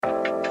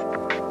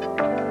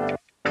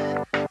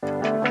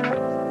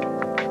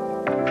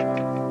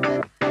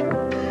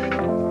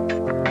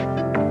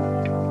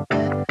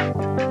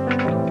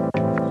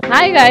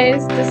Hi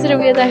guys, this is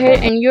Ravita here,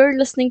 and you're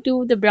listening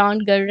to the Brown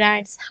Girl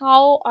Rants.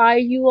 How are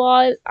you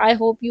all? I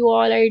hope you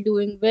all are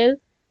doing well.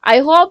 I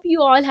hope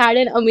you all had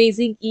an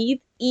amazing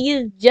Eid.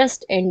 Eid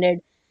just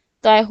ended,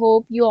 so I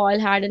hope you all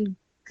had a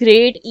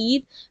great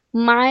Eid.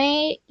 My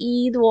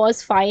Eid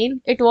was fine.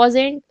 It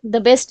wasn't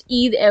the best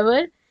Eid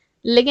ever,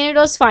 लेकिन it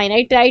was fine.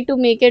 I tried to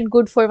make it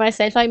good for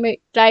myself.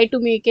 Tried to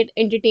make it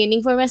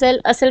entertaining for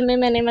myself. असल में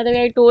मैंने मतलब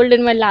I told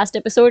in my last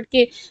episode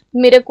कि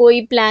मेरे कोई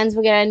plans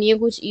वगैरह नहीं है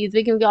कुछ ईद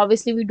पे क्योंकि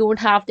obviously we don't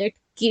have that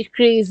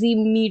crazy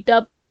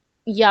meetup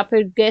या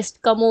फिर गेस्ट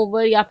कम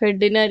ओवर या फिर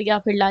डिनर या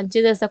फिर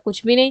लंचेस ऐसा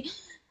कुछ भी नहीं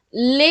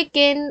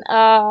लेकिन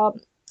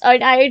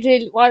आई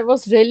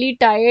वॉज रियली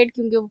टायर्ड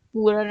क्योंकि वो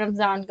पूरा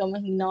रमज़ान का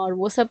महीना और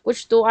वो सब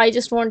कुछ तो I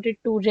just wanted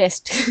to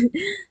rest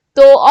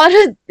तो और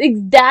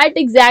दैट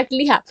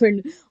एग्जैक्टली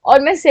हैपेंड और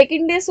मैं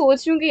सेकंड डे सोच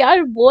रही हूँ कि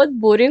यार बहुत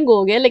बोरिंग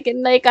हो गया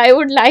लेकिन like I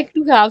would like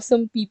to have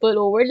some people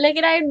over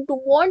लेकिन I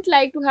want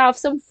like to have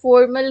some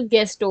formal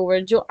guest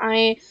over जो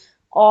आए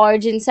और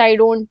जिनसे आई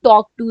डोंट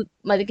टॉक टू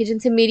मतलब कि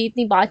जिनसे मेरी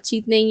इतनी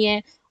बातचीत नहीं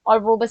है और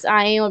वो बस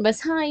आए और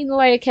बस हाँ ईद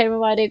मुबारक खैर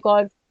मुबारक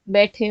और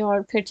बैठे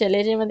और फिर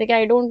चले जाए मतलब कि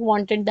I don't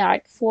wanted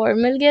that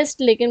formal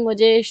guest लेकिन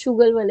मुझे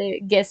शुगर वाले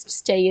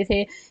गेस्ट्स चाहिए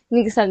थे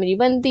जिनके साथ मेरी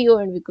बनती हो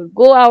and we could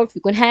go out we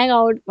could hang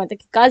out मतलब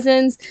कि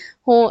कजन्स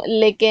हो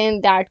लेकिन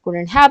दैट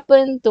कुडंट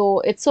हैपन तो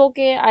it's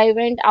okay I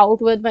went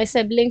out with my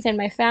siblings and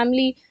my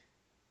family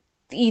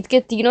Eid के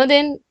तीनों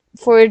दिन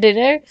फॉर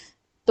डिनर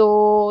तो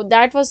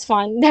that was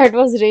fun that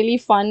was really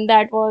fun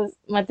that was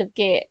मतलब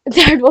के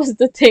that was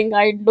the thing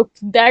I look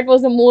that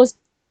was the most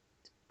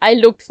I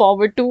looked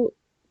forward to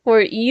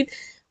for Eid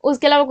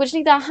उसके अलावा कुछ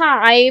नहीं था हाँ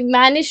I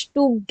manage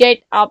to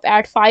get up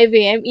at 5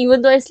 AM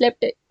even though I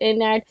slept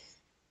in eight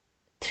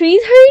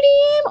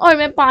 3:30 और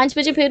मैं 5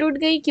 बजे फिर उठ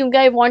गई क्योंकि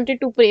I wanted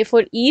to pray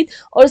for Eid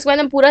और उसके बाद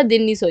मैं पूरा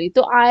दिन नहीं सोई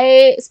तो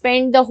I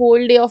spend the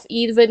whole day of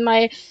Eid with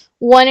my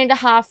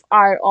 1.5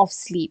 hour of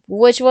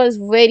sleep which was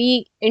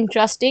very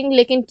interesting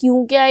लेकिन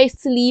क्योंकि आई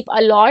स्लीप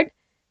अलॉट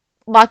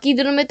बाकी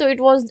दिनों में तो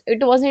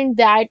इट वॉजेंट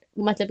दैट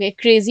मतलब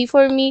crazy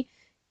for me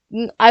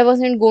I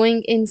wasn't going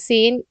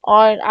insane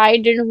or I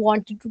didn't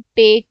want to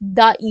take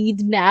the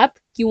Eid nap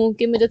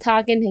क्योंकि मुझे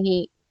था कि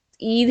नहीं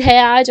ईद है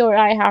आज और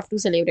I have to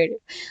celebrate it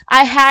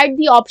I had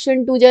the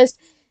option to just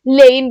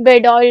lay in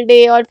bed all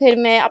day और फिर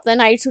मैं अपना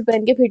नाइट सूट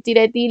पहन के फिरती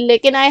रहती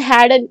लेकिन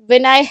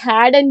when I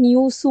had a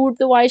new suit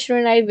तो why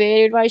shouldn't I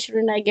wear it why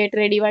shouldn't I get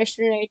ready why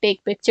shouldn't I take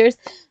pictures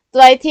तो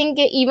I think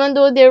even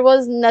though there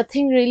was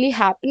nothing really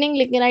happening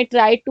लेकिन I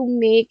try to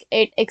make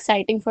it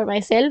exciting for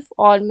myself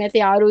और मैं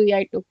तैयार हुई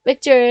I took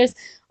pictures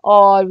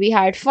और we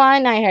had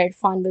fun I had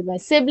fun with my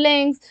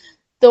siblings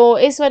तो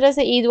इस वजह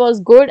से ईद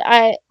वॉज गुड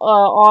आई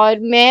और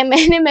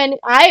मैंने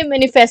आई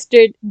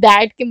मैनिफेस्टेड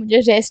दैट कि मुझे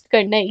रेस्ट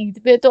करना है ईद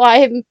पे तो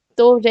आई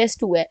तो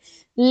रेस्ट हुआ है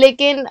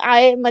लेकिन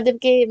आई मतलब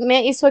कि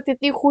मैं इस वक्त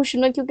इतनी खुश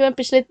हूँ क्योंकि मैं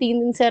पिछले 3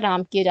 दिन से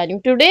आराम किए जा रही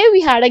हूँ today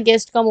we had a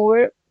guest come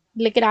over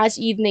लेकिन आज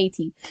ईद नहीं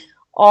थी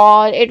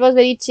और it was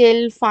very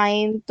chill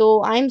fine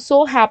तो I am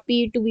so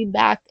happy to be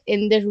back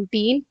in the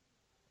routine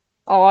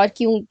और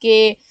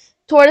क्योंकि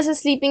थोड़ा सा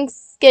स्लीपिंग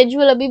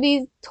स्केड्यूल अभी भी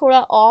थोड़ा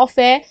ऑफ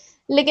है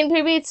लेकिन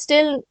फिर भी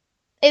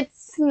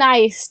it's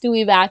nice to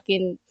be back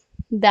in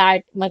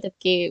that मतलब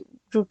के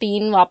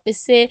रूटीन वापस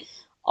से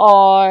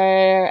और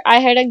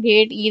I had a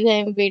great Eid I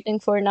am waiting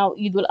for now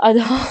Eid ul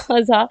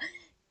Azha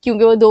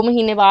क्योंकि वो 2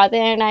 महीने बाद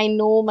है एंड आई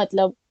नो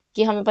मतलब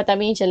कि हमें पता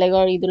भी नहीं चलेगा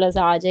और ईद उल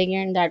अज़हा आ जाएंगे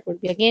and that would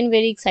be again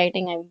very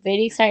exciting I am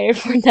very excited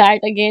for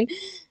that again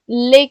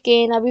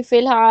लेकिन अभी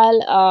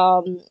फिलहाल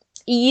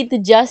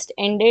ईद जस्ट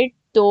एंडेड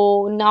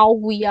तो now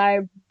we are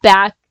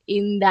back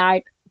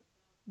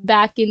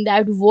in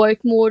that work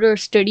mode और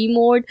स्टडी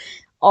मोड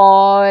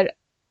और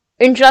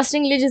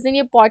इंटरेस्टिंगली जिस दिन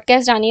ये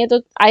पॉडकास्ट आनी है तो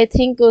आई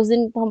थिंक उस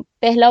दिन हम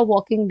पहला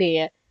वर्किंग डे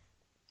है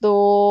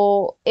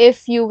तो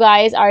if you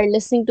guys are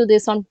listening to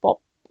this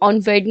on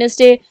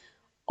Wednesday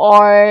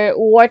or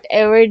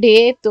whatever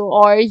day तो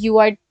or you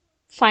are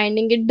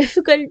finding it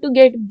difficult to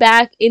get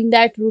back in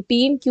that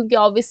routine क्योंकि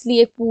obviously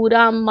एक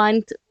पूरा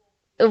month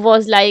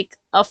was like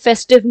a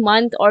festive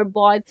month or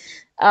बहुत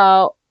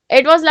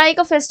it was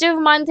like a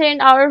festive month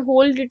and our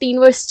whole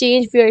routine was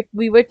changed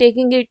we were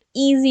taking it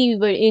easy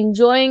we were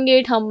enjoying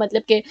it हम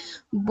मतलब के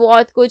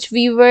बहुत कुछ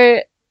we were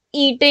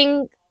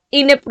eating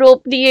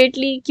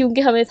inappropriately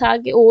क्योंकि हमें था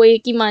कि ओ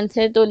एक ही मंथ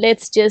है तो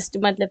लेट्स जस्ट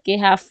मतलब कि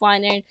have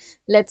fun and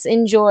let's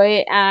enjoy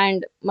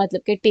and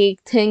मतलब कि take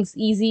things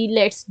easy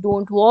let's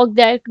don't work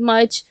that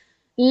much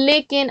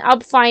लेकिन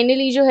अब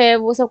फाइनली जो है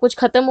वो सब कुछ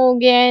खत्म हो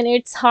गया and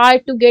it's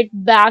hard to get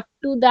back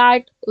to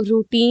that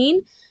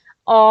routine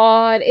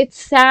और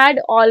it's sad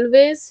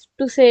always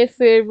to say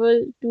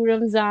farewell to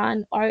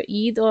Ramzan और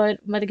ईद और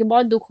मतलब कि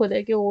बहुत दुख होता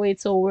है कि वो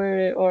इट्स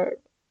ओवर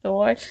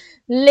और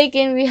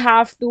लेकिन वी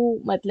हैव टू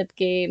मतलब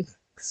के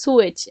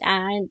switch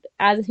and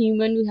as a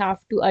human we have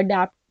to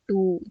adapt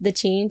to the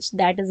change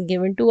that is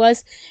given to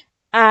us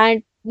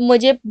and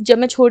मुझे जब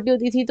मैं छोटी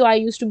होती थी तो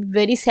I used to be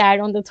very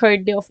sad on the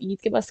third day of Eid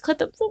के पास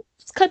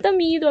खत्म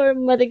ईद और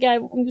मतलब कि I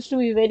used to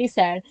be very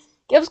sad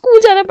कि अब स्कूल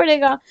जाना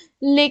पड़ेगा.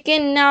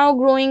 लेकिन now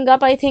growing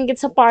up I think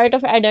it's a part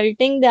of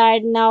adulting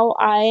that now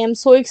I am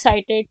so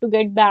excited to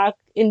get back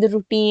in the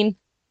routine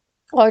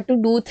और टू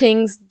डू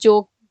थिंग्स जो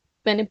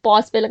मैंने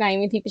pause पे लगाई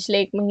हुई थी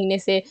पिछले एक महीने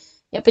से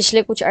या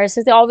पिछले कुछ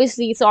अरसे से.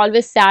 ऑब्वियसली इट्स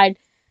ऑलवेज सैड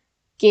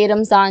कि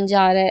रमज़ान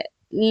जा रहा है,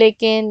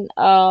 लेकिन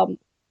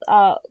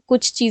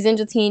कुछ चीज़ें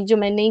जो थी जो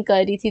मैं नहीं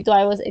कर रही थी, तो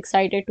I was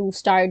excited to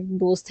start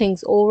those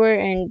things over.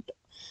 And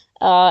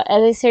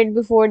as I said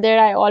before that,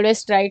 I always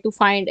try to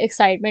find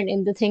excitement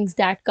in the things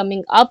that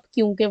coming up,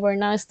 क्योंकि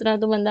वरना इस तरह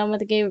तो बंदा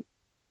मतलब कि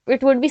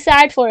it would be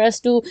sad for us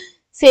to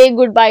say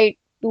goodbye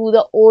to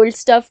the old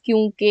stuff,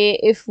 kyunki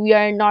if we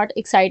are not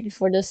excited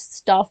for the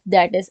stuff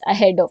that is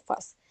ahead of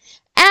us.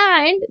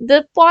 And the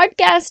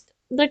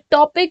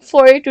topic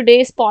for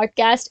today's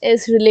podcast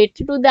is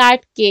related to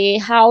that, ke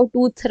how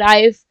to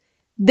thrive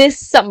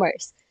this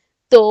summers.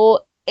 So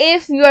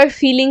if you are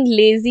feeling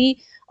lazy,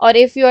 or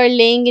if you are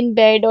laying in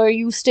bed, or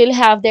you still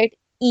have that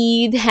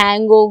Eid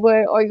hangover,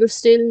 or you're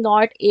still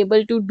not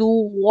able to do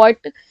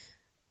what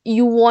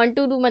you want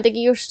to do, मतलब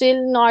कि you're still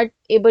not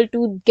able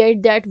to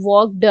get that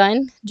work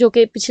done जो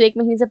कि पिछले एक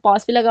महीने से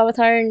pause पे लगा हुआ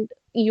था, and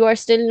you are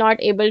still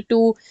not able to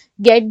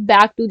get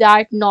back to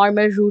that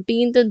normal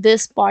routine, so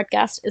this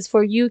podcast is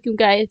for you,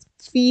 क्योंकि I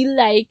feel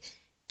like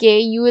कि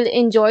you will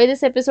enjoy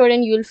this episode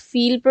and you will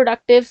feel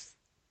productive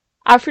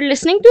after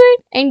listening to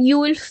it, and you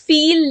will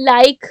feel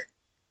like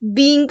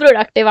being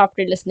productive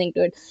after listening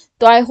to it.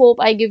 So I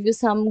hope I give you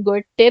some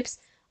good tips,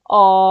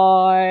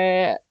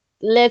 or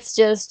let's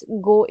just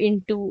go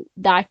into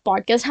that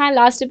podcast. हाँ,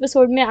 last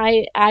episode में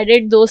I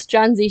added those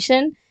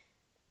transition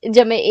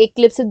जब मैं एक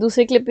clip से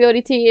दूसरे clip पे हो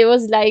रही थी. it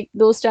was like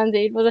those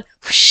transition, it was like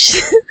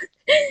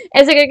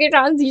ऐसे करके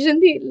ट्रांजिशन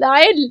थी.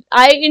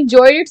 I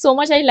enjoyed it so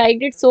much, I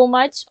liked it so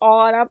much,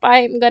 और अब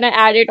I'm gonna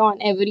add it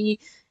on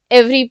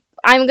every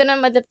I'm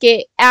gonna मतलब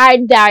के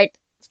add that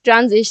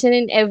transition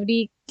in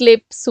every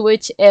clip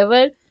switch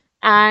ever,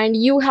 and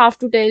you have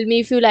to tell me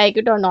if you like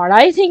it or not.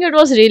 I think it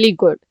was really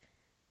good.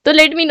 तो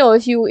let me know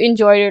if you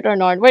enjoyed it or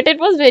not. But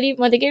it was very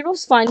मतलब कि it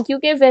was fun,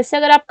 क्योंकि वैसे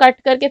अगर आप cut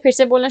करके फिर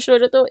से बोलना शुरू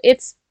हो तो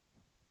it's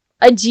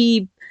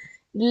अजीब.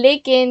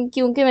 लेकिन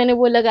क्योंकि मैंने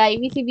वो लगाई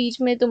हुई थी बीच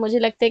में, तो मुझे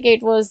लगता है कि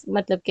इट वाज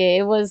मतलब कि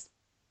it was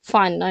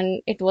fun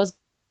and it was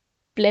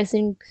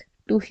pleasant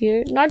to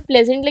here. Not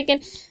pleasant, लेकिन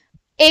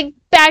एक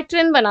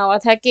पैटर्न बना हुआ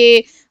था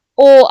कि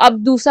ओ अब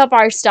दूसरा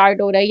पार्ट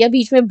स्टार्ट हो रहा है, या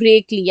बीच में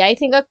ब्रेक लिया. आई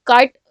थिंक अ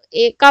कट,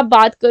 एक आप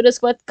बात करो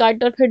उसके बाद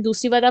कट और फिर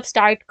दूसरी बात आप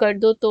स्टार्ट कर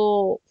दो,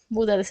 तो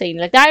वो ज़्यादा सही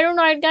नहीं लगता. आई don't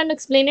no, I can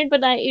explain it,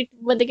 but I it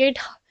मतलब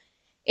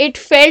इट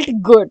फेल्ट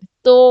गुड.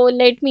 तो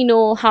let me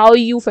know how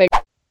you felt.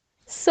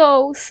 So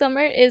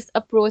summer is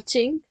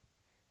approaching.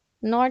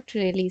 Not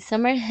really.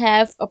 Summer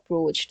have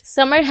approached.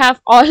 Summer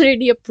have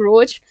already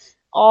approached.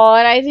 Or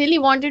I really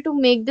wanted to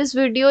make this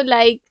video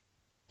like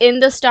in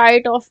the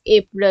start of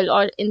April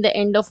or in the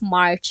end of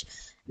March.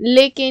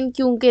 लेकिन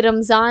क्योंकि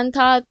रमज़ान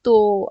था, तो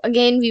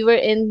again we were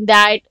in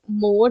that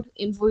mode,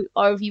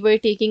 or we were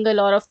taking a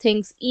lot of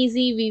things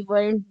easy. We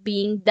weren't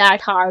being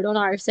that hard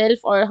on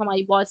ourselves, और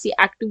हमारी बहुत सी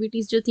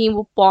activities जो थी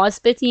वो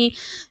pause पे थी.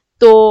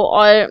 तो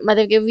और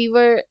मतलब कि we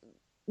were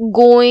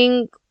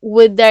going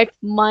with that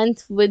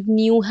month with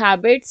new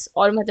habits,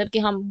 और मतलब कि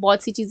हम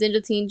बहुत सी चीज़ें जो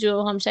थी जो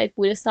हम शायद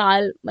पूरे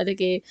साल मतलब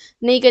कि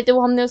नहीं करते,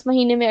 वो हमने उस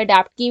महीने में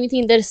अडेप्ट की हुई थी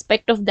in the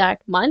respect of that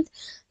month.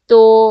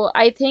 तो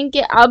आई थिंक कि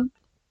अब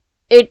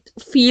इट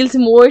फील्स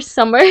मोर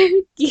समर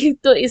की,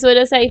 तो इस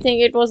वजह से I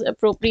think it was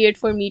appropriate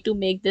for me to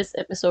make this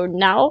episode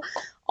now.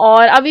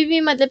 और अभी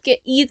भी मतलब कि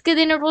ईद के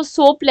दिन इट वॉज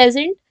सो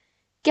प्लेजेंट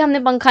कि हमने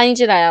पंखा नहीं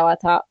चलाया हुआ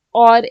था,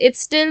 और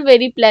इट्स स्टिल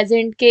वेरी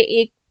प्लेजेंट कि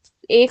एक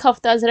एक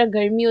हफ्ता ज़रा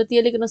गर्मी होती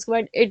है, लेकिन उसके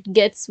बाद इट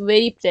गेट्स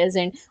वेरी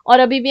प्लेजेंट. और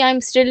अभी भी I am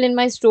still in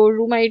my store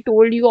room. I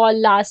told you all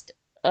last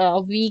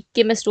week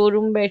के मैं स्टोर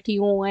रूम में बैठी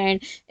हूँ एंड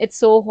इट्स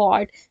सो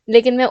हॉट,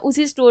 लेकिन मैं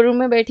उसी स्टोर रूम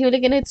में बैठी हूँ,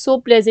 लेकिन इट्स सो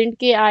प्लेजेंट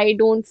कि I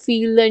don't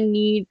feel the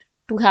need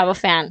to have a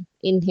fan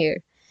in hair.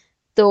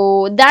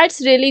 तो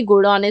दैट्स रियली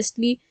गुड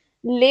ऑनेस्टली.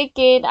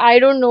 लेकिन आई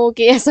डोंट नो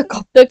कि ऐसा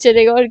कब तक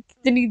चलेगा और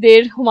कितनी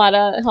देर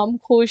हमारा हम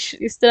खुश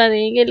इस तरह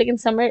रहेंगे. लेकिन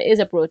summer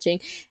is approaching,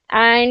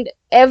 and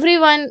every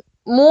one,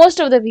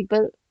 most of the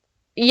people,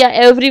 या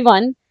every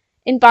one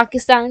in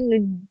Pakistan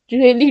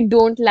really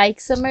don't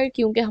like summer,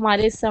 क्योंकि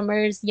हमारे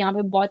समर्स यहाँ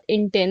पे बहुत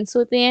इंटेंस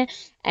होते हैं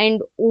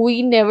and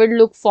we never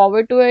look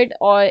forward to it.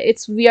 और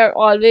it's we are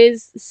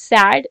always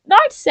sad,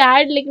 not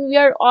sad, लेकिन we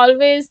are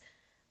always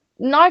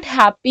not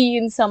happy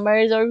in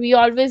summers, or we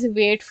always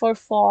wait for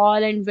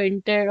fall and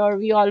winter, or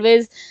we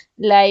always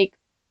like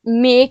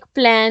make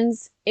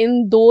plans in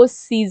those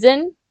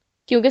season,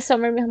 क्योंकि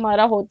summer में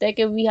हमारा होता है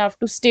कि we have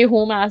to stay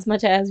home as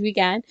much as we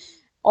can,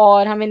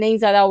 और हमें नहीं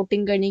ज़्यादा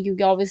आउटिंग करनी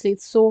क्योंकि ऑब्वियसली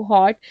इट्स सो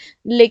हॉट.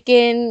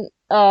 लेकिन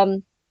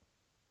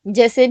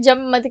जैसे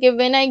जब मतलब कि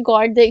when I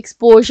got the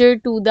exposure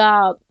to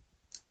the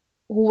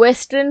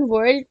western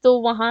world, तो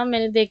वहाँ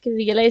मैंने देख के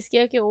रियलाइज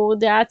किया कि ओ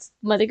दैट्स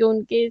मतलब कि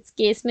उनके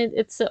केस में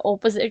it's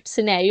opposite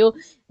scenario.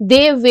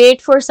 They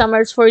wait for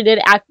summers for their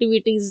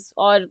activities,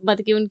 और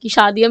मतलब कि उनकी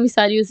शादियाँ भी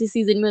सारी उसी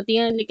सीजन में होती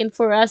हैं. लेकिन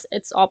फॉर अस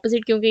इट्स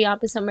ऑपोजिट, क्योंकि यहाँ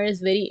पे summer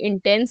is very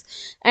intense,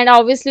 and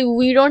obviously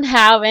we don't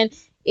have an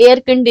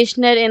air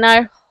conditioner in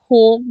our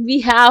home. We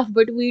have,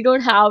 but we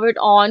don't have it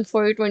on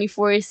for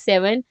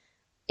 24/7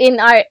 in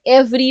our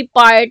every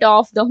part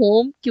of the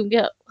home, क्योंकि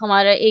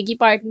हमारा एक ही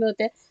part में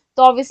होता है.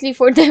 तो obviously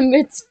for them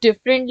it's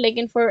different,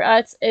 लेकिन for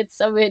us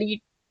it's a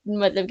very,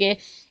 मतलब कि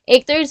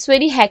एक तो it's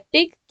very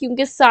hectic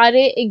क्योंकि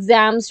सारे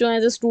exams जो हैं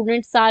as a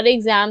student, सारे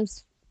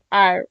exams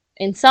are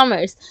in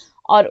summers.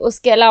 और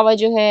उसके अलावा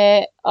जो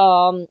है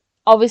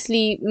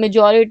obviously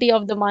majority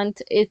of the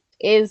month it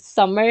is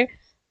summer.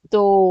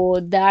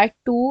 तो that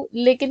too,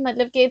 लेकिन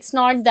मतलब कि it's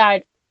not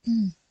that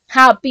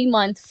happy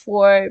month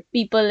for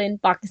people in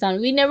Pakistan.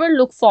 We never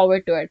look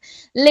forward to it.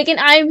 लेकिन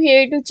I'm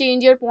here to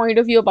change your point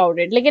of view about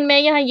it. लेकिन मैं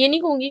यहाँ ये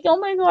नहीं कहूँगी कि oh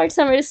my god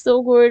summer is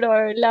so good or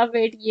love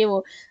it ये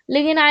वो.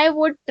 लेकिन I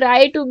would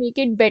try to make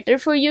it better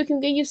for you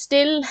क्योंकि you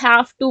still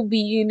have to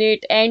be in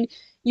it and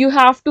you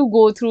have to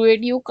go through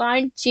it. You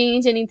can't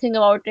change anything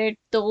about it.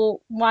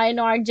 So why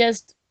not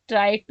just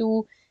try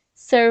to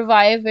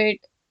survive it,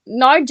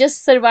 not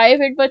just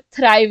survive it but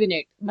thrive in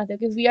it. मतलब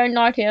कि we are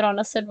not here on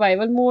a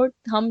survival mode,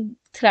 हम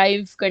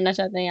thrive करना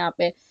चाहते हैं यहाँ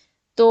पे.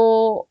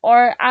 तो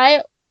और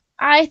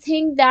I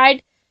think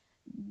that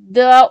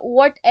the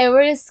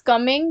whatever is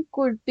coming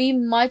could be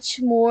much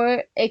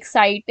more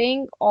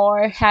exciting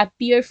or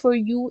happier for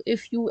you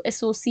if you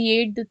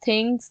associate the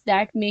things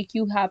that make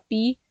you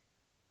happy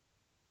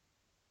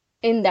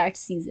in that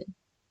season.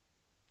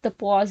 The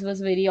pause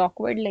was very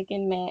awkward,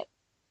 लेकिन मैं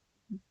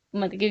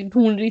मतलब कि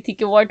ढूंढ रही थी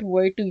कि what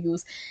word to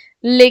use.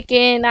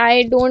 लेकिन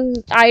I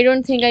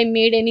don't think I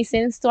made any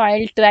sense, so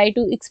I'll try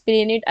to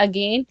explain it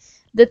again.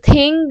 The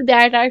thing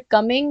that are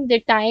coming, the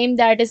time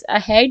that is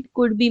ahead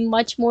could be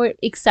much more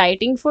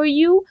exciting for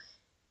you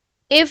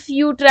if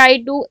you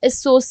try to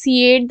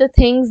associate the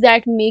things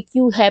that make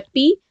you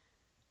happy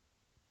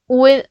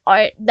with,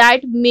 or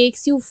that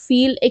makes you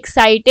feel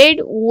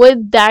excited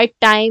with that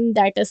time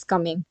that is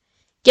coming.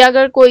 कि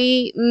अगर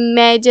कोई,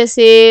 मैं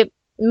जैसे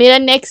मेरा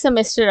next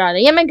semester आ रहा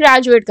है या मैं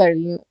ग्रेजुएट कर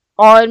रही हूँ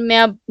और मैं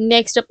अब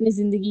नेक्स्ट अपनी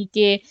जिंदगी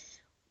के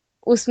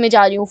उसमें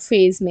जा रही हूँ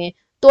फेज में,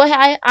 तो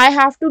आई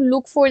have to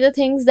look for the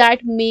things that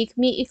make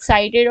me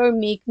excited और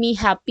मेक मी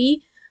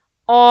हैप्पी.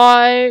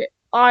 और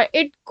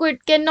it could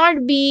can not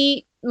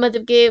be,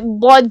 मतलब कि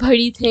बहुत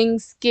बड़ी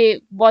थिंग्स के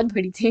बहुत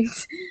बड़ी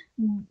थिंग्स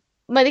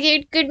मतलब कि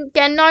it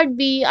can not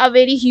be a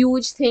very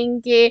huge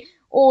thing के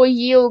ओ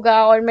ये होगा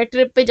और मैं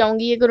ट्रिप पे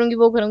जाऊंगी, ये करूंगी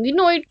वो करूंगी.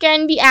 No, it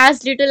can be as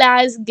little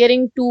as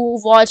getting to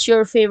watch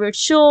your favourite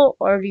show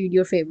और रीड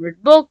योर फेवरेट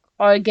बुक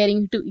और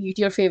getting to eat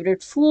your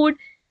favourite food.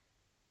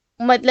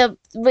 मतलब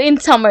in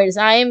summers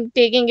I am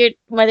taking it,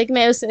 मतलब कि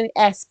मैं उस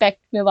एस्पेक्ट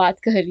में बात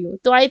कर रही हूँ.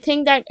 तो I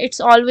think that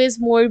it's always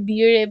more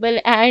bearable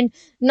and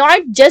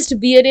not just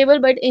bearable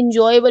but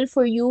enjoyable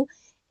for you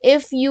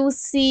if you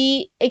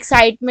see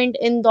excitement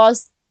in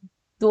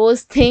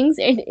those things,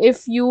 and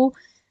if you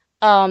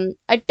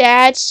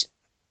attach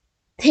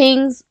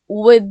things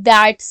with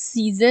that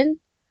season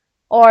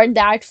or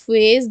that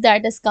phase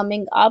that is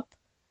coming up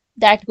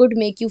that could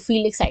make you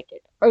feel excited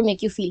or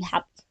make you feel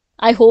happy.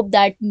 I hope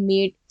that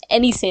made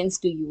any sense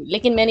to you.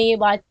 लेकिन मैंने ये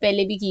बात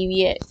पहले भी की हुई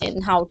है in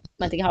how,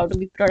 मतलब how to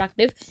be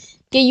productive,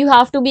 कि you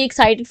have to be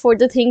excited for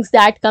the things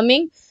that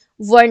coming,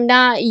 वरना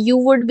you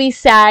would be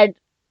sad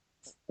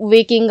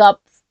waking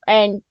up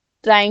and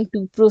trying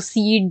to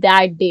proceed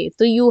that day.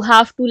 So you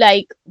have to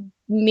like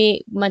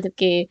मतलब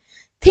के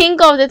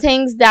think of the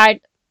things that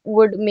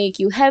would make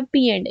you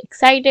happy and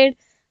excited.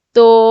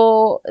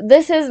 तो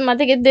this is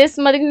मतलब कि this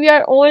मतलब कि we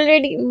are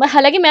already,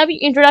 हालांकि मैं अभी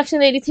इंट्रोडक्शन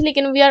दे रही थी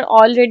लेकिन we are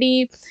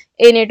already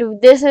in it.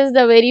 This is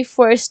the very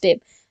first step.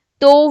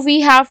 तो we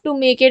have to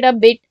make it a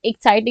bit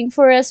exciting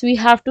for us. We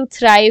have to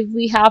thrive.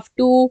 We have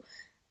to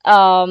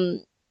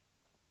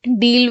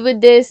deal with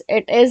this.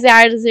 It is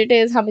as it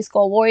is. हम इसको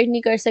avoid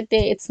नहीं कर सकते.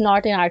 It's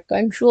not in our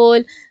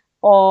control.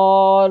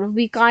 Or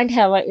we can't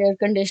have an air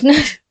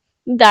conditioner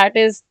that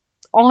is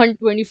on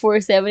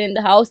 24/7 in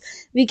the house.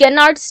 We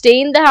cannot stay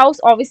in the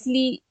house.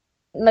 Obviously,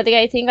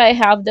 मतलब I think I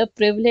have the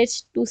privilege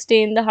to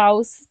stay in the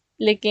house.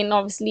 लेकिन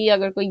obviously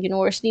अगर कोई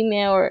university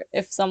में, or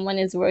if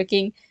someone is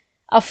working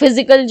a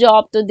physical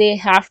job, तो they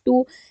have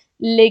to.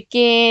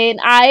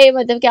 लेकिन I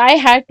मतलब कि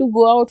I had to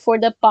go out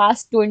for the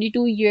past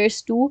 22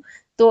 years too.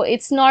 So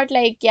it's not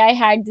like I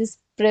had this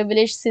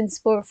privilege since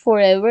for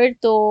forever.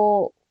 So,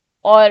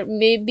 or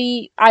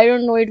maybe I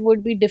don't know, it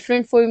would be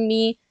different for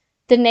me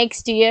the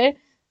next year.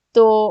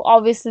 तो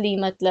obviously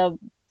मतलब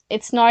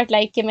it's not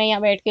like कि मैं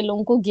यहाँ बैठ के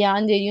लोगों को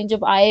ज्ञान दे रही हूँ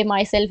जब I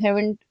myself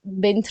haven't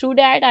been through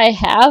that. I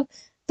have.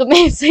 तो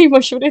मैं ऐसे ही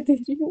मशवरे दे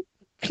रही हूँ.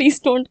 Please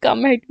don't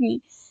come at me.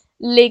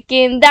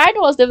 लेकिन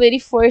that was the very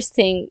first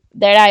thing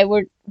that I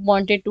would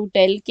wanted to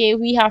tell कि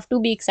we have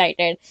to be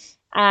excited,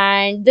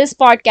 and this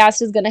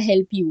podcast is gonna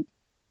help you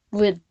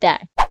with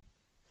that.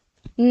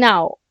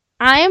 Now,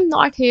 I am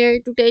not here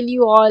to tell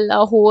you all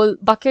a whole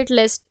bucket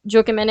list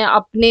जो कि मैंने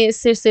अपने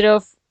से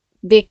सिर्फ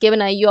देख के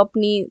बनाई हो,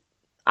 अपनी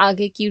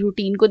आगे की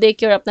रूटीन को देख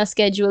के और अपना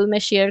स्केड्यूल में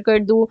शेयर कर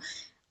दूँ.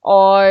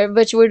 or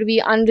which would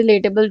be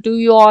unrelatable to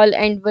you all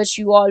and which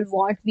you all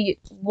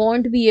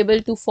won't be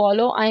able to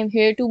follow. I'm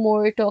here to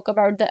more talk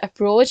about the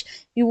approach.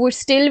 You would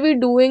still be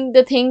doing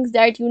the things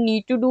that you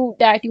need to do,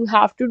 that you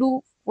have to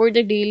do for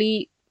the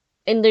daily,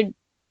 in the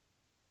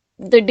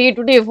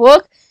day-to-day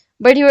work,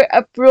 but your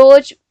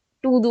approach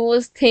to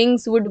those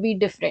things would be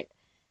different.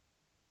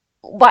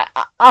 But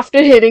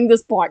after hearing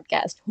this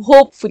podcast,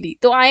 hopefully,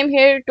 तो I am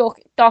here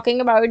talking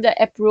about the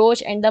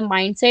approach and the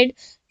mindset,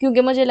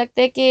 क्योंकि मुझे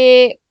लगता है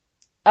कि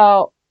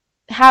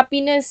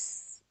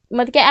happiness,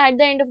 मतलब कि at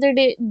the end of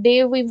the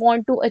day we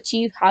want to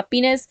achieve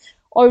happiness,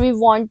 or we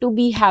want to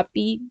be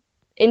happy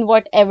in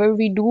whatever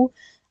we do,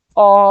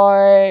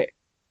 or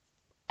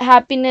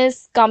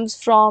happiness comes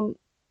from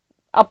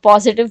a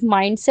positive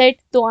mindset.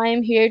 So I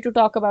am here to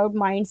talk about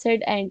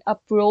mindset and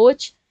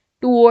approach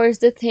towards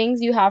the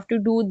things you have to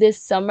do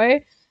this summer.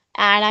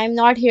 And I'm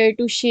not here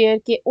to share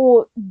कि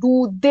oh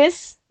do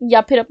this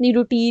या फिर अपनी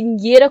routine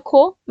ये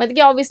रखो, मतलब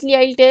कि obviously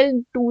I'll tell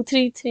 2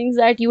 3 things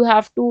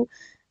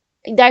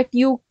that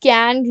you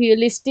can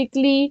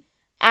realistically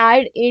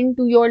add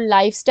into your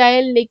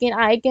lifestyle, लेकिन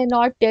I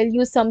cannot tell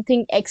you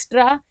something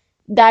extra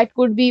that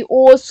could be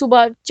oh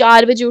सुबह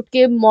 4 बजे उठ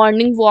के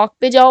morning walk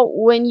पे जाओ,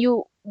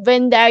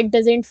 when that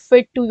doesn't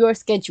fit to your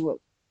schedule.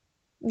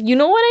 You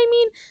know what I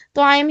mean?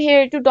 So I'm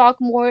here to talk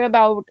more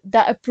about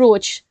the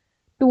approach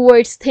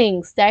towards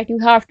things that you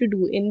have to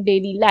do in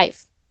daily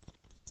life.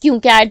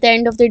 क्योंकि at the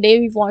end of the day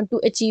we want to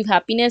achieve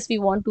happiness, we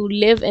want to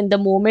live in the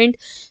moment,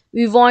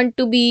 we want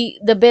to be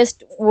the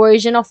best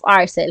version of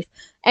ourselves,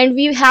 and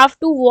we have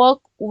to work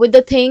with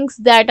the things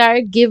that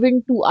are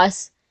given to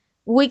us.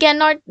 We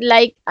cannot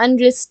like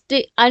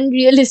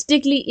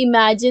unrealistically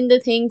imagine the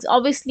things.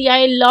 Obviously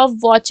I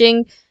love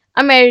watching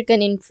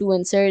American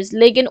influencers,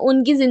 लेकिन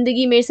उनकी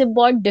ज़िंदगी मेरे से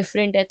बहुत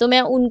different है, तो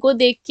मैं उनको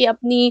देख के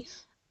अपनी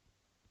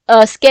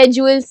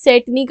schedule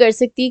सेट नहीं कर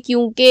सकती,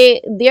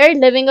 क्योंकि they are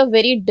living a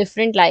very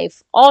different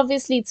life.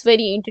 Obviously it's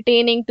very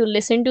entertaining to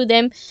listen to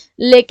them,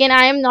 लेकिन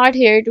I am not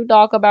here to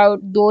talk about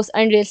those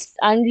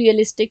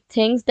unrealistic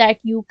things that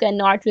you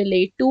cannot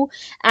relate to,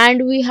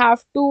 and we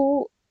have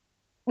to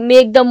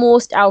make the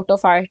most out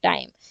of our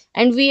time.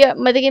 And we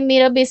मतलब कि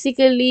मेरा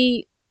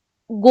basically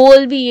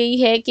गोल भी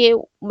यही है कि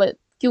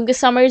क्योंकि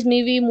summers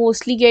में we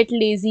mostly get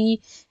lazy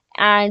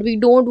and we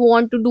don't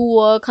want to do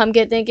work. हम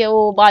कहते हैं कि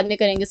वो बाद में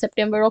करेंगे,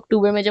 सितंबर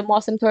अक्टूबर में जब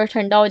मौसम थोड़ा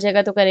ठंडा हो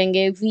जाएगा तो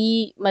करेंगे.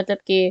 मतलब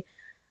कि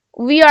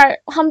वी आर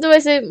हम तो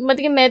वैसे मतलब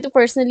कि मैं तो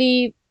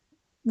पर्सनली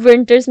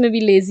विंटर्स में भी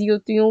लेजी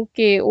होती हूँ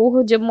कि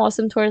ओह जब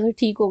मौसम थोड़ा सा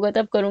ठीक होगा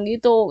तब करूँगी,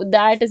 तो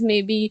that is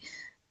maybe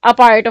a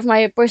part of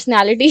my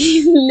personality.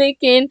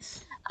 लेकिन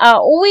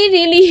we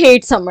really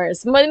hate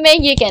summers, मैं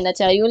ये कहना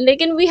चाह रही हूँ,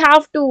 लेकिन we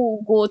have to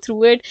go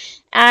through it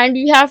and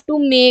we have to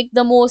make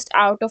the most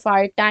out of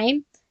our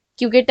time,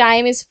 क्योंकि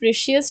time is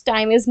precious,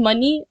 time is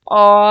money,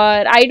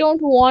 और I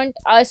don't want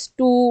us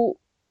to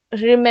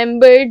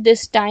remember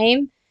this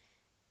time,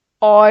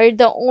 or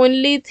the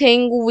only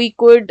thing we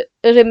could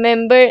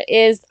remember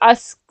is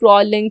us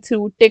scrolling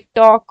through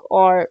TikTok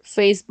or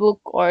Facebook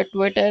or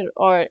Twitter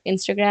or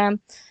Instagram.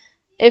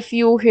 If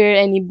you hear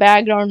any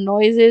background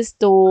noises,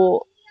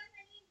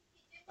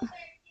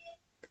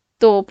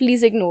 so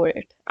please ignore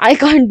it. I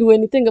can't do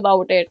anything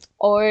about it.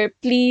 Or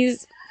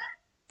please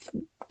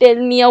tell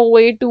me a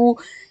way to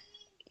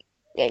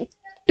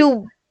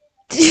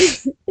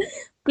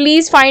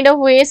please find a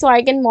way so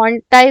I can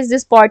monetize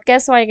this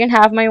podcast so I can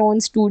have my own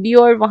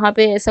studio और वहाँ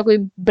पे ऐसा कोई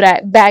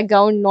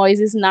background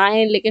noises ना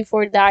आए. लेकिन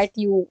for that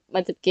you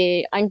मतलब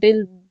कि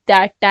until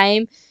that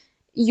time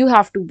you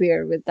have to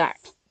bear with that.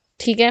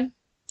 ठीक है?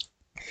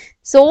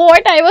 So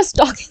what I was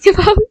talking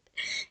about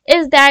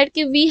is that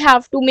we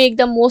have to make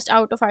the most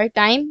out of our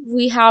time.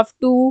 We have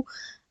to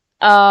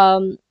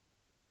um,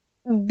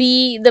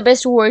 be the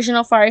best version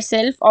of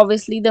ourselves.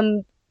 Obviously,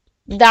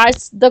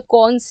 that's the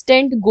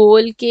constant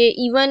goal. Ke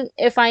even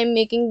if I'm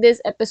making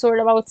this episode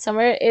about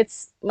summer,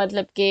 it's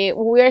matlab ke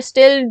we are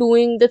still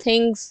doing the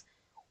things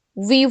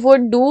we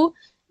would do,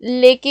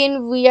 लेकिन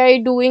we are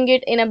doing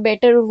it in a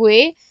better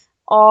way,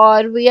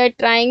 or we are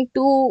trying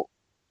to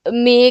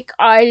make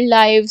our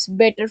lives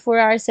better for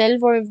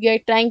ourselves, or we are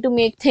trying to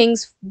make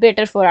things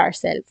better for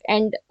ourselves,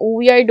 and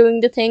we are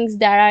doing the things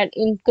that are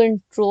in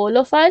control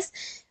of us,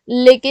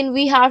 लेकिन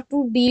we have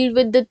to deal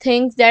with the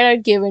things that are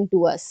given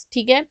to us.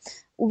 ठीक है?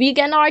 We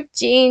cannot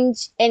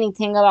change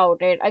anything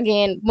about it.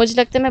 Again, मुझे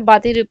लगता है मैं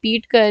बातें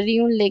repeat कर रही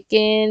हूँ,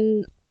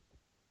 लेकिन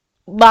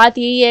बात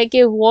यही है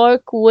कि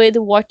work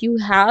with what you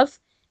have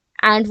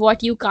and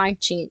what you can't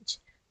change.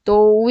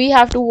 So we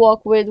have to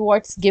work with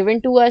what's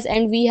given to us,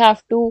 and we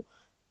have to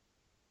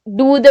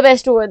do the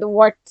best with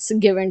what's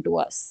given to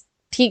us.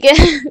 ठीक है?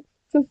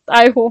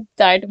 I hope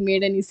that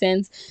made any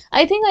sense.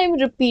 I think I'm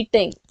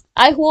repeating.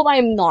 I hope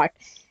I'm not.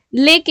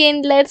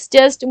 लेकिन let's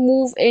just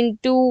move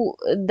into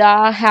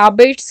the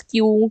habits,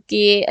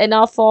 क्योंकि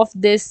enough of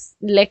this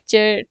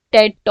lecture,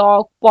 TED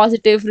talk,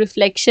 positive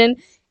reflection,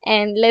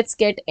 and let's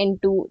get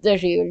into the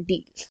real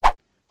deal.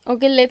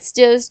 Okay, let's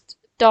just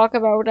talk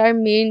about our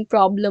main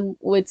problem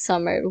with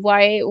summer.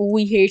 Why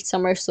we hate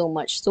summer so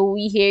much. So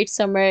we hate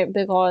summer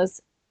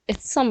because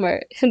It's summer.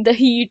 The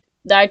heat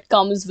that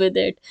comes with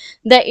it,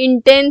 the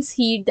intense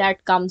heat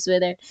that comes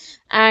with it,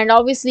 and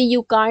obviously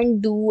you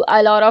can't do a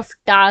lot of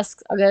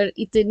tasks अगर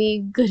इतनी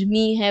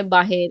गर्मी है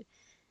बाहर.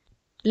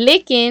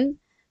 लेकिन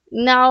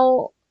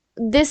now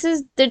this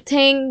is the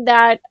thing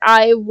that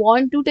I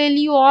want to tell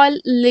you all.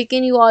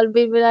 लेकिन you all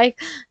will be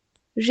like,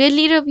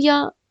 really Rabia,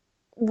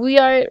 we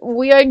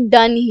are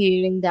done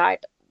hearing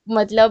that.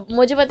 मतलब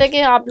मुझे पता है कि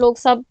आप लोग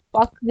सब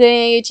पक गए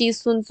हैं ये चीज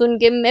सुन सुन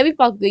के, मैं भी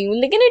पक गई हूँ,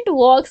 लेकिन it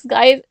works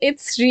guys,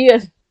 it's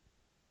real.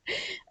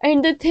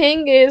 And the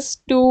thing is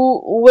to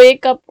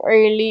wake up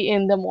early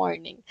in the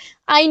morning.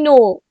 I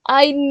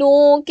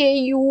know कि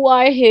you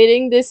are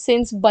hearing this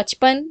since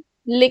बचपन,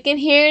 लेकिन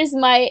here's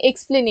my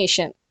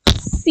explanation.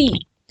 See,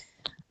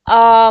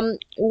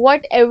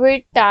 whatever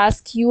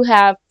task you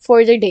have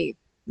for the day,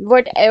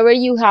 whatever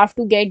you have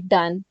to get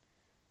done,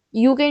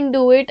 you can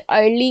do it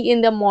early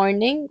in the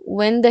morning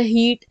when the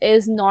heat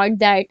is not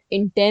that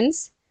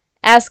intense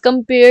as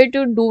compared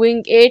to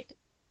doing it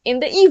in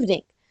the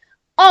evening.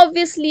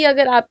 Obviously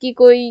अगर आपकी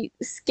कोई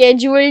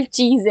scheduled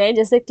चीज है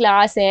जैसे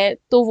class है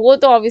तो वो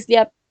तो ऑब्वियसली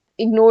आप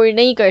इग्नोर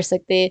नहीं कर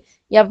सकते,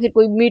 या फिर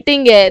कोई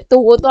मीटिंग है तो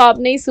वो तो आप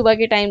नहीं सुबह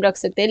के टाइम रख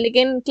सकते,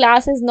 लेकिन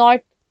class is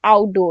not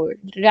outdoor,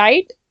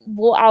 right?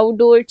 वो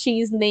आउटडोर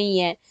चीज नहीं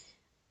है,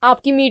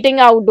 आपकी मीटिंग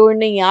आउटडोर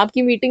नहीं है,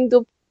 आपकी मीटिंग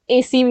तो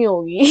एसी में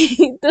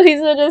होगी तो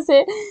इस वजह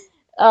से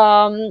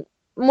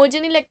मुझे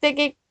नहीं लगता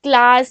कि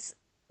क्लास,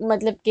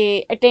 मतलब कि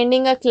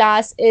attending a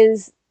class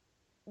is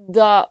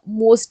the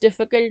most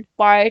difficult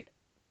part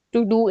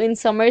to do in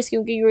summers,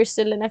 क्योंकि you're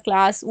still in a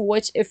class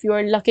which if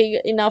you're lucky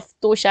enough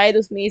तो शायद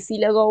उसमें AC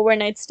लगा हुआ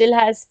and it still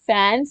has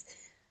fans.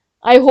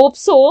 I hope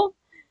so.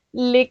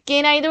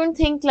 लेकिन I don't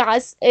think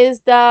class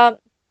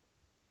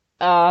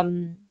um,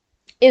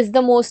 is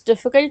the most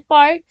difficult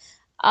part.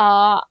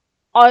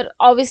 और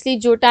obviously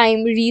जो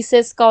time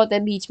recess का होता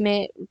है बीच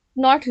में,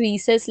 not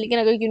recess लेकिन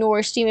अगर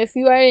यूनिवर्सिटी में, if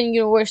you are in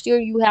university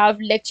or you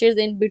have lectures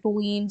in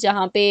between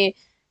जहाँ पे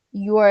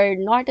you are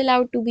not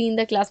allowed to be in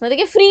the class, मतलब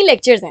कि free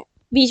lectures हैं,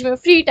 बीच में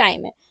free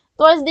time है,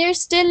 because there's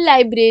still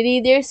library,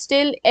 there's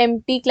still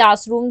empty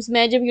classrooms.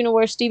 मैं जब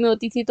university में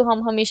होती थी तो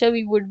हम हमेशा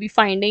we would be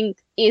finding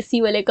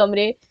AC वाले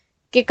कमरे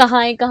कि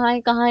कहाँ है कहाँ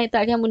है कहाँ है,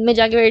 ताकि हम उनमें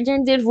जाके बैठ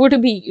जाएं. देयर वुड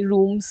बी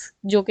रूम्स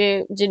जो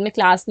कि जिनमें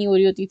क्लास नहीं हो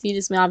रही होती थी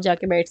जिसमें आप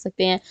जाके बैठ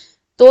सकते हैं,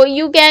 तो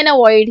यू कैन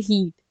अवॉइड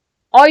हीट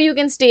और you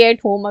can stay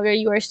at home अगर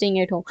you are staying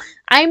at home.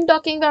 I am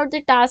talking about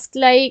the task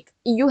like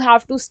you have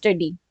to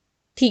study.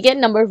 ठीक है,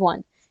 नंबर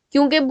वन,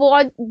 क्योंकि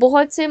बहुत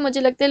बहुत से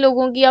मुझे लगता है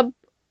लोगों की अब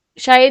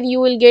शायद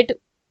यू विल गेट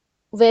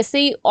वैसे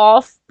ही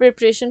ऑफ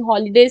प्रिपरेशन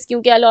हॉलीडेज,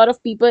 क्योंकि a lot of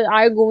people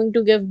are going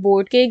to give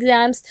board के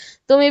एग्जाम्स,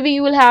 तो maybe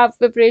you will have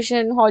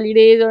preparation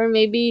holidays or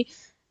maybe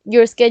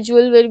your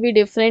schedule will be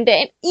different.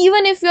 And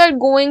even if you are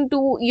going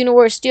to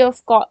university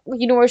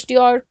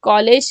or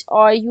college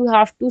or you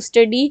have to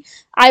study,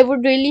 I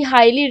would really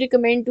highly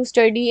recommend to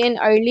study in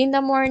early in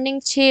the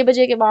morning, 6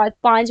 बजे के बाद,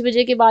 5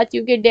 बजे के बाद,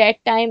 क्योंकि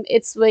that time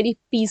it's very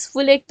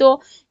peaceful. एक तो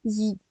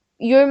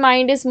your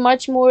mind is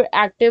much more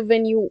active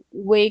when you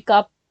wake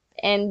up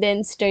and then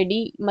study.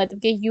 मतलब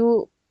कि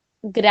you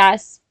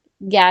grasp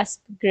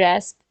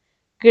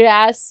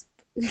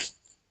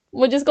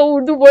मुझे इसका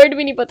उर्दू वर्ड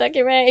भी नहीं पता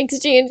कि मैं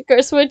एक्सचेंज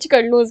कर स्विच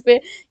कर लूँ उस पे.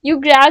 You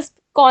grasp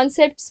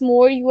concepts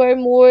more, you are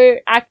more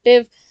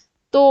active.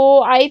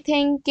 तो आई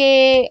थिंक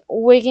के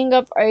waking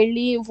up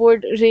early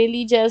would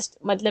really just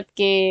मतलब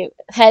के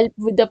हेल्प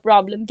विद द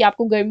प्रॉब्लम कि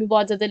आपको गर्मी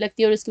बहुत ज़्यादा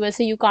लगती है और उसकी वजह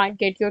से you can't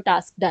get your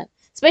task done,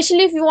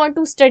 specially if you want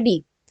to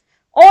study.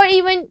 और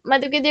इवन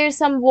मतलब कि there is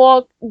some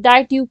work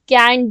that you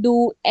can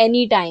do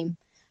any time.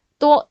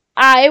 तो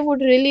I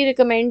would really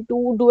recommend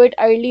to do it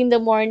early in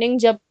the morning,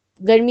 जब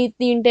गर्मी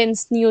इतनी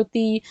intense नहीं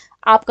होती,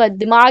 आपका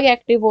दिमाग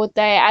एक्टिव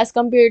होता है, as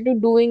compare to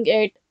doing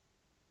it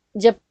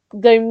जब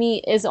गर्मी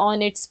इज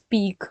ऑन इट्स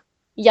पीक,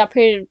 या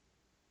फिर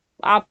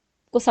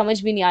आपको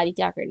समझ भी नहीं आ रही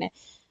क्या करना है.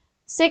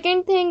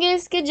 सेकेंड थिंग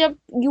इज कि जब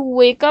you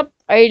wake up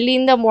early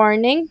in the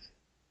morning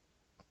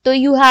so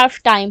you have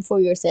time for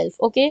yourself,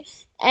 okay?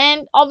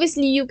 And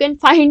obviously you can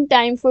find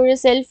time for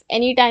yourself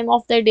any time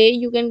of the day.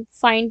 You can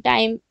find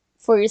time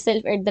for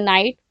yourself at the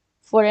night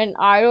for an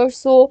hour or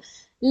so.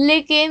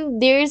 Lekin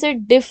there is a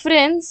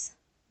difference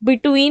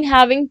between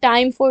having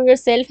time for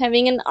yourself,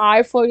 having an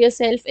hour for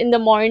yourself in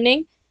the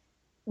morning,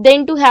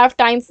 than to have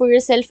time for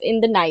yourself in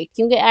the night,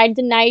 क्योंकि at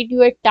the night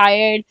you are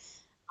tired,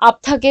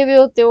 आप थके हुए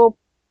होते हो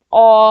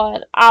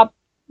और आप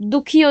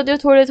दुखी होते हो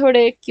थोड़े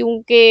थोड़े,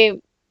 क्योंकि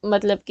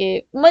मतलब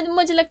कि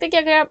मुझे लगता है कि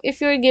अगर आप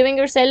if you are giving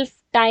yourself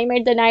time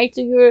at the night,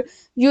 so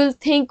you'll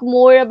think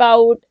more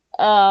about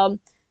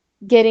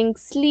getting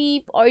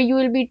sleep, or you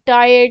will be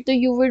tired, so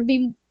you will be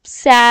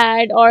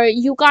sad, or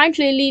you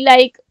can't really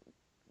like,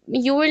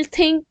 you will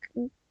think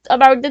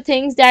about the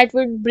things that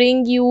would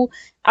bring you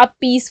a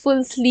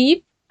peaceful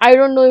sleep. I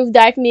don't know if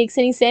that makes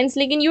any sense.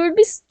 लेकिन you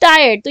would be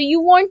tired, so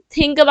you won't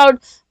think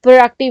about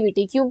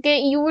productivity, क्योंकि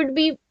you would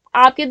be,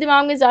 आपके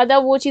दिमाग में ज़्यादा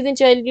वो चीज़ें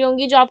चल रही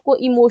होंगी जो आपको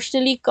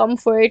इमोशनली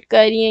कंफर्ट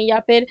कर रही हैं, या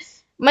फिर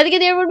मतलब कि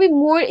there would be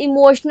more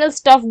emotional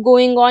stuff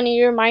going on in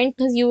your mind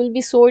because you will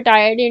be so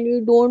tired and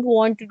you don't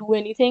want to do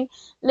anything.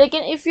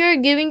 लेकिन if you're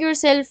giving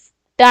yourself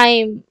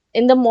time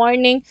in the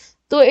morning,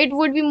 so it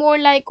would be more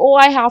like, oh,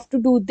 I have to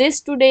do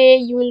this today.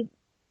 You will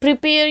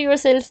prepare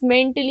yourself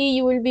mentally,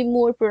 you will be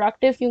more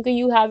productive क्योंकि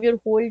you have your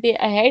whole day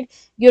ahead,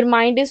 your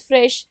mind is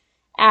fresh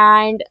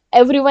and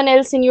everyone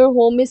else in your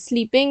home is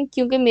sleeping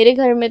क्योंकि मेरे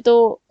घर में तो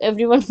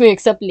everyone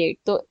wakes up late.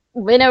 तो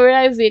whenever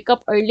I wake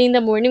up early in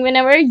the morning,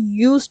 whenever I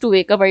used to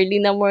wake up early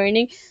in the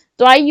morning,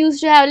 so I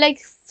used to have like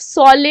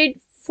solid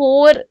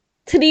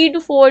 3 to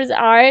 4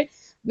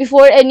 hours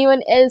before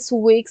anyone else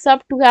wakes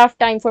up to have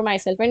time for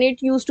myself, and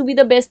it used to be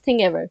the best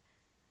thing ever.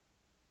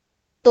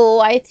 So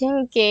I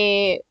think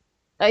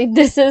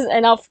this is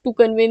enough to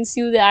convince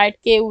you that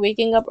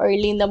waking up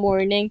early in the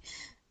morning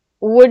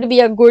would be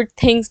a good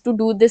thing to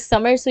do this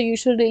summer. So you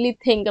should really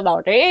think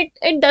about it.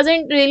 It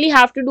doesn't really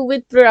have to do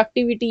with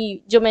productivity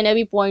जो मैंने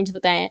अभी points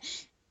बताए हैं.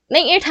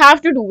 नहीं, it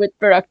have to do with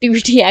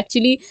productivity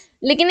actually.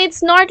 लेकिन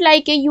it's not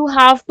like you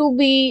have to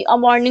be a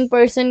morning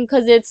person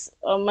because it's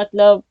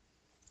मतलब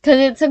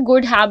because it's a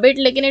good habit.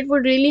 लेकिन it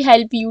would really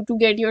help you to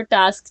get your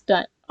tasks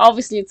done.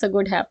 Obviously, it's a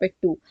good habit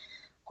too.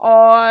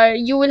 Or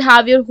you will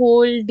have your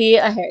whole day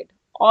ahead.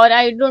 Or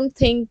I don't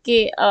think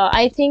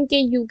I think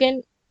you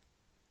can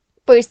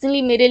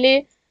personally मेरे लिए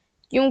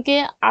क्योंकि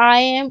I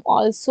am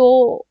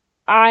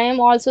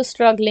also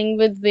struggling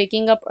with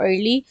waking up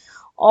early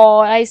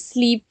और I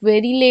sleep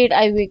very late,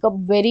 I wake up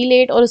very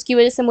late और उसकी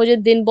वजह से मुझे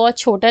दिन बहुत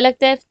छोटा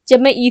लगता है.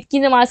 जब मैं ईद की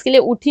नमाज के लिए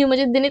उठी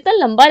मुझे दिन इतना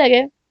लंबा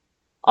लगे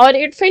और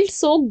इट फेल्ट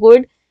सो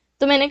गुड.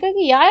 तो मैंने कहा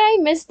कि यार I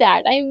miss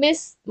that, I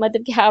miss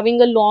मतलब कि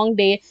हैविंग अ लॉन्ग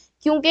डे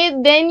क्योंकि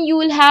then you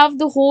will have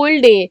the whole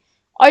day.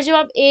 और जब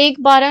आप 1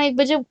 12 1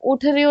 बजे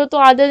उठ रहे हो तो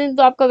आधा दिन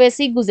तो आपका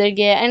वैसे ही गुजर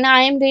गया है. And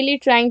I am really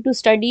trying to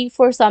study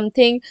for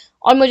something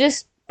और मुझे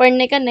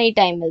पढ़ने का नहीं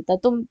टाइम मिलता.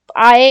 तो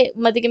आई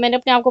मतलब कि मैंने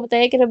अपने आप को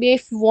बताया कि रबी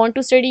if you want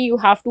to study you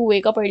have to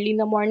wake up early in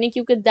the morning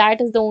क्योंकि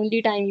that is the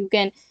only time you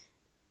can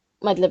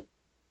मतलब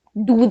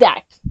do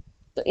that.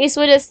 तो इस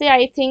वजह से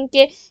आई थिंक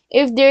कि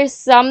if there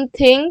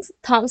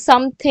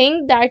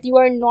something that you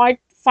are not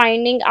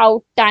finding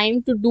out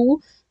time to do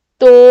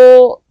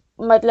तो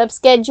मतलब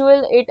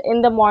schedule it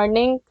in the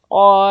morning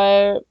or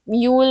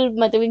you will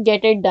मतलब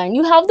get it done.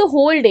 You have the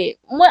whole day.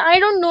 I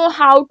don't know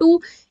how to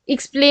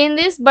explain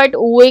this, but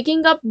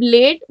waking up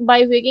late, by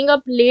waking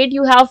up late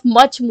you have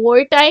much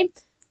more time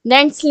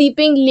than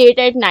sleeping late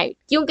at night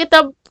क्योंकि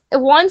तब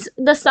once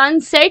the sun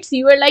sets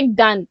you are like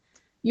done,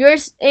 you're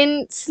in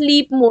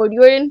sleep mode,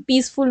 you're in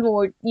peaceful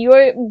mode,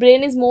 your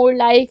brain is more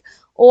like,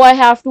 oh, I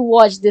have to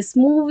watch this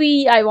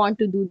movie, I want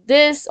to do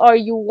this, or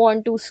you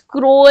want to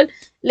scroll.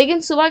 लेकिन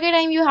सुबह के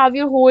time you have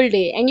your whole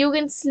day and you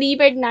can sleep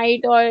at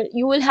night or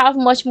you will have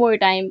much more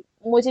time.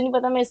 मुझे नहीं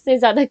पता मैं इससे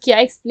ज़्यादा क्या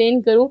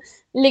explain करूँ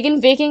लेकिन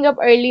waking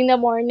up early in the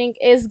morning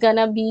is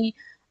gonna be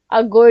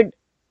a good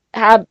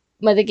have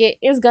मतलब कि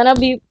is gonna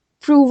be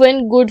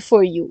proven good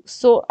for you.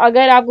 So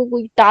अगर आपको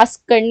कोई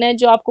टास्क करना है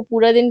जो आपको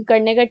पूरा दिन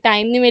करने का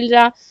टाइम नहीं मिल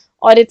रहा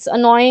और it's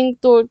annoying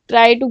तो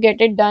try to get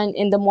it done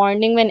in the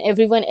morning when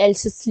everyone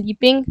else is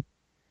sleeping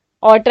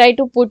or try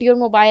to put your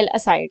mobile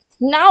aside.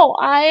 Now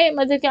I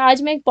मतलब कि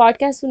आज मैं एक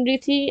podcast सुन रही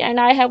थी and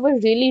I have a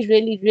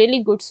really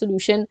good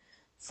solution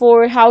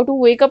for how to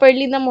wake up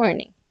early in the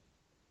morning.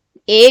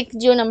 एक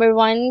जो number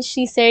one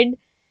she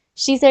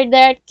said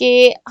that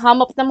कि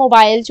हम अपना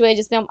मोबाइल जो है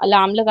जिसमें हम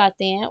अलार्म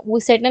लगाते हैं वो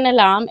set an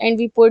alarm and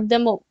we put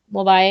the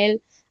mobile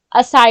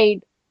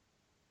aside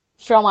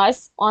from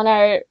us on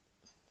our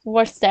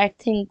what's that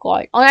thing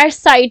called on our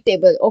side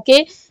table.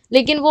 Okay,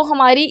 लेकिन वो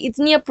हमारी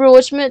इतनी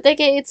अप्रोच में होता है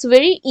कि it's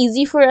very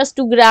easy for us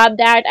to grab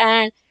that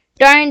and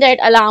turn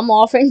that alarm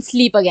off and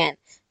sleep again.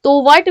 So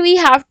what we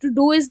have to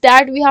do is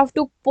that we have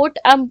to put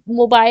a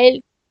mobile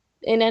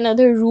in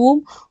another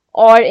room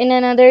or in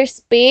another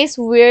space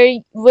where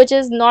which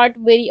is not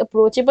very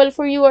approachable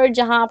for you और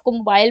जहाँ आपको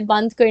mobile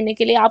बंद करने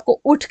के लिए आपको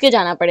उठ के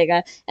जाना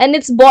पड़ेगा and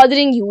it's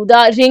bothering you,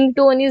 the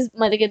ringtone is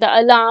मतलब कि the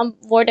alarm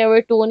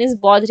whatever tone is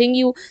bothering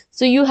you,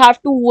 so you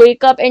have to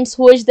wake up and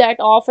switch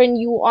that off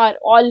and you are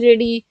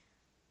already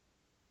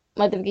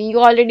मतलब कि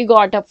you already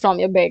got up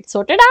from your bed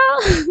so tada.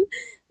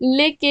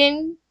 लेकिन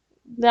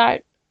that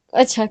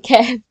अच्छा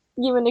खैर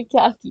ये मैंने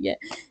क्या किया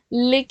है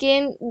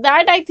लेकिन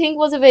that I think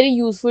was a very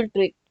useful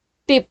trick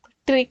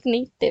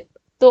नहीं tip.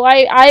 So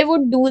I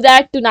would do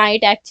that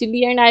tonight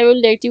actually and I will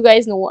let you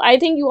guys know. I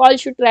think you all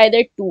should try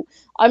that too.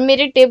 और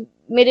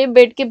मेरे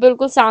bed के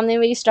बिल्कुल सामने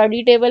मेरी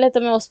study table है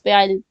तो मैं उस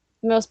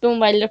पे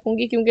मोबाइल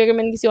रखूंगी क्योंकि अगर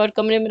मैंने किसी और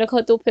कमरे में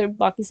रखा तो फिर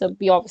बाकी सब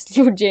भी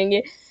ऑब्वियसली उठ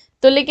जाएंगे.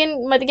 तो लेकिन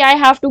मतलब कि I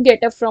have to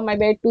get up from my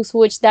bed to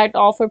switch that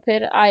off और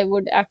फिर I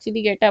would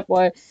actually get up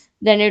और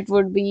देन इट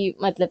वुड बी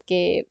मतलब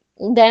कि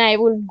then I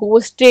would go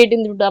straight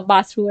in the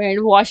bathroom and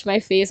wash my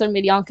face और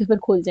मेरी आंखें फिर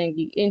खुल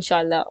जाएंगी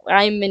इंशाल्लाह.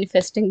 I am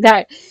manifesting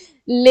that.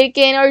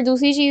 लेकिन और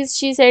दूसरी चीज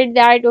she said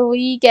that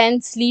we can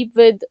sleep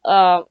with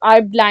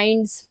our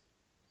blinds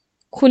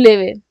खुले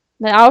हुए.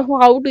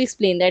 हाउ टू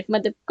एक्सप्लेन दैट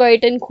मतलब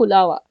कर्टन खुला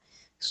हुआ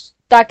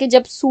ताकि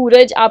जब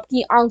सूरज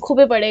आपकी आंखों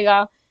पे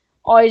पड़ेगा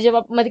और जब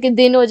आप मतलब कि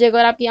दिन हो जाएगा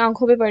और आपकी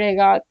आंखों पे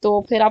पड़ेगा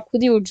तो फिर आप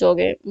खुद ही उठ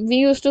जाओगे. We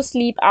use to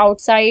sleep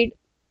outside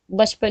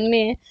बचपन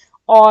में.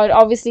 और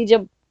ऑब्वियसली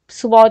जब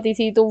सुबह होती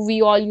थी तो we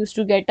all use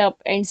to get up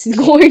and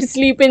go and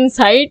sleep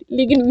inside,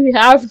 लेकिन we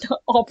have the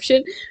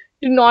option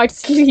to not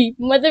sleep,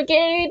 मतलब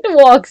कि इट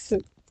वर्क्स.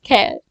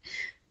 खैर,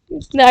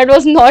 that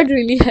was not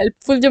really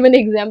helpful जो मैंने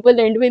एग्जांपल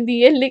एंड में दी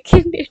है,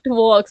 लेकिन इट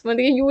वर्क्स,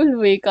 मतलब यू विल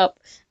वेक अप.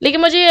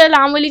 लेकिन मुझे ये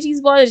अलार्म वाली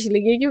चीज़ बहुत अच्छी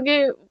लगी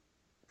क्योंकि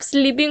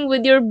sleeping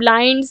with your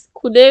blinds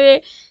खुले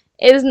हुए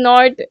is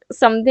not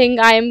something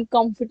I am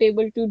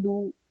comfortable to do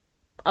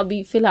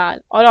अभी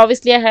फिलहाल. और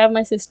obviously I have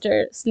my sister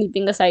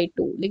sleeping aside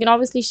too, लेकिन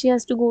obviously she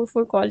has to go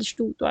for college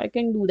too, so I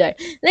can do that.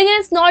 लेकिन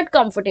it's not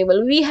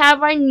comfortable. We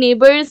have our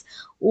neighbors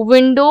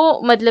window,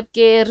 मतलब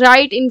के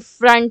right in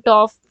front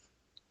of,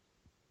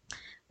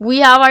 we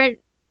have our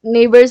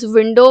neighbor's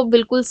window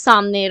बिल्कुल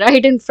सामने,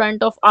 right in front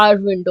of our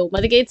window,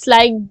 मतलब कि it's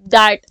like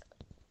that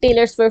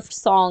Taylor Swift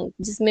song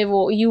जिसमें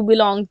वो you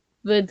belong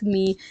with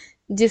me,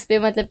 जिसपे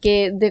मतलब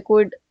कि they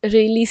could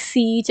really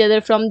see each other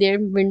from their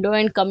window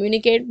and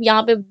communicate.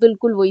 यहाँ पे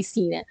बिल्कुल वही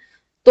सीन है.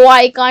 तो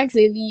I can't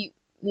really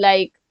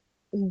like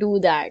do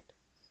that.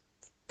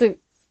 तो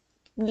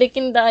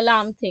लेकिन the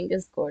alarm thing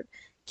is good.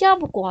 क्या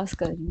बकवास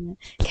कर रही है.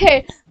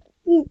 खैर,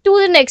 to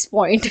the next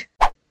point.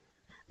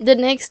 The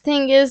next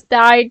thing is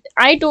that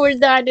I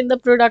told that in the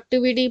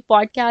productivity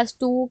podcast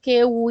too,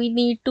 okay, we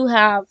need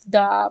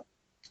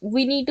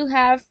to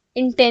have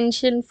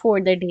intention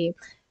for the day.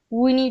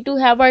 We need to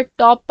have our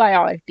top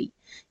priority.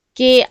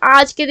 कि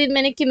आज के दिन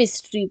मैंने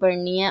chemistry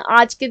पढ़नी है,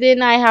 आज के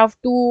दिन I have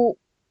to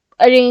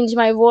arrange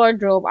my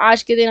wardrobe,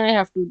 आज के दिन I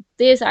have to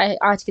this,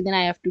 आज के दिन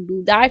I have to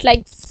do that,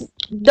 like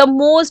the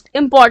most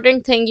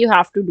important thing you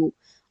have to do.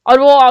 और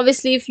वो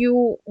obviously if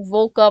you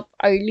woke up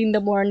early in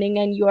the morning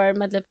and you are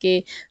मतलब के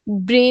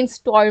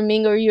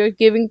brainstorming or you're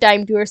giving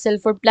time to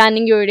yourself for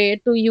planning your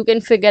day, so you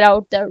can figure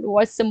out that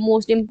what's the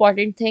most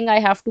important thing I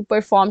have to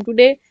perform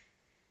today,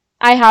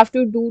 I have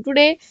to do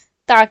today,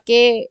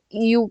 ताकि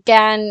you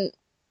can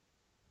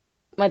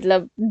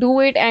मतलब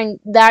do it and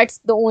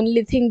that's the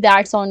only thing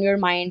that's on your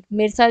mind.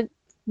 मेरे साथ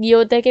ये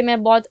होता है कि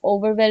मैं बहुत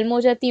ओवरवेलम हो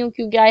जाती हूँ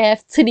क्योंकि आई हैव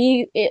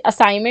 3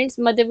 असाइनमेंट्स,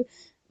 मतलब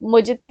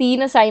मुझे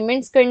 3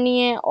 असाइनमेंट्स करनी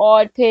है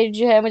और फिर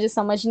जो है मुझे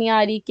समझ नहीं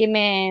आ रही कि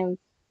मैं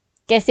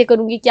कैसे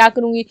करूँगी, क्या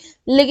करूँगी.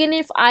 लेकिन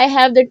if I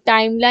have the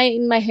timeline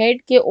in my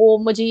head कि ओ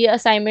मुझे ये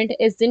असाइनमेंट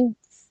इस दिन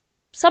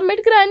सबमिट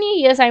करानी है,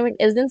 ये असाइनमेंट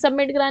इस दिन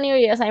सबमिट करानी है और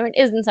ये असाइनमेंट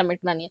इस दिन सबमिट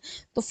करानी है,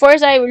 तो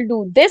first I will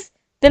do this,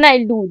 then I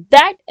do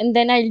that and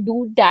then I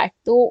do that.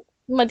 तो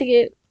मतलब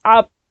कि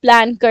आप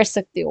प्लान कर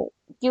सकते हो.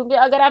 क्योंकि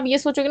अगर आप ये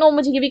सोचोगे ना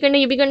मुझे ये भी करना है,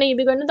 ये भी करना है, ये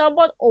भी करना है, तो आप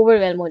बहुत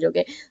ओवरवेलम हो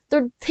जाओगे. तो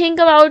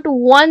think about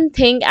one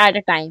thing at a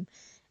time.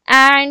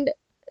 And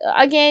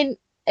again,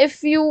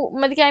 if you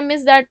मतलब कि I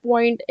miss that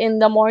point in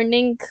the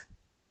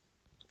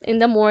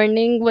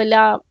morning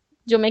वाला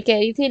जो मैं कह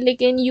रही थी.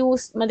 लेकिन यू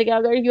मतलब कि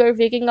अगर you are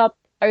waking up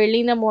early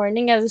in the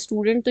morning as a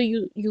student, so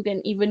you can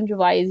even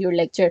revise your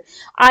lecture.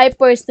 I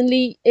personally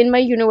in my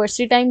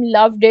university time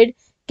loved it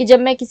कि जब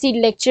मैं किसी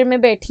lecture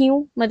में बैठी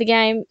हूँ, मतलब कि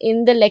I'm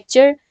in the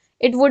lecture,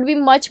 it would be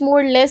much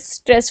more less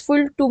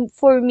stressful to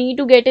for me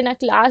to get in a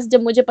class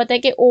जब मुझे पता है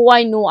कि oh I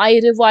know I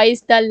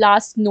revised the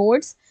last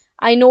notes,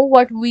 I know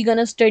what we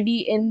gonna study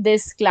in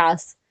this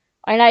class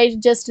and I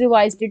just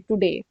revised it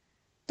today.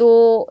 तो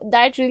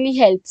that really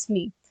helps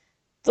me.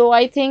 तो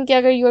I think कि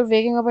अगर you are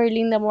waking up early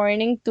in the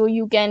morning तो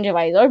you can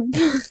revise. और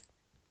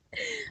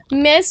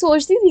मैं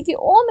सोचती थी कि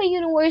ओ मैं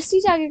यूनिवर्सिटी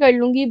जाके कर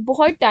लूंगी,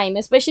 बहुत टाइम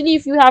है, specially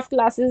if you have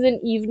classes in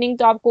evening,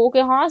 तो आपको कि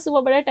हाँ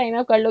सुबह बड़ा टाइम है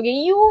आप कर लोगे.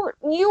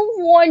 You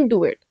won't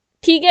do it.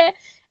 ठीक है,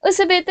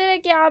 उससे बेहतर है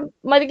कि आप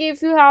मतलब कि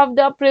if you have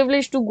the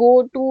privilege to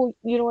go to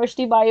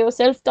university by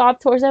yourself तो आप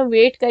थोड़ा सा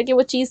वेट करके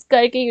वो चीज़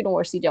करके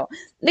यूनिवर्सिटी जाओ.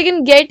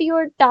 लेकिन gate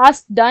your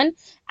task done,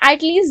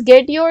 at least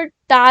get your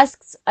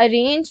task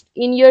arrange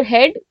in your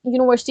head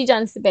university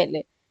जाने से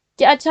पहले.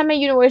 कि अच्छा मैं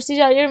यूनिवर्सिटी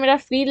जा रही हूँ, मेरा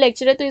फ्री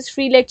लेक्चर है, तो इस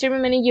फ्री लेक्चर में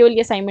मैंने ये वाली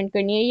असाइनमेंट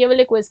करनी है, ये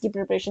वाले क्विज की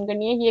प्रिपरेशन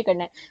करनी है, ये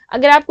करना है.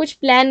 अगर आप कुछ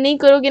प्लान नहीं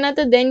करोगे ना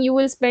तो then you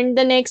will spend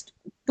the next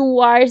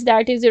 2 hours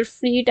that is your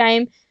free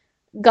time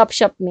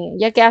गपशप में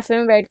या कैफे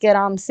में बैठ के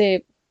आराम से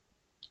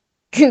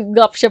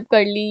गपशप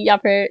कर ली, या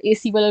फिर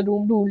एसी वाला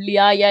रूम ढूंढ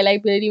लिया, या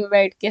लाइब्रेरी में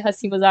बैठ के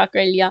हंसी मजाक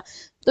कर लिया.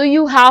 तो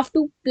you have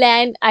to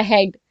plan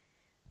ahead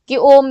कि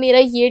ओ मेरा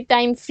ये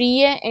टाइम फ्री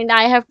है and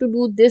I have to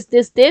do this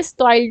this this,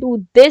 तो I do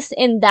this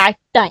in that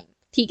time.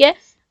 ठीक है.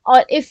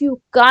 और if you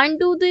can't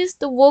do this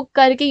तो वो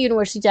करके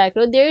यूनिवर्सिटी जाया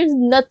करो. There is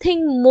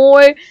nothing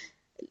more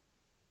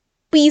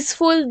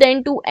peaceful than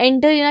to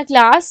enter in a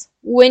class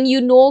when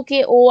you know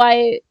कि oh I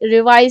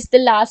revised the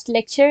last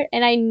lecture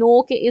and I know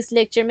कि इस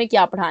lecture में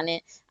क्या पढ़ाने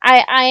हैं.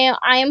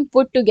 I am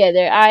put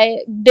together, I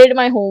did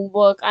my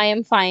homework, I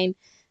am fine.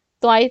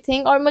 तो I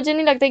think, और मुझे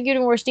नहीं लगता कि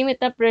यूनिवर्सिटी में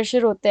इतना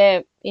प्रेशर होता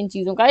है इन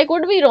चीज़ों का. I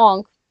could be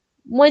wrong.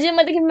 मुझे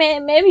मतलब कि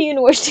मैं भी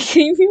यूनिवर्सिटी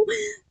गई हुई हूँ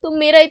तो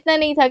मेरा इतना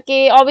नहीं था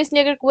कि ऑब्वियसली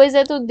अगर क्विज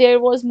है तो there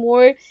was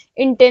more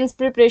intense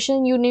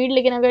preparation you need.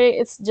 लेकिन अगर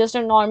it's just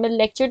a normal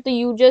lecture तो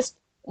यू जस्ट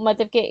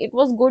मतलब कि it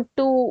was good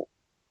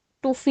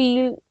to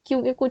feel,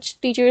 क्योंकि कुछ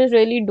teachers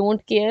really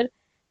don't care,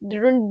 they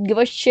don't give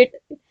a shit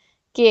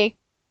कि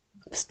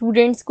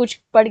स्टूडेंट्स कुछ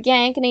पढ़ के आए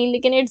हैं कि नहीं,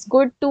 लेकिन it's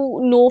good to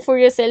know for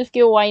your self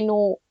कि ओ आई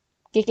नो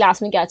कि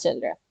क्लास में क्या चल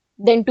रहा है,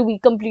 then to be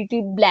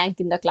completely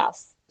blank in the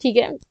class. ठीक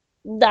है,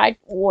 that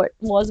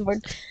was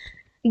what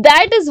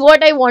that is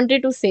what I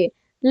wanted to से।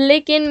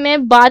 लेकिन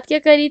मैं बात क्या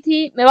करी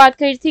थी, मैं बात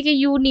करी थी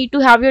कि you need to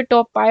have your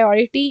top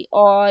priority,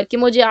 और कि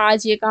मुझे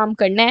आज ये काम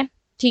करना है।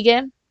 ठीक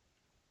है,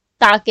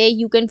 ताकि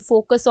you can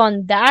focus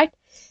on that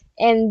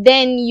and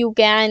then you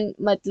can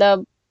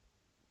मतलब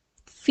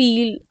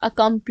feel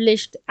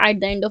accomplished at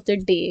the end of the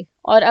day.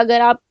 और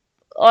अगर आप,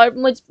 और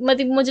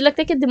मुझे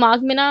लगता है कि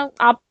दिमाग में ना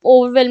आप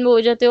ओवरवेलम हो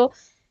जाते हो,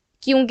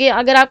 क्योंकि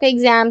अगर आपका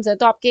एग्जाम्स है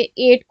तो आपके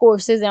 8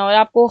 कोर्सेज हैं और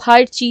आपको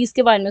हर चीज़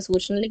के बारे में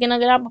सोचना है। लेकिन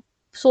अगर आप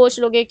सोच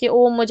लोगे कि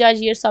ओ मुझे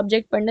आज ये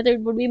सब्जेक्ट पढ़ना है, तो it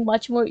would be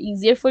much more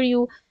easier for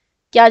you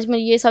कि आज मैं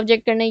ये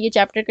सब्जेक्ट करना है, ये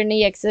चैप्टर करना है,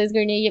 ये एक्सरसाइज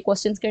करनी है, ये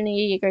क्वेश्चंस करने हैं,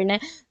 ये करना है।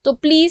 तो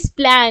please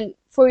plan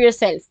for your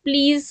self,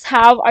 please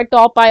have a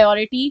top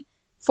priority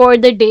for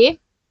the day,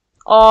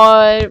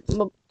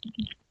 और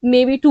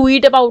maybe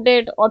tweet about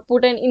it or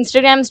put an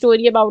Instagram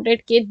story about it.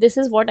 Okay, this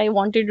is what I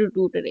wanted to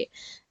do today.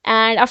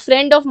 And a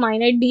friend of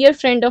mine, a dear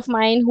friend of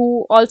mine who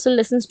also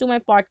listens to my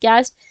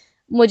podcast,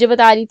 मुझे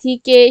बता रही थी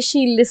कि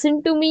she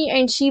listened to me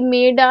and she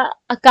made a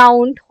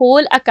account,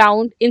 whole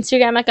account,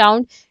 Instagram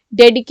account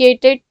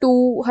dedicated to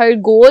her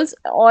goals,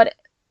 और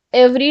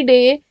every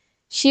day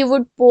she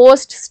would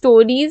post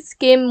stories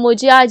कि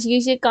मुझे आज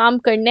ये काम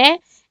करना है,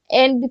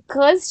 and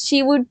because she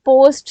would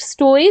post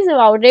stories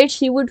about it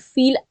she would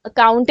feel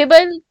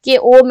accountable कि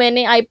ओ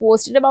मैंने I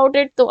posted about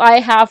it तो I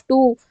have to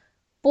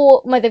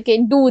मतलब कि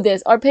do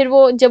this। और फिर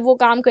वो जब वो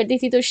काम करती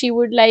थी तो she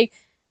would like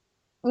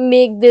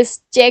make this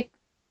check,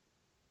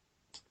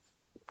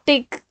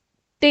 tick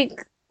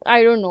tick,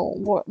 I don't no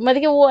वो मतलब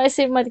कि वो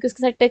ऐसे मतलब कि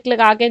उसके साथ टिक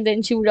लगा के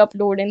then she would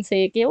upload and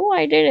से कि ओ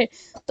आई डिड इट।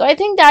 तो I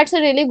think that's a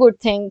really good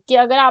thing कि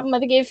अगर आप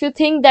मतलब कि if you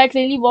think that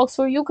really works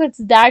for you,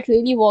 because that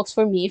really works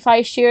for me. If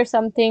I share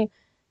something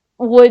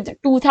with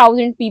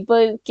 2000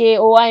 people के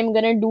oh I'm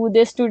gonna do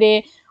this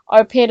today,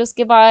 और फिर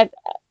उसके बाद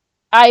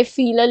I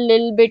feel a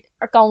little bit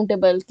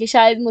accountable कि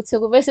शायद मुझसे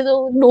को, वैसे तो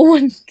no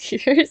one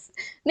cares,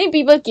 नहीं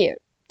people care,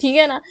 ठीक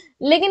है ना,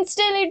 लेकिन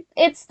still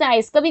it's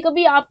nice, कभी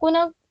कभी आपको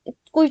ना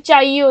कोई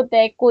चाहिए होता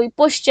है, कोई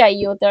पुश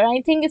चाहिए होता है।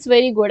 I think it's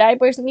very good, I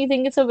personally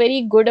think it's a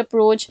very good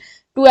approach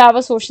to have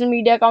a social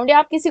media account, या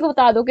आप किसी को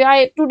बता दो कि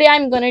I today I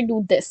am gonna do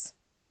this,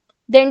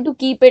 then to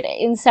keep it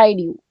inside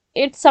you.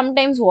 It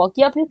sometimes work,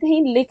 या फिर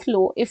कहीं लिख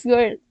लो if you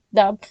are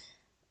the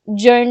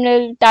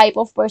journal type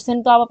of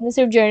person, तो आप अपने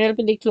सिर्फ जर्नल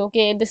पे लिख लो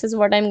कि this is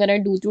what I am gonna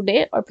do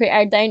today, और फिर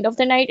at the end of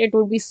the night it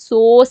would B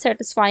so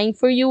satisfying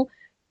for you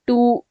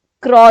to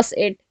cross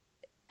it,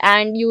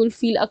 and you will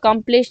feel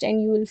accomplished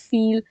and you will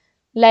feel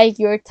like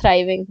you're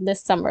thriving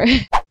this summer.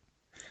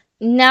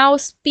 Now,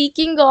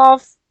 speaking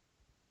of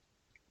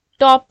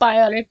top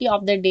priority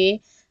of the day,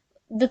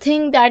 the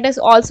thing that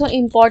is also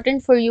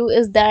important for you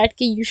is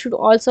that you should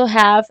also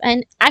have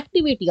an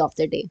activity of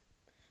the day,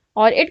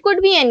 or it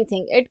could be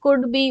anything. It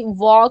could be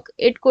walk,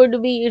 it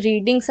could be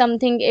reading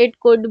something,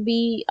 it could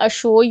be a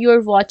show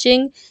you're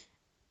watching,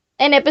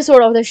 an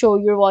episode of the show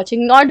you're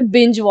watching, not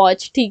binge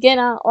watch, ठीक है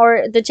ना, or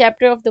the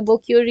chapter of the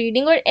book you're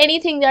reading, or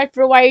anything that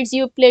provides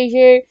you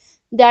pleasure,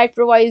 that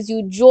provides you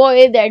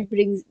joy, that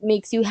brings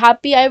makes you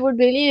happy. I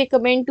would really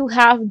recommend to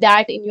have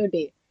that in your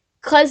day,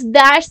 because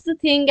that's the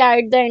thing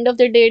at the end of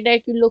the day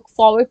that you look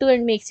forward to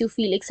and makes you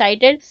feel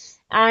excited.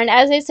 And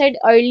as I said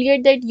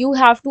earlier, that you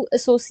have to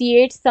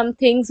associate some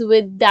things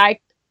with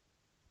that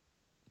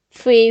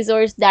phase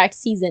or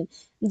that season.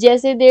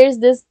 Jesse,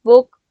 there's this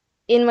book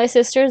in my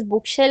sister's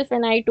bookshelf,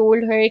 and I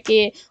told her,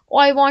 okay, oh,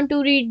 I want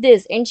to read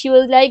this. And she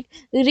was like,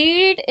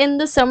 read it in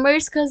the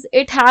summers because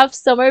it have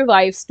summer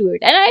vibes to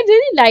it. And I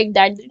really like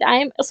that.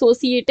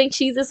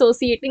 She's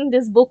associating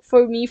this book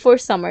for me for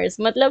summers.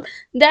 Matlab,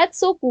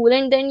 that's so cool.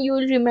 And then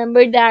you'll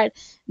remember that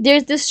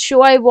there's this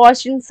show I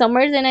watched in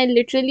summers, and I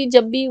literally,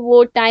 jab bhi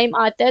wo time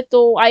aata hai,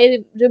 to I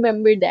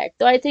remember that.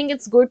 So I think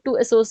it's good to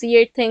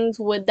associate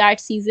things with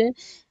that season,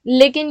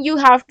 लेकिन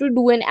you have to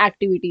do an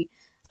activity.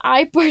 I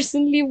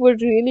personally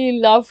would really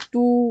love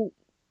to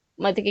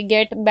मतलब कि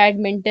get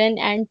badminton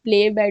and play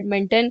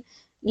badminton,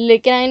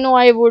 लेकिन I know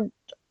I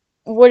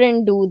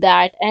wouldn't do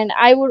that, and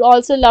I would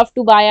also love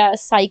to buy a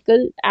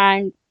cycle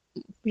and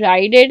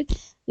ride it,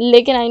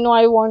 लेकिन I know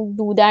I won't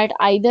do that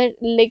either,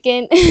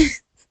 लेकिन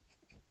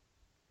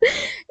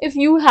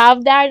if you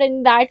have that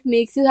and that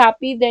makes you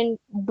happy, then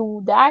do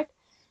that.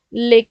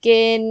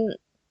 लेकिन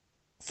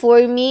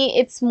for me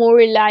it's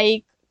more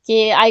like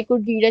कि I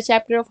could read a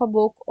chapter of a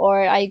book,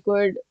 or I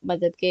could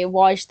मतलब कि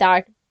watch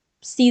that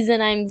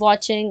season I'm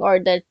watching or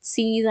that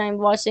series I'm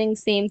watching,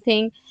 same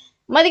thing,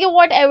 मतलब कि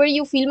whatever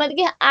you feel, मतलब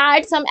कि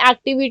add some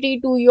activity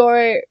to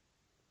your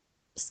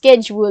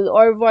schedule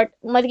or what,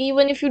 मतलब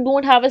even if you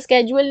don't have a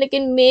schedule,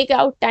 लेकिन make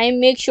out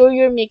time, make sure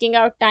you're making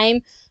out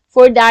time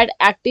for that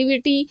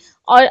activity.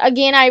 Or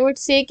again I would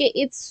say कि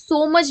it's so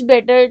much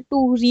better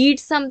to read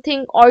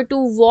something or to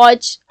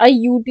watch a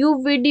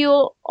YouTube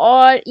video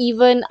or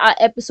even a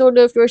episode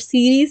of your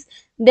series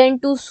then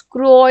to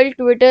scroll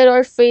Twitter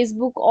और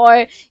Facebook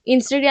और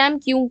Instagram,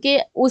 क्योंकि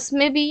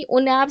उसमें भी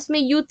उन apps में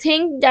you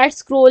think that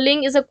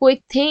scrolling is a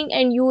quick thing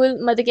and you will,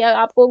 मतलब क्या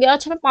आपको हो गया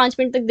अच्छा मैं 5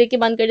 मिनट तक देख के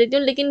बंद कर देती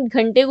हूँ, लेकिन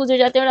घंटे गुजर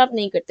जाते हैं और आप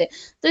नहीं करते।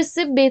 तो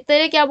इससे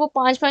बेहतर है कि आप वो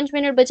 5 5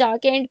 मिनट बचा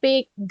के एंड पे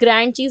एक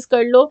ग्रैंड चीज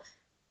कर लो,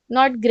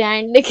 नॉट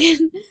ग्रैंड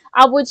लेकिन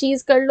आप वो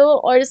चीज कर लो,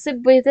 और इससे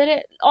बेहतर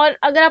है। और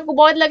अगर आपको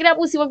बहुत लग रहा है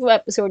आप उसी वक्त वो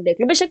एपिसोड देख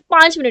लो, बेशक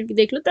 5 मिनट की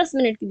देख लो, 10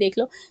 मिनट की देख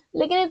लो,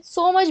 लेकिन it's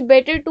so much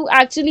better to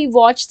actually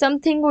watch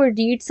something और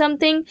read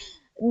something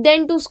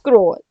than to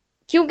scroll,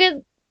 क्योंकि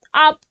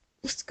आप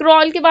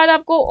स्क्रॉल के बाद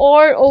आपको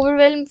और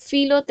ओवरवेलम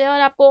फील होता है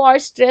और आपको और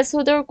स्ट्रेस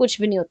होता है और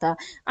कुछ भी नहीं होता।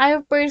 आई हैव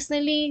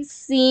पर्सनली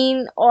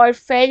सीन और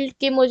फेल्ट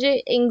कि मुझे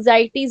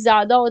एंग्जाइटी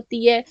ज़्यादा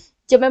होती है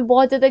जब मैं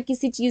बहुत ज़्यादा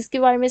किसी चीज़ के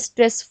बारे में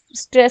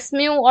स्ट्रेस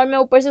में हूँ और मैं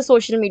ऊपर से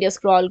सोशल मीडिया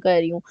स्क्रॉल कर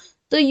रही हूँ।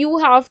 तो यू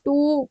हैव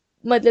टू,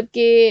 मतलब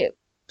कि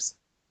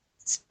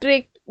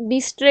strict be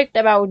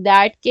strict about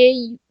that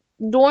कि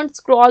don't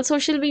scroll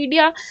social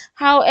media,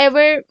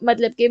 however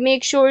मतलब कि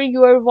make sure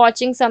you are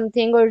watching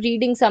something or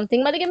reading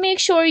something, मतलब कि make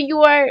sure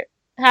you are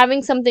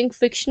having something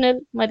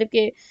fictional, मतलब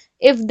कि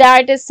if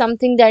that is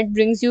something that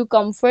brings you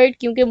comfort,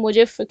 क्योंकि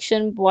मुझे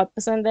fiction बहुत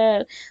पसंद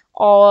है।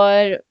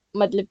 और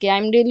मतलब कि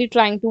I'm really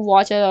trying to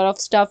watch a lot of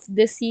stuff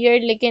this year,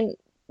 लेकिन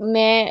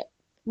मैं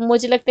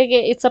मुझे लगता है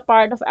कि it's a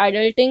part of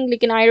adulting,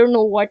 लेकिन I don't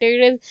know what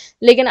it is,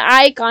 लेकिन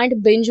I can't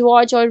binge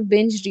watch और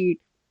binge read,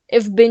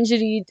 if binge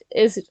read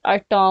is a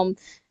term।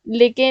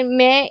 लेकिन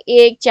मैं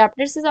एक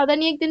चैप्टर से ज्यादा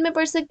नहीं एक दिन में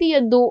पढ़ सकती, या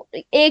दो,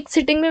 एक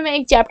सिटिंग में मैं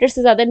एक चैप्टर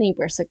से ज्यादा नहीं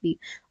पढ़ सकती,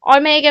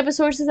 और मैं एक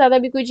एपिसोड से ज्यादा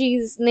भी कोई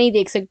चीज नहीं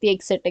देख सकती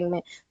एक सिटिंग में।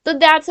 तो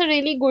that's a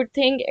really good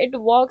thing, it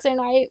works,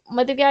 and I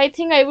मतलब कि I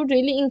think I would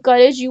really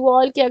encourage you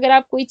all कि अगर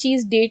आप कोई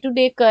चीज डे टू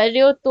डे कर रहे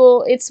हो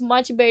तो it's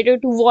much better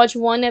to watch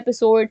one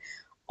episode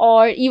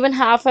or even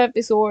half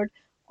episode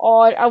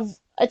or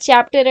a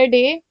chapter a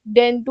day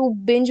than to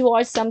binge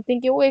watch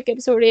something कि वो एक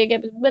episode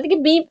मतलब कि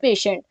be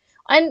patient,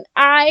 and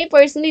I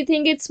personally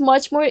think it's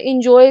much more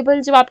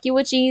enjoyable जब आपकी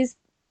वो चीज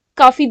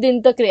काफी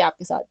दिन तक रहे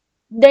आपके साथ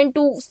than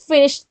to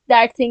finish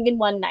that thing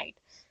in one night।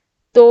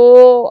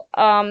 तो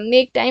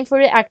make time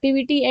for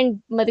activity and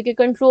मतलब कि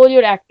कंट्रोल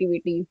योर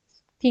एक्टिविटी,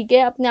 ठीक है,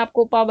 अपने आप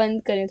को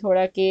पाबंद करें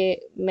थोड़ा कि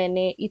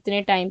मैंने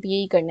इतने टाइम पे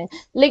यही करना है।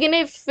 लेकिन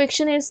if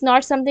fiction is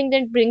not something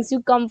that brings you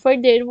comfort,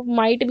 there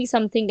might be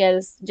something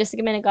else, जैसे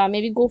कि मैंने कहा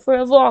may be go for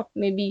a walk,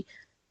 may be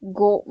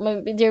go, may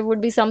be there would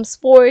be some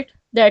sport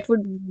that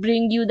would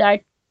bring you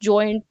that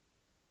Joy and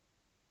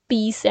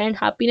piece and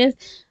happiness.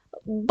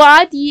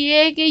 बात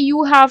ये है कि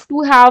you have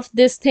to have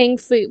this thing,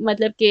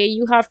 मतलब कि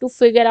you have to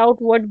figure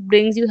out what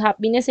brings you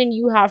happiness and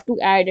you have to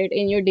add it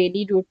in your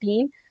daily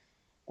routine.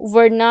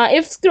 वरना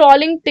if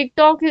scrolling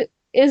TikTok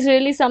is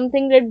really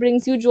something that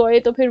brings you joy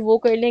तो फिर वो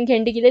कर लें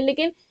घंटे के लिए,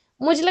 लेकिन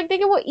मुझे लगता है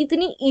कि वो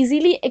इतनी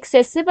इजीली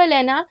एक्सेसिबल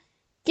है ना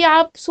कि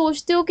आप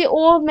सोचते हो कि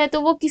ओह मैं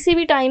तो वो किसी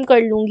भी टाइम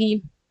कर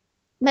लूंगी,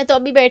 मैं तो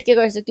अभी बैठ के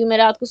कर सकती हूँ, मैं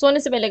रात को सोने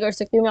से पहले कर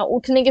सकती हूँ, मैं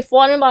उठने के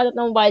फौरन बाद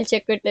अपना मोबाइल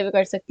चेक करते हुए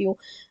कर सकती हूँ,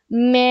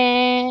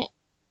 मैं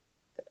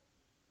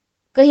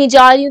कहीं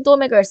जा रही हूँ तो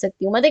मैं कर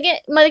सकती हूँ,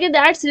 मतलब कि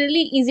that's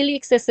really easily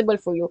accessible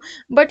for you.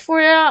 But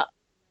for a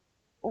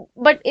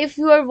but if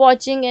you are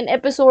watching an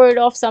episode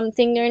of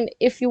something and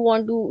if you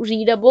want to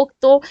read a book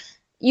तो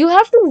you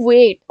have to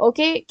wait,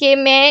 okay, कि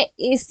मैं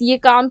इस ये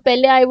काम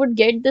पहले I would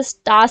get this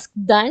task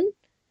done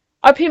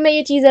और फिर मैं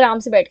ये चीज़ आराम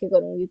से बैठ के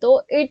करूँगी,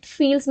 तो it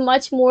feels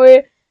much more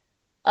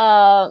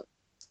uh,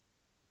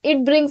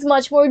 it brings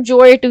much more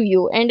joy to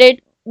you and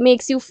it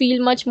makes you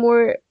feel much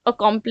more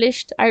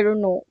accomplished, I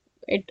don't know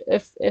it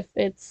if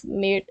it's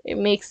made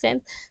it makes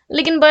sense,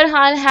 लेकिन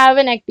बहरहाल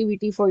have an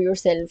activity for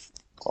yourself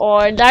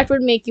or that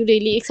would make you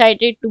really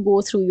excited to go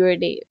through your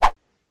day।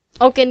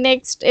 Okay,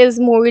 next is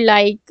more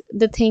like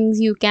the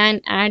things you can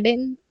add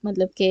in,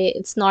 मतलब कि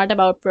it's not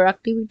about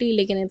productivity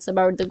लेकिन it's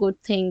about the good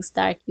things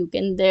that you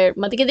can there,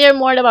 मतलब कि they're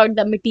more about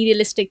the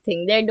materialistic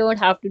thing, they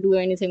don't have to do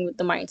anything with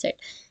the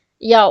mindset,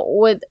 yeah,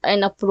 with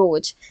an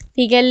approach,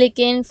 ठीक है,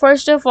 लेकिन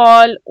first of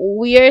all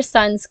wear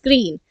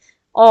sunscreen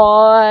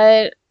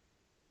और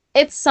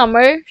it's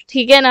summer,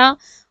 ठीक है ना।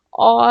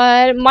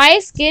 और my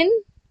skin,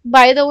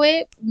 by the way,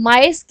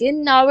 my skin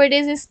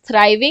nowadays is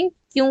thriving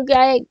क्योंकि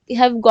I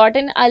have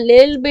gotten a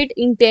little bit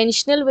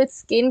intentional with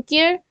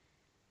skincare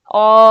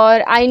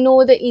और I know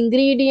the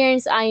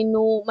ingredients, I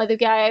know मतलब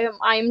कि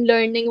I'm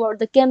learning about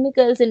the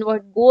chemicals and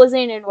what goes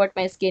in and what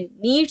my skin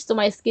needs, so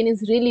my skin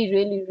is really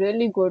really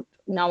really good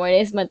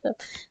nowadays, मतलब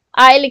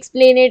I'll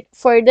explain it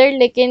further,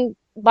 लेकिन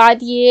बात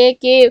ये है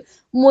कि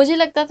मुझे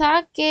लगता था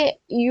कि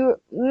यू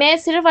मैं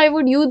सिर्फ I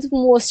would use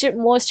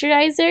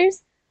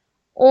moisturisers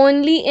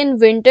only in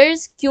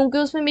winters क्योंकि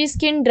उसमें मेरी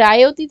स्किन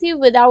ड्राई होती थी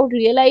विदाउट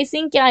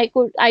रियलाइजिंग कि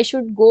I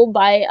should go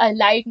by a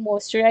light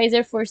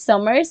moisturiser for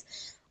summers.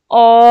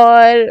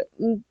 और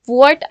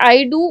व्हाट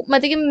आई डू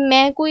मतलब कि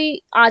मैं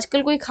कोई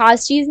आजकल कोई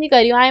खास चीज़ नहीं कर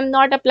रही हूँ, I am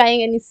not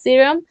applying any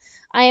serum,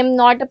 I am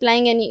not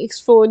applying any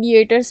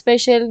exfoliator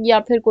special या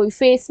फिर कोई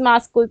फेस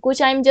मास्क कोई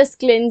कुछ, I am just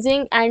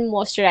cleansing and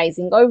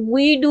moisturising और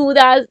we do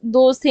that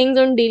those things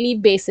on daily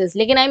basis,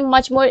 लेकिन I am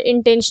much more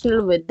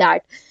intentional with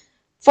that.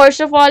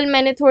 First of all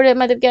मैंने थोड़े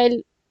मतलब क्या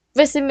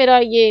वैसे मेरा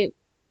ये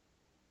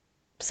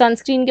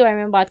सनस्क्रीन के बारे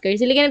में बात करी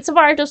थी, लेकिन it's a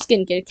part of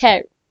skin care.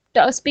 खैर,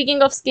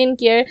 स्पीकिंग ऑफ स्किन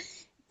केयर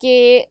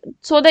के,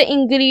 so the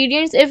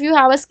ingredients, if you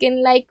have a skin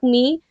like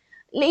me,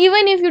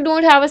 even if you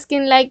don't have a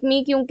skin like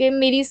me, क्योंकि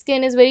मेरी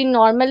स्किन इज वेरी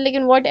नॉर्मल,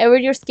 लेकिन what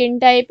ever your skin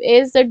type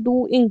is, the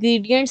two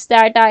ingredients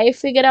that I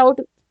figure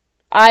out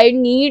I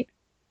need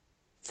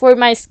for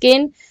my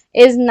skin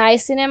is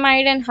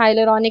niacinamide and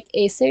hyaluronic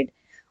acid.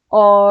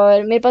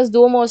 और मेरे पास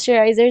दो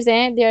moisturisers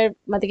हैं, दे are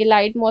मतलब कि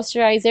light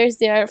moisturisers,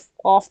 they are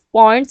of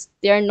Pond's,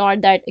 they are not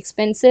that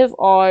expensive,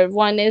 और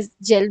one is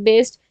gel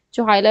based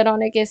जो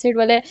hyaluronic acid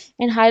वाला है।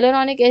 And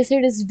hyaluronic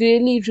acid is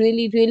really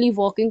really really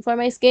working for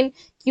my skin,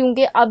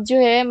 क्योंकि अब जो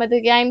है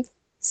मतलब कि I am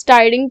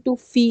starting to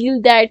feel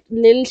that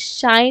lil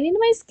shine in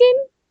my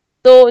skin,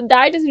 तो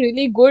दैट इज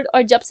रियली गुड।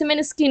 और जब से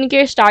मैंने स्किन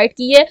केयर स्टार्ट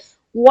की है,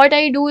 what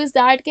I do is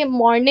that के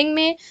मॉर्निंग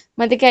में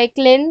मतलब कि आई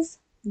क्लेंस,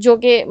 जो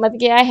कि मतलब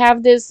कि I have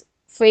this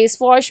face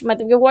wash,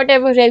 मतलब कि what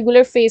ever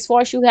regular face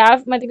wash you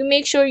have, मतलब कि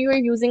make sure you are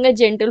using a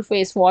gentle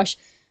face wash.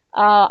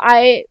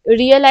 I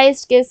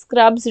realized that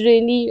scrubs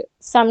really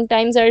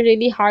sometimes are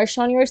really harsh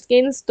on your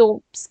skin,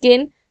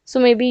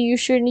 so maybe you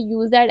shouldn't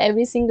use that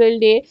every single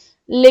day.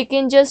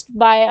 लेकिन just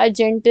buy a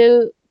gentle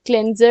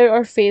cleanser or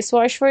face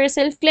wash for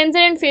yourself.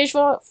 Cleanser and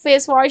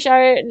face wash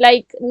are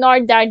like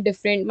not that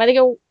different.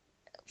 मतलब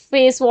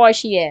face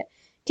wash ही है.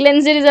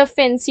 Cleanser is a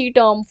fancy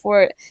term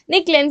for,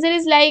 नहीं, cleanser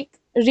is like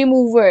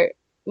remover,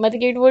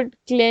 मतलब it would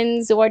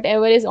cleanse what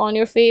ever is on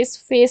your face.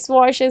 Face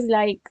wash is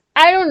like,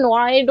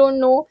 I don't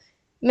know,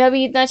 मैं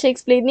अभी इतना अच्छा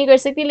explain नहीं कर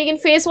सकती, लेकिन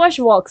फेस वॉश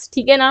वर्क्स,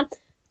 ठीक है ना.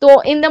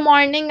 तो in the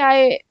morning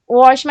I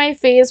wash my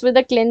face with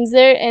a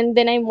cleanser and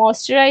then I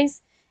moisturize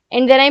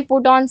and then I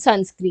put on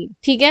sunscreen,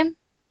 ठीक है.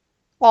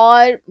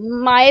 और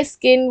my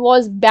skin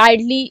was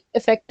badly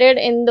affected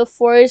in the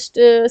first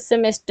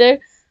semester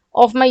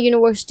of my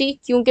university,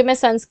 क्योंकि मैं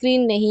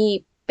sunscreen नहीं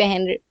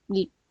पहन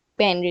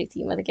पहन रही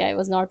थी, मतलब कि I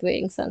was not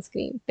wearing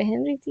sunscreen,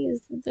 पहन रही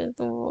थी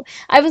तो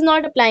I was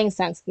not applying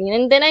sunscreen,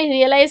 and then I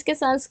realize के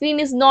सनस्क्रीन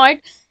इज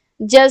नॉट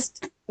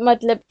जस्ट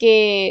मतलब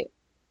के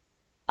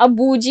a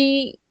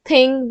bougie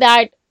thing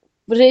that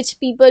rich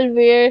people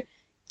wear,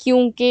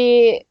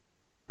 क्योंकि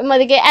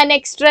मतलब कि an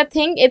extra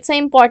thing, it's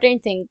an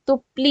important thing.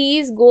 तो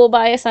please go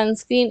buy a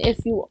sunscreen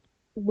if you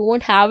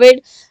don't have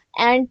it,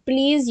 and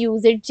please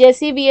use it.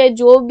 जैसी भी है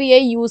जो भी है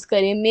यूज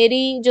करें.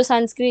 मेरी जो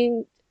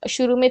सनस्क्रीन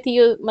शुरू में थी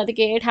मतलब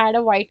कि it had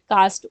a white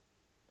cast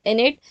in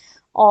it,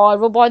 और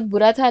वो बहुत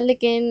बुरा था,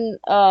 लेकिन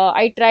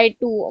आई ट्राई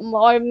टू,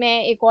 और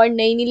मैं एक और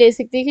नई नहीं ले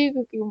सकती थी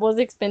क्योंकि was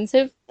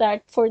expensive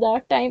that for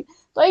that time,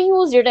 तो आई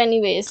यूज इट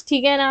एनीवेज,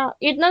 ठीक है ना.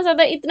 इतना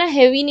ज़्यादा इतना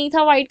हैवी नहीं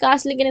था वाइट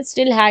कास्ट, लेकिन इट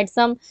स्टिल हैड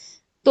सम.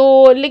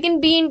 तो लेकिन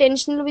be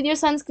intentional with your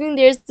sunscreen.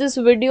 There is this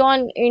video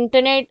on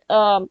internet,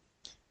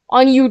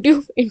 on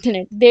YouTube,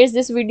 internet. There's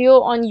this video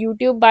on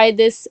YouTube by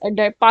this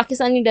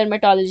Pakistani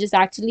dermatologist,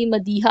 actually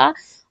Madiha,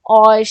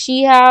 or she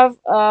have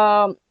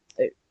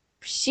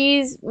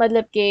she's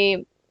मतलब के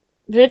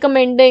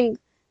recommending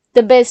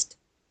the best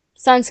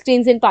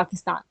sunscreens in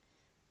Pakistan.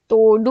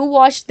 तो do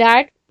watch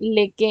that.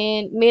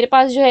 लेकिन मेरे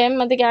पास जो है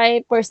मतलब क्या है,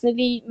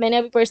 पर्सनली मैंने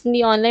अभी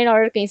पर्सनली ऑनलाइन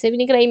ऑर्डर कहीं से भी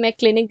नहीं कराई. मैं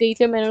क्लिनिक गई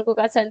थी और मैंने उनको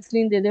कहा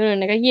सनस्क्रीन दे दे,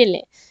 उन्होंने कहा ये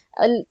लें.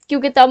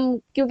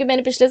 क्योंकि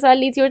मैंने पिछले साल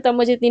ली थी और तब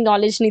मुझे इतनी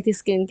नॉलेज नहीं थी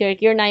स्किन केयर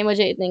की, और ना ही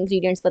मुझे इतने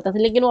इंग्रेडिएंट्स पता थे,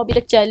 लेकिन वो अभी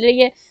तक चल रही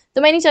है,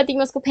 तो मैं नहीं चाहती कि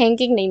मैं उसको फेंक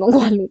के नहीं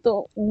मंगवा लूँ.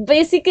 तो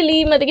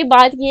बेसिकली मतलब कि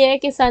बात ये है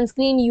कि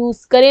सनस्क्रीन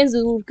यूज़ करें,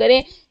 ज़रूर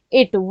करें.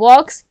 It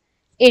works,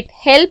 it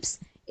helps,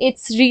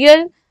 it's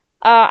real.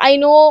 I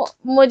know,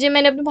 मुझे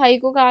मैंने अपने भाई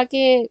को कहा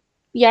कि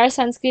यार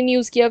सनस्क्रीन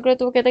यूज किया करो,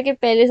 तो वो कहता है कि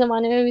पहले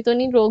जमाने में भी तो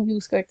नहीं लोग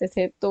यूज करते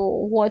थे,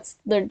 तो व्हाट्स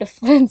द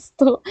डिफरेंस.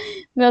 तो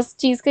मैं उस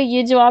चीज का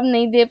ये जवाब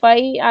नहीं दे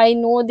पाई. I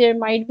know there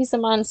might be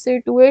some answer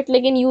to it,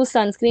 लेकिन यूज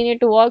सनस्क्रीन,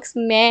 इट वर्क्स.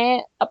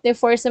 मैं अपने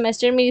फर्स्ट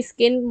सेमेस्टर में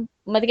स्किन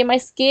मतलब कि my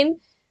skin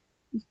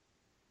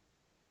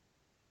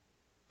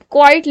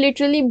quite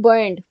literally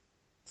burned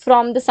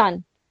from the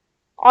सन,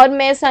 और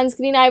मैं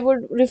sunscreen, I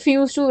would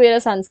refuse to where a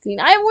sunscreen,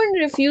 I would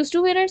refuse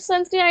to where a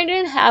sunscreen, I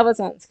didn't have a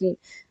sunscreen.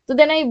 So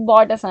then I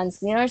bought a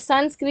sunscreen, और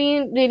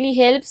sunscreen really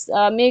helps.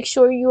 Make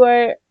sure you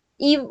are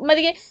मतलब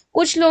कि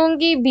कुछ लोगों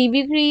की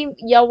BB cream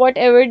या what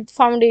ever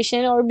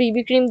foundation और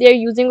BB cream they are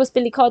using, उस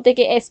पर लिखा होता है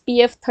कि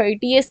SPF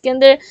 30 है इसके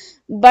अंदर,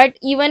 but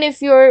even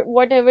if your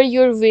what ever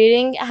your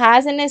wearing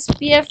has an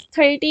SPF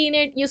 30 in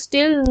it, you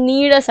still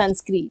need a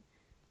sunscreen.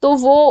 तो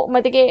वो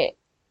मतलब कि,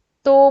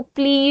 तो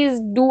please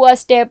do a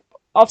step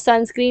of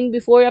sunscreen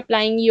before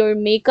applying your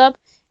makeup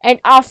and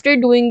after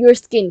doing your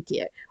skin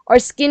care. और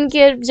skin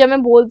care जब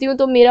मैं बोलती हूँ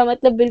तो मेरा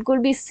मतलब बिल्कुल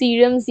भी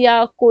सीरम्स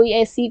या कोई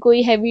ऐसी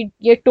कोई हैवी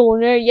या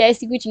टोनर या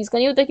ऐसी कोई चीज़ का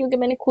नहीं होता, क्योंकि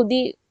मैंने खुद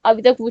ही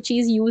अभी तक वो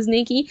चीज़ यूज़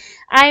नहीं की.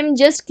 आई am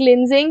just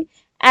cleansing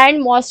and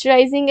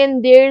moisturising,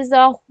 and there is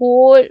a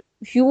whole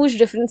huge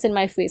difference in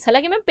my face.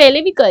 हालांकि मैं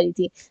पहले भी करी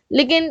थी,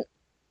 लेकिन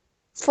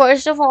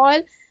first of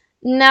all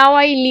now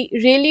I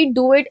really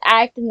do it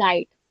at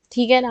night,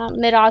 ठीक है ना.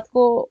 मैं रात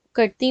को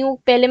करती हूँ,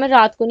 पहले मैं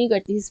रात को नहीं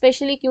करती थी,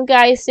 स्पेशली क्योंकि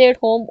I stay at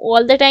home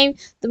all the time.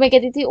 तो मैं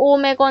कहती थी ओ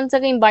मैं कौन सा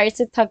कहीं बाहर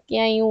से थक के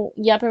आई हूँ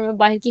या फिर मैं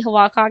बाहर की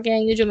हवा खा के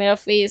आई हूँ जो मेरा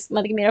फेस,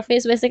 मतलब कि मेरा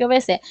फेस वैसे का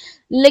वैसे है।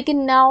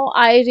 लेकिन now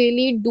I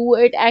really do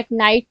it at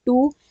night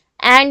to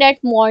and eight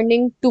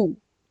morning to.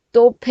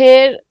 तो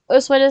फिर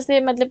उस वजह से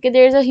मतलब कि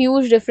there is a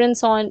huge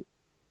difference on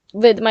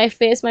with my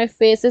face. My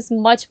face is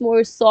much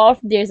more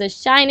soft, there's a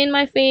shine in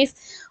my face,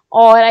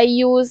 और I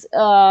use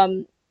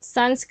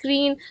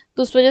sunscreen।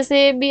 तो उस वजह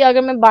से भी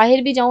अगर मैं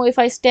बाहर भी जाऊँ, if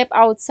I step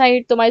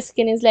outside, तो my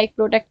skin is like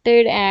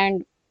protected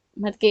and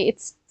मतलब कि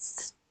it's,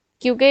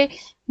 क्योंकि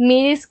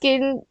मेरी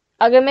स्किन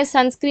अगर मैं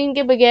सनस्क्रीन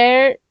के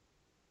बगैर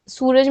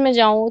सूरज में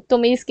जाऊं तो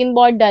मेरी स्किन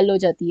बहुत डल हो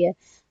जाती है।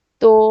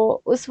 तो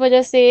उस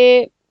वजह से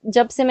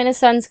जब से मैंने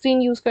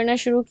सनस्क्रीन यूज करना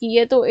शुरू की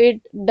है तो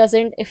it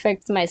doesn't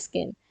effect my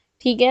skin.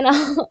 ठीक है ना?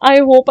 I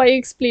hope I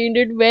explained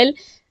it well.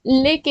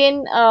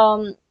 लेकिन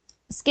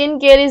skin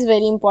care is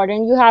very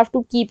important, you have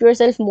to keep your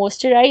self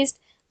moisturise.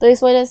 तो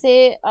इस वजह से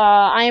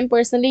I am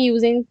personally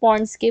using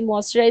Pond's के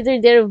moisturiser,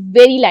 they are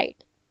very light,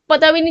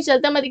 पता भी नहीं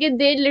चलता, मतलब कि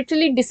they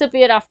literally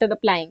disappear after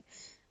applying.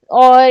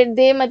 और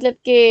दे मतलब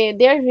के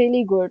दे आर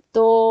रियली गुड।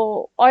 तो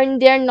और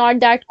दे are not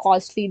that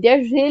costly, they are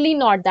really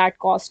not that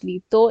costly.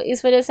 तो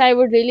इस वजह से आई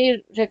would really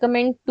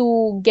recommend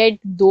to get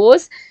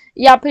those.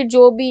 या फिर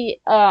जो भी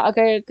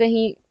अगर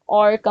कहीं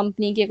और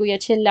कंपनी के कोई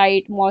अच्छे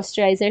लाइट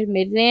मॉइस्चराइजर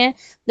मिल रहे हैं।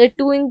 The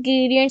two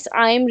ingredients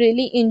I am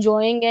really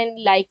enjoying and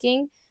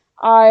liking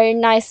are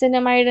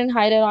niacinamide and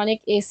hyaluronic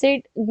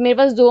acid. मेरे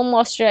पास दो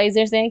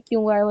मॉइस्चराइजर्स हैं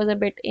क्यों I was a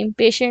bit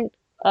impatient.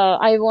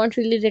 I want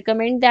really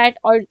recommend that.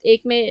 और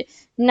एक में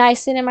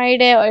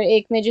नाइसिनामाइड है और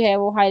एक में जो है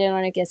वो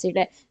हाइलुरोनिक एसिड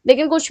है।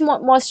 लेकिन कुछ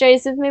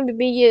मॉइस्चराइजर्स में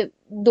भी ये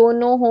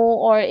दोनों हो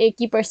और एक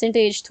की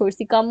परसेंटेज थोड़ी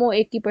सी कम हो,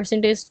 एक की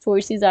परसेंटेज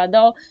थोड़ी सी ज़्यादा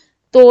हो।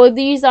 तो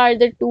these are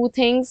the two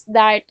things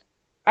that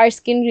are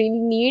skin really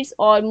needs.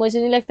 और मुझे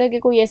नहीं लगता कि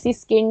कोई ऐसी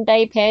स्किन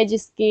टाइप है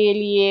जिसके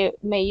लिए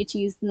मैं ये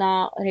चीज़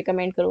ना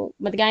रिकमेंड करूँ।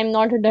 मतलब I am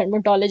not a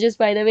dermatologist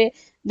by the way,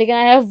 लेकिन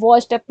I have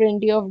watched a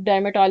plenty of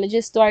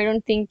dermatologist. तो आई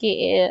डोंट थिंक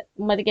कि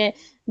मतलब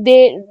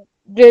they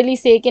really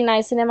say कि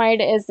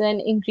niacinamide is an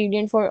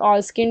ingredient for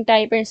all skin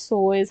type and so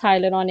is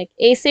hyaluronic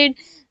acid.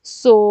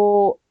 So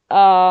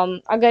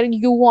अगर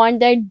you want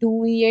that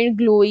dewy and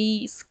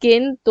glowy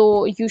skin तो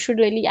you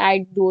should really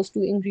add those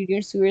two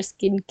ingredients to your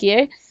skin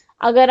care.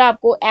 अगर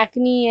आपको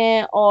acne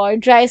है और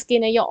dry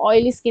skin है या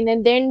oily skin है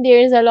then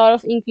there is a lot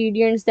of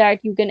ingredients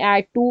that you can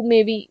add too.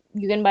 Maybe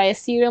you can buy a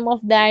serum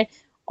of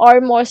that or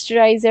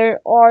moisturizer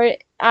or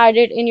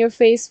add it in your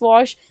face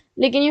wash।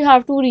 लेकिन you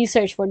have to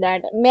research for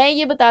that. मैं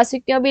ये बता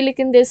सकती हूँ अभी,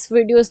 लेकिन this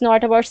video is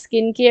not about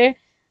skin care.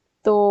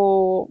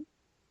 तो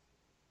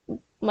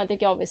मतलब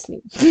कि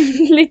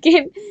ऑब्वियसली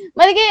लेकिन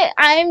मतलब कि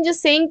I am just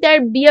saying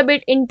that be a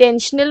bit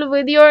intentional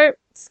with your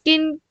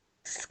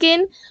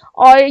skin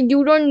और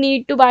you don't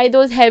need to bye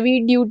those heavy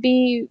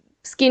duty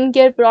skin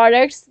care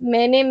products.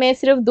 मैं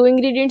सिर्फ दो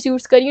इंग्रेडिएंट्स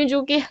यूज करी हूँ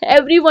जो कि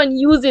एवरीवन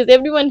यूजेस,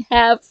 एवरीवन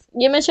हैव।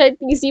 ये मैं शायद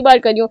तीसरी बार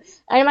करी हूँ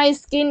and my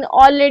skin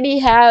already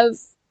have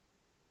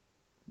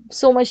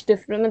so much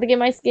different, मतलब कि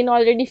my skin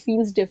already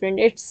feels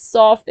different, it's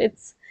soft,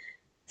 it's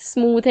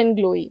smooth and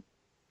glowy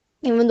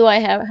even though I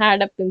have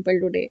had a pimple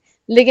today।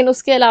 लेकिन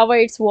उसके अलावा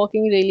it's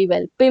working really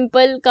well।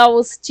 Pimple का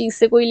उस चीज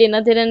से कोई लेना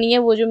देना नहीं है,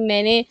 वो जो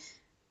मैंने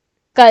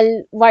कल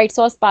व्हाइट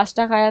सॉस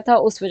पास्ता खाया था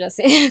उस वजह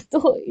से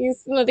तो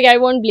इस मतलब आई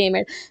वोंट ब्लेम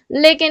इट।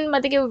 लेकिन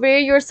मतलब कि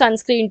वेयर योर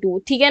सनस्क्रीन टू,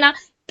 ठीक है ना?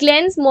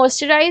 क्लेंस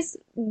मॉइस्चराइज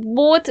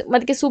बोथ,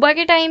 मतलब कि सुबह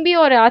के टाइम भी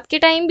और रात के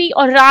टाइम भी।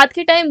 और रात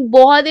के टाइम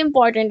बहुत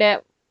इंपॉर्टेंट है,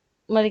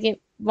 मतलब कि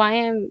why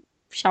I'm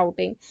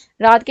shouting,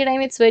 रात के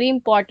time it's very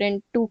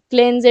important to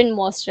cleanse and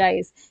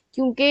moisturize.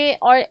 क्योंकि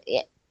और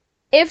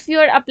if you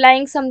are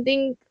applying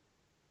something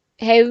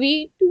heavy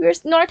to your,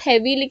 not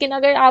heavy लेकिन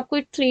अगर आप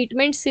कोई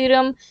ट्रीटमेंट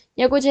सीरम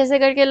या कुछ ऐसे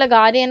करके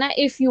लगा रहे हैं ना,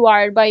 if you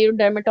are by your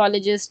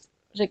dermatologist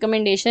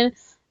recommendation,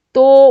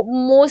 तो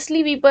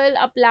mostly people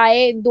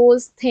apply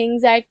those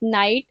things at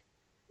night.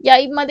 या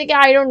मतलब कि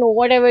I don't know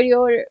whatever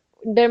your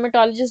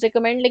dermatologist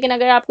recommend. लेकिन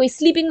अगर आप कोई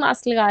स्लीपिंग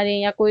मास्क लगा रहे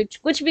हैं या कुछ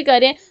कुछ भी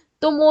करें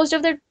तो most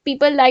of the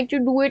people like to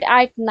do it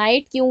at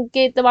night,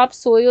 क्योंकि तब आप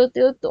सोए होते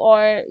हो तो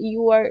और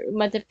यू आर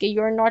मतलब कि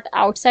यू आर नॉट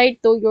आउटसाइड,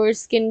 तो your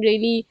skin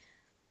really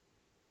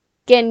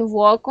can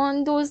work on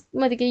those,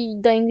 मतलब कि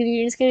the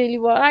ingredients can really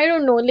work, I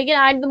don't know। लेकिन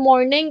at the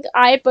morning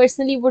I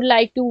personally would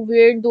like to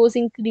wear those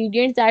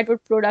ingredients that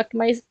would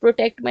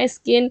protect my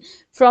skin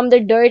from the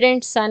dirt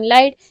and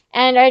sunlight।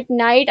 and at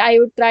night I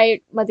would try,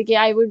 मतलब कि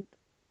I would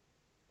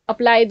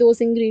apply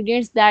those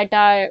ingredients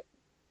that are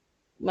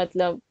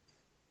मतलब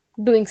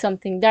doing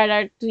something, that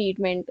are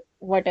treatment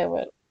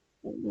whatever।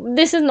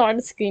 this is not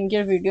a skin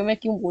care video, मैं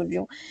क्यों बोल रही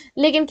हूँ।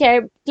 लेकिन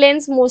खैर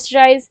cleanse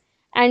moisturize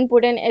and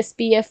put an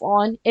SPF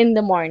on in the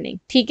morning,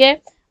 ठीक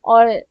है?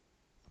 और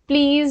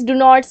please do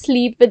not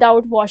sleep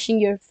without washing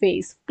your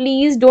face,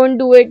 please don't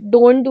do it,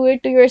 don't do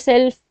it to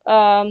yourself।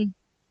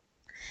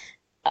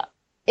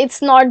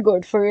 it's not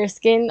good for your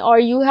skin, or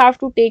you have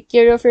to take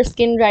care of your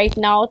skin right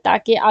now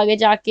ताकि आगे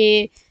जाके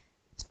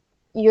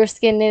your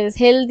skin is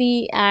healthy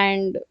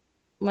and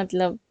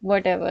मतलब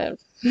whatever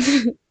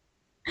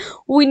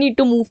We need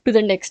to move to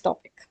the next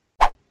topic.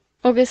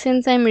 Okay,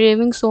 since I'm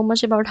raving so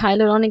much about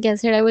hyaluronic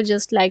acid, I would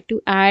just like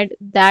to add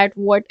that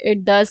what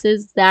it does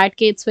is that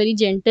it's very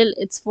gentle.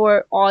 It's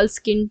for all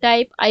skin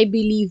type. I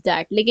believe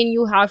that. Like, and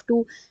you have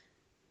to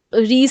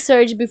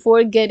research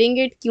before getting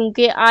it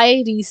क्योंकि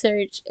I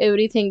research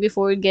everything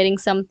before getting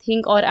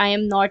something or I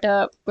am not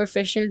a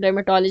professional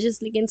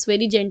dermatologist लेकिन it's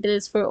very gentle,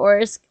 it's for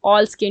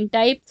all skin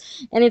type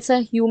and it's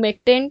a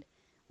humectant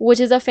which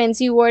is a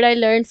fancy word I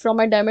learned from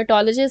a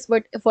dermatologist,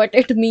 but what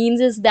it means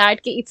is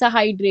that कि it's a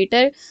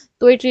hydrator,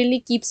 so it really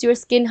keeps your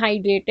skin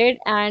hydrated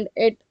and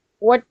it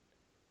what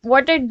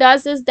what it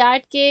does is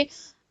that कि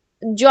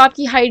जो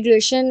आपकी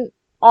hydration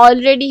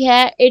already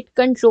है it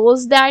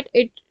controls that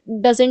it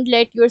doesn't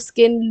let your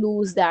skin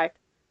lose that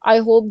I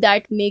hope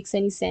that makes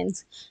any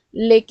sense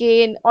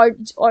लेकिन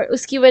और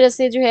उसकी वजह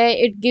से जो है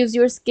it gives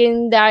your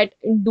skin that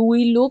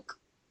dewy look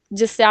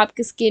जिससे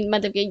आपकी स्किन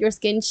मतलब कि your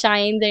skin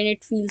shines and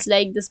it feels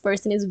like this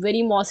person is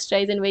very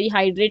moisturize and very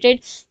hydrated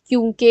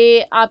क्योंकि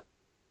आप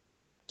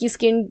की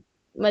स्किन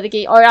मतलब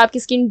कि और आपकी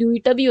स्किन ड्यूई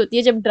तभी होती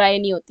है जब ड्राई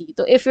नहीं होती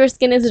तो if your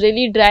skin is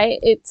really dry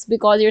it's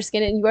because your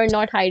skin you are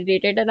not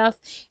hydrated enough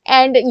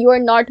and you are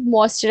not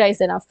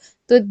moisturize enough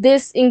तो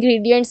this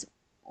ingredients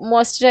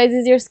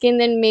moisturizes your skin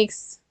and makes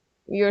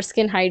your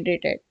skin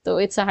hydrated so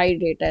it's a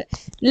hydrator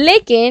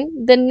लेकिन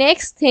the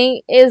next thing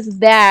is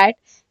that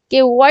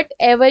कि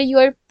whatever you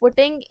are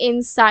putting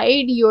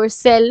inside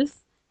yourself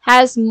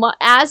has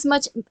as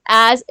much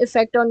as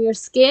effect on your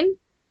skin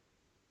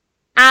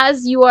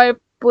as you are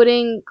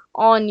putting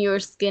on your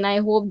skin. I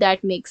hope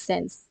that makes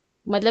sense.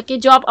 मतलब कि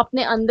जो आप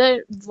अपने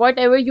अंदर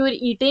whatever you are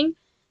eating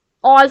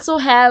also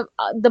have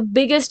the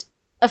biggest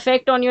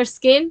effect on your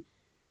skin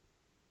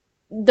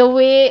the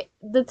way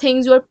the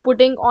things you are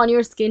putting on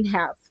your skin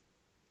have.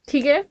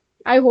 ठीक है?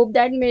 I hope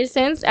that made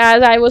sense.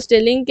 As I was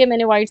telling कि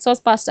मैंने white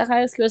sauce pasta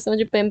खाया उसकी वजह से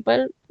मुझे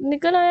pimple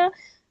निकल आया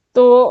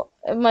तो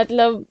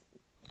मतलब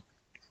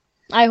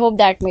I hope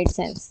that made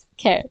sense.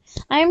 खैर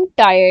I'm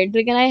tired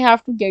लेकिन I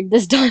have to get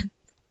this done.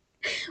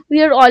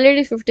 We are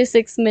already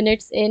 56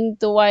 minutes in,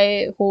 so I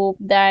hope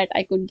that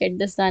I could get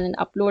this done and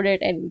upload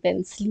it and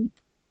then sleep.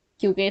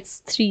 क्योंकि it's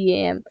 3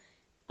 a.m.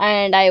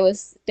 And I was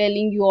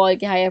telling you all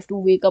कि I have to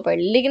wake up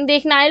early. लेकिन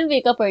देखना I'll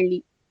wake up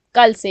early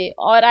कल से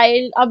और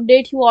I'll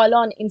update you all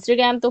on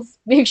Instagram. तो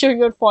make sure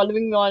you're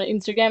following me on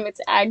Instagram.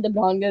 It's at the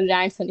brown girl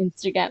rants on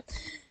Instagram.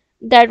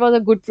 That was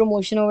a good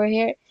promotion over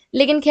here.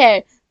 लेकिन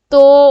खैर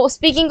तो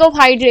speaking of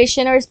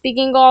hydration or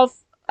speaking of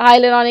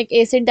hyaluronic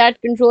acid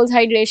that controls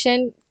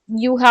hydration,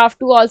 you have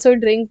to also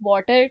drink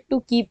water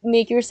to keep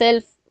make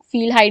yourself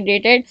feel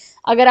hydrated.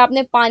 अगर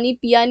आपने पानी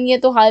पिया नहीं है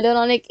तो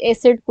hyaluronic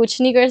acid कुछ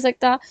नहीं कर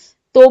सकता.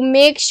 तो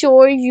make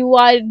sure you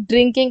are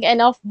drinking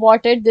enough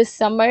water this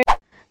summer.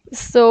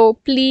 So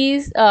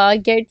please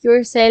get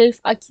yourself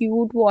a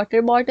cute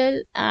water bottle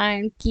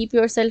and keep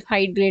yourself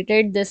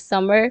hydrated this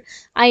summer.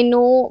 I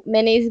know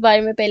मैंने इस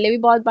बारे में पहले भी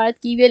बहुत बात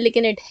की हुई है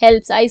लेकिन it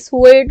helps. I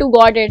swear to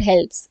God it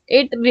helps.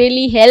 It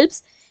really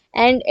helps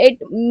and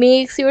it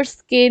makes your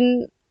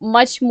skin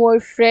much more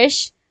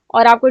fresh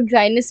और आपको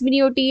dryness भी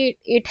नहीं होती.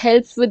 It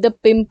helps with the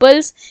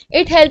pimples.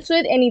 It helps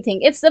with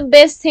anything. It's the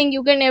best thing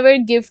you can ever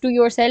give to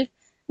yourself.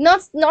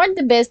 Not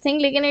the best thing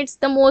लेकिन it's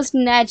the most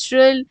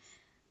natural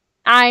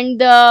and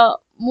the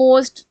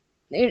most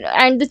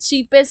and the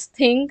cheapest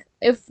thing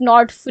if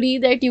not free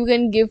that you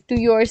can give to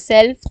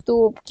yourself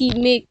to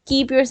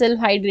keep yourself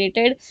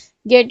hydrated.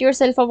 Get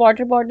yourself a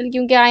water bottle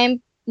क्योंकि I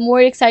am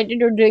more excited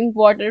to drink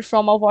water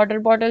from a water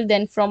bottle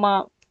than from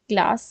a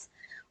glass.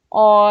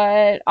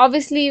 Or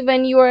obviously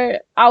when you are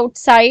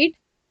outside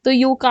so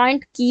you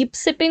can't keep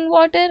sipping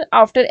water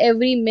after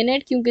every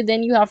minute क्योंकि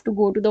then you have to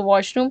go to the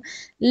washroom.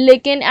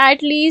 लेकिन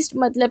at least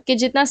मतलब कि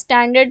जितना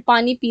standard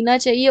पानी पीना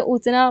चाहिए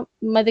उतना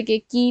मतलब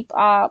कि keep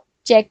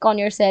check on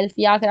yourself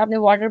या अगर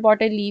आपने water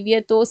bottle ली हुई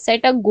है तो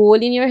set a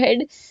goal in your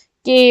head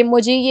कि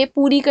मुझे ये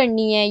पूरी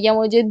करनी है या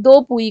मुझे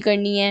 2 पूरी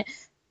करनी है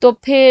तो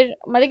फिर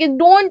मतलब कि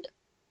don't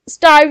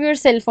starve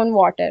yourself on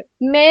water.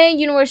 मैं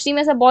यूनिवर्सिटी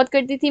में ऐसा बहुत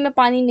करती थी मैं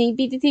पानी नहीं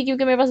पीती थी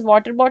क्योंकि मेरे पास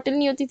वाटर बॉटल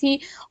नहीं होती थी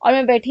और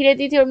मैं बैठी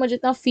रहती थी और मुझे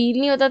इतना फील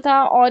नहीं होता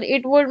था और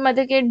इट वुड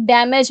मतलब कि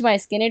damage my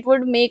skin it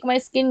would make my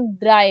skin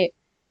dry.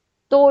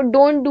 तो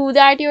don't do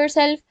that your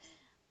self.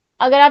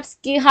 अगर आप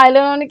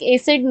हाइलोरॉनिक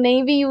एसिड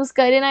नहीं भी यूज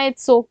करें ना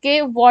it's okay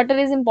water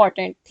is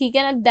important ठीक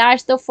है ना.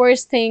 That's the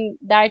first thing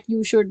that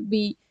you should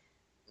be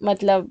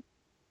मतलब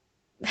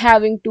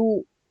having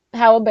to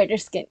have a better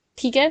skin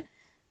ठीक है.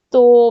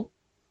 तो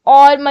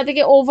और मतलब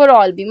कि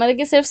ओवरऑल भी मतलब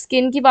कि सिर्फ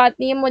स्किन की बात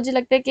नहीं है मुझे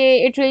लगता है कि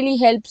इट रियली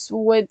हेल्प्स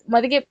विद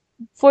मतलब कि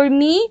for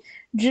me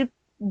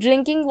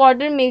drinking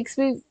water makes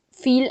me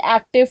feel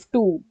active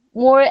too,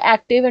 more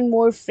active and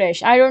more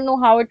fresh. I don't know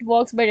how it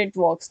works but it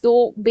works.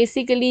 So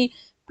basically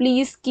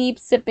please keep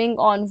sipping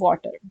on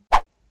water.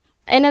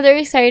 Another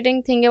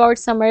exciting thing about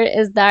summer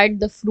is that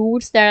the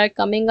fruits that are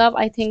coming up.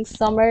 I think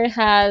summer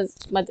has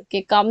मतलब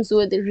कि comes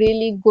with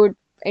really good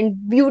and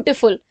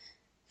beautiful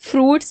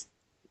fruits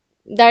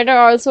that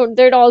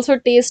also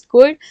taste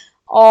good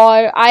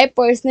or I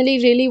personally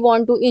really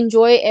want to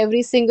enjoy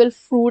every single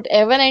fruit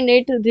ever, and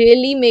it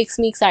really makes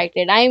me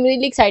excited. I am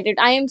really excited.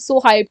 I am so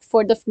hyped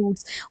for the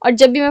fruits. और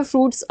जब भी मैं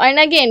fruits,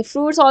 and again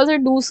fruits also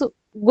do so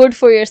good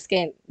for your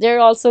skin. They're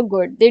also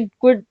good. They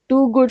good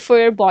do good for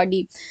your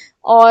body.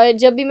 और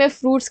जब भी मैं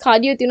fruits खा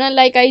रही होती हूँ ना,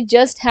 like I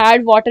just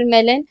had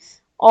watermelon,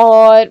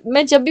 और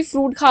मैं जब भी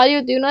फ्रूट खा रही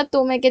होती हूँ ना,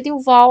 तो मैं कहती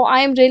हूँ wow,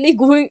 I am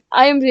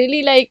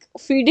really like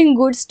feeding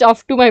good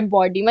stuff to my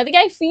body, मतलब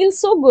I feel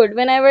so good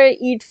whenever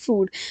eat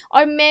fruit.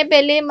 और मैं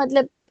पहले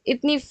मतलब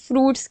इतनी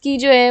फ्रूट्स की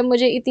जो है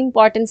मुझे इतनी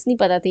इंपॉर्टेंस नहीं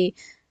पता थी,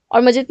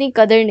 और मुझे इतनी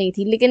कदर नहीं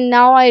थी, लेकिन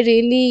now I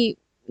really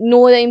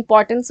know the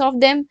importance of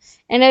them,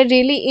 and I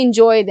really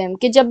enjoy them,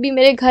 कि जब भी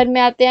मेरे घर में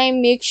आते हैं आई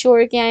मेक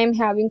श्योर कि आई एम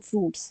हैविंग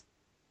फ्रूट्स।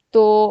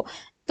 तो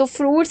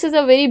fruits is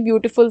a very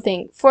beautiful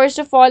thing. First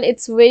of all,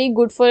 it's very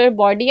good for your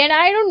body, and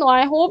I don't know,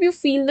 I hope you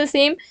feel the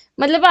same.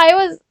 मतलब I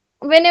was,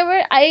 whenever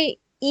I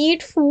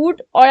eat food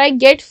or I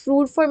get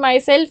fruit for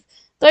myself,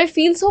 so I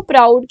feel so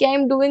proud कि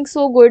I'm doing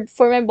so good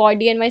for my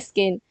body and my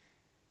skin,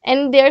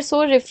 and they're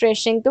so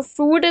refreshing. So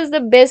fruit is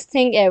the best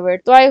thing ever.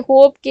 So I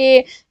hope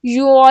कि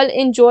you all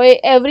enjoy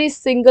every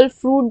single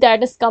fruit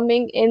that is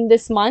coming in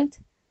this month,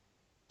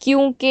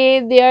 क्योंकि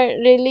they are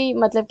really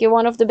मतलब कि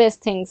one of the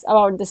best things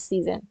about this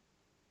season,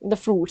 the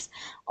fruits.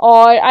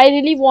 Or I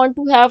really want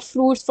to have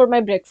fruits for my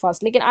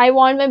breakfast. Like I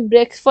want my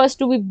breakfast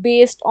to be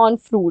based on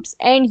fruits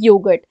and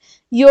yogurt.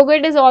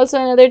 Yogurt is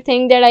also another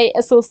thing that I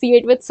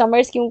associate with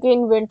summers, क्योंकि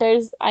in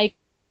winters I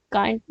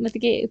can't,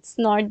 मतलब कि it's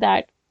not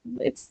that,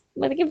 it's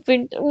मतलब कि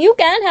winter you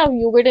can have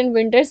yogurt in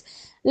winters,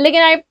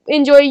 लेकिन I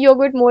enjoy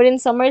yogurt more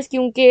in summers,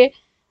 क्योंकि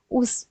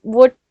उस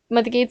वो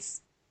मतलब कि it's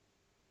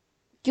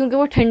क्योंकि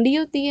वो ठंडी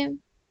होती है।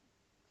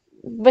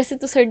 वैसे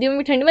तो सर्दियों में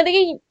भी ठंडी, मतलब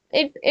कि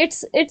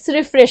इट्स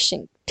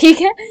रिफ्रेशिंग,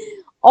 ठीक है।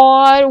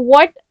 और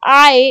what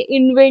I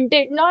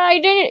invented, not I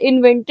didn't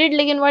invented,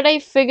 लेकिन what I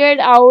figured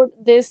out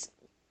this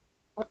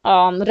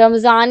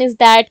Ramzan is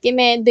that कि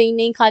मैं दही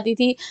नहीं खाती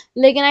थी,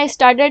 लेकिन I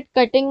started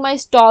cutting my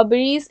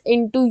strawberries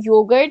into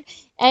yogurt,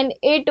 and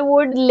it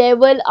would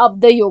level up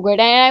the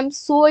yogurt, and I'm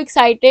so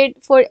excited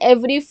for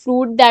every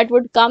fruit that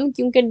would come,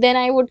 क्योंकि then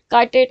I would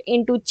cut it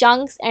into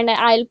chunks and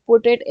I'll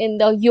put it in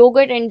the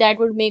yogurt, and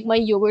that would make my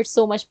yogurt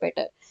so much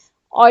better,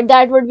 or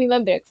that would be my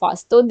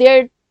breakfast. So there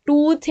are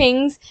two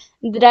things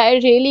that I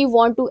really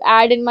want to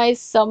add in my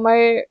summer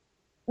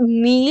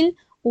meal.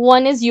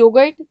 One is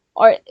yogurt,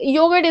 or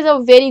yogurt is a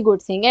very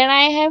good thing, and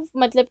I have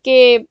मतलब के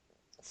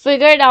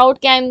figured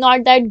out कि I'm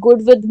not that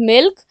good with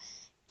milk,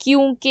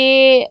 क्योंकि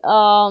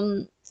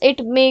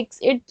it makes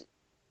it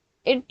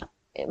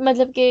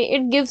मतलब कि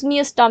it gives me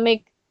a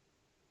stomach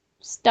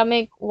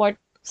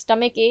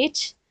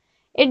ache,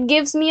 it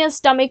gives me a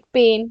stomach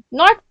pain,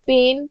 not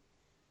pain,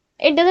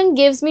 it doesn't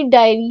gives me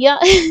diarrhea.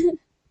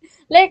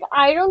 Like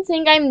I don't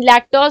think I'm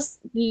lactose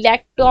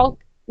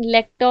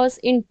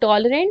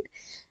intolerant,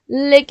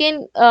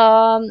 लेकिन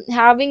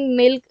having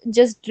milk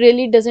just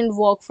really doesn't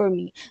work for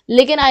me.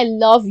 लेकिन I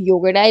love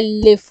yogurt, I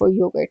live for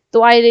yogurt,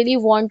 so I really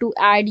want to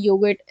add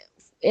yogurt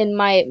in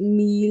my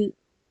meal,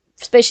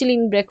 especially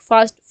in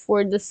breakfast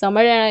for the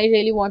summer, and I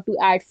really want to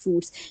add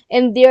fruits.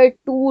 And they are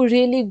two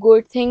really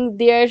good things.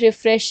 They are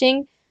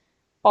refreshing,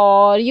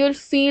 और you'll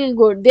feel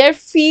good. They're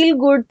feel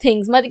good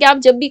things, मतलब कि आप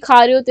जब भी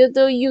खा रहे होते हो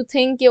तो you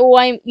think कि oh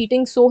I'm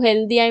eating so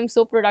healthy, I'm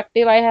so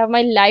productive, I have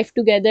my life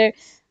together,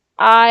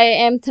 I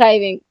am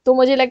thriving. तो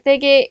मुझे लगता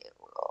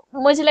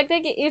है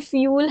कि if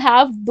you will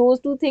have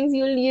those two things,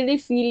 you'll really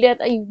feel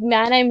that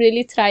man, I'm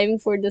really thriving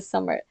for this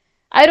summer.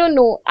 I don't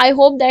know, I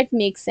hope that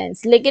makes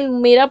sense. लेकिन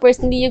मेरा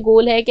personally ये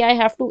goal है कि I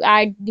have to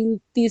add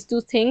these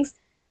two things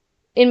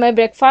in my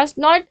breakfast.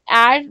 Not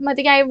add,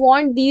 मतलब I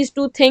want these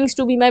two things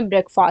to be my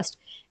breakfast,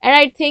 and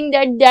I think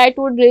that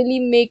that would really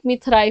make me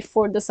thrive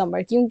for the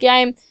summer, क्योंकि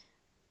I'm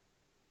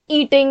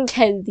eating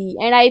healthy,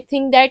 and I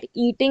think that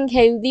eating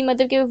healthy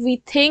मतलब कि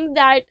we think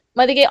that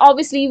मतलब कि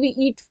obviously we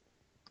eat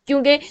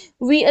क्योंकि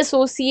we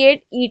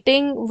associate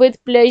eating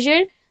with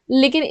pleasure,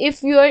 लेकिन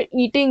if you are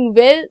eating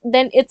well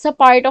then it's a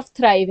part of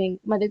thriving,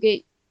 मतलब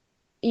कि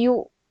you,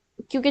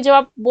 क्योंकि जब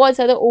आप बहुत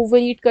ज़्यादा ओवर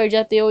ईट कर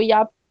जाते हो, या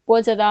आप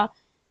बहुत ज़्यादा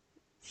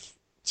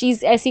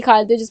चीज़ ऐसी खा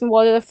लेते हो जिसमें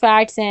बहुत ज़्यादा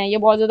फैट्स हैं या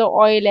बहुत ज़्यादा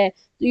ऑयल है,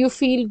 तो you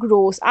feel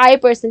gross, I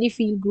personally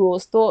feel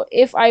gross. तो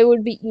if I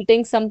would be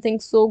eating something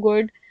so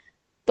good,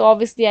 so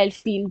obviously I'll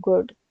feel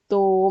good. So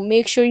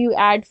make sure you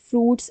add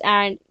fruits,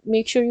 and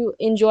make sure you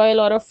enjoy a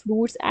lot of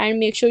fruits, and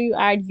make sure you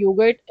add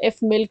yogurt if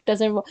milk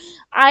doesn't work.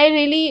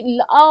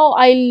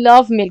 I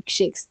love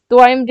milkshakes. So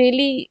I'm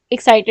really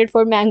excited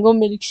for mango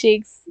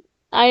milkshakes.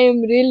 I am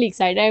really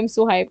excited. I am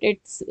so hyped.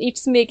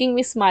 It's making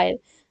me smile.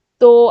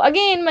 So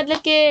again,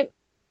 मतलब कि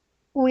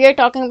we are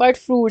talking about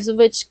fruits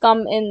which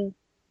come in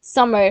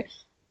summer.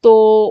 So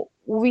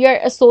we are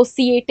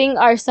associating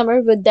our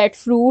summer with that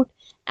fruit,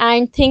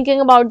 and thinking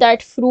about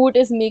that fruit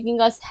is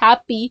making us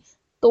happy.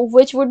 So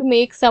which would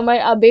make summer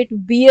a bit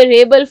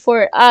bearable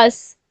for us.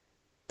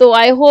 So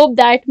I hope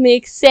that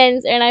makes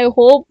sense, and I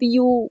hope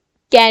you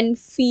can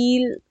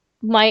feel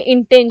my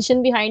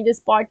intention behind this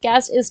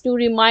podcast is to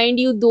remind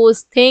you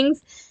those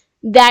things,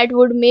 that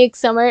would make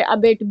summer a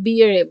bit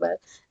bearable.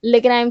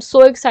 Like, and I'm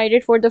so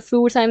excited for the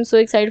fruits, I'm so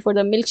excited for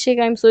the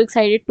milkshake, I'm so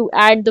excited to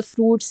add the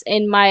fruits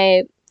in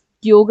my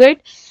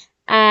yogurt,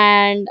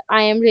 and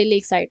I am really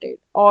excited.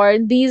 Or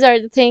these are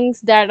the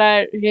things that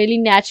are really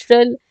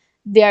natural,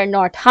 they are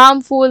not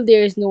harmful,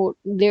 there's no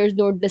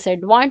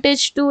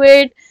disadvantage to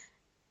it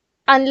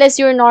unless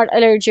you're not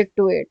allergic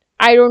to it.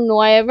 I don't know,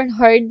 I haven't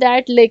heard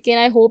that, like, and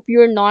I hope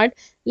you're not.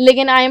 Like,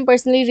 and I am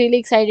personally really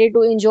excited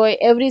to enjoy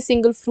every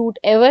single fruit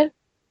ever,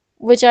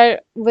 which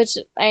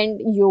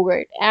and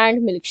yogurt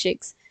and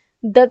milkshakes.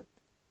 The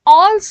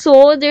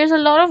Also, there's a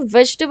lot of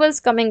vegetables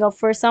coming up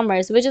for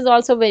summers, which is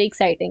also very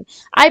exciting.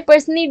 I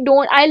personally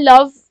don't I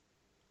love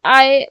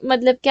आई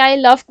मतलब क्या I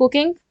love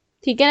cooking,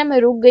 ठीक है ना, मैं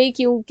रुक गई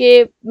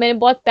क्योंकि मैंने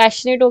बहुत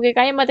पैशनेट होके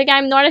कहा, मतलब कि I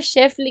am not a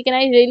chef लेकिन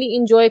आई रियली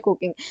इंजॉय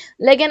कुकिंग,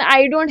 लेकिन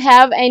I don't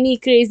have any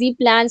crazy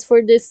plans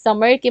for this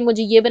summer कि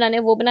मुझे ये बनाना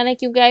है वो बनाना है,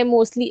 क्योंकि I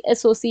mostly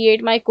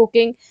associate my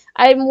cooking,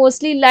 I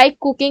mostly like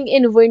cooking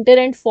in winter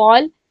and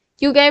fall,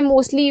 क्योंकि I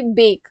mostly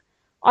bake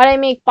or I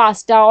make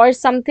pasta or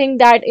something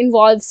that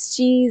involves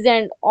cheese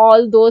and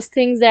all those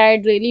things that I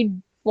really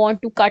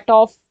want to cut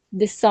off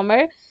this summer.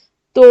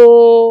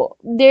 तो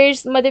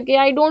there's मतलब कि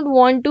I don't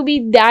want to be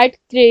that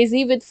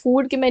crazy with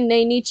food कि मैं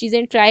नई नई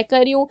चीज़ें try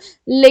कर रही हूँ,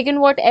 लेकिन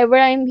what ever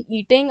I am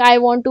eating I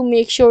want to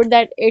make sure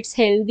that it's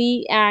healthy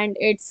and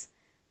it's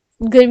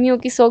गर्मियों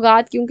की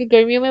सौगात, क्योंकि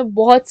गर्मियों में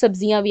बहुत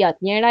सब्जियां भी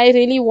आती हैं and I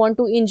really want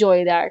to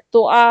enjoy that.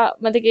 तो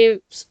मतलब कि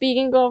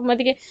स्पीकिंग ऑफ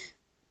मतलब कि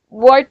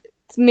what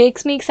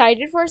makes me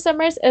excited for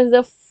summers is the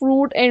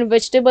fruit and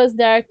vegetables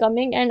that are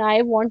coming, and I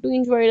want to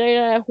enjoy it,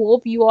 and I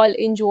hope you all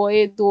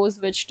enjoy those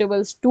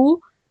vegetables too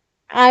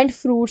and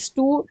fruits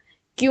too,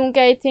 क्योंकि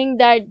I think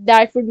that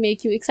that would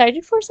make you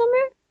excited for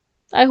summer.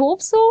 I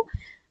hope so,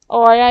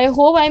 or I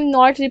hope I'm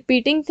not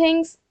repeating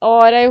things,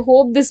 or I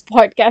hope this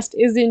podcast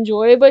is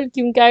enjoyable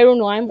क्योंकि I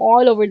don't know, I'm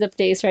all over the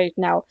place right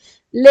now.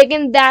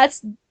 लेकिन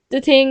that's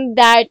the thing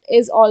that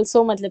is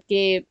also मतलब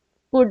कि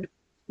would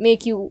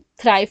make you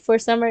thrive for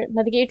summer,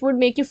 मतलब कि it would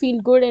make you feel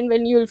good, and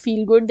when you'll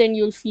feel good then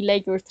you'll feel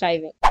like you're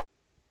thriving.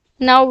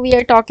 Now we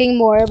are talking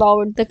more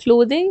about the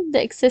clothing,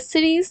 the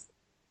accessories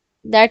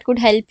that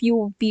could help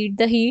you beat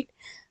the heat.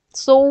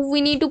 So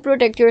we need to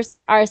protect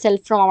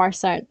ourselves from our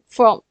sun,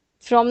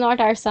 from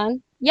not our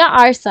sun,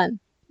 yeah, our sun.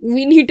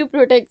 We need to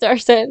protect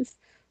ourselves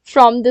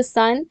from the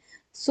sun.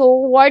 So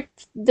what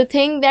the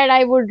thing that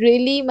I would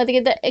really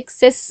मतलब the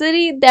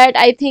accessory that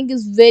I think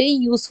is very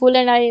useful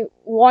and I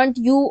want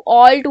you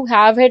all to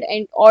have it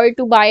and or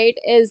to buy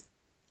it is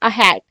a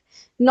hat,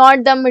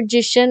 not the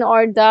magician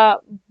or the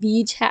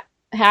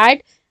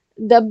hat,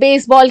 the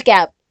baseball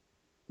cap,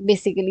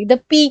 basically the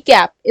P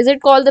cap. Is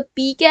it called the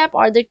P cap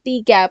or the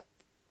T cap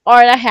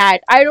or a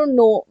hat? I don't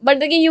know,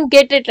 but again, you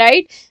get it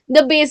right.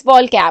 The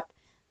baseball cap.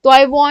 So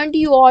I want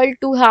you all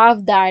to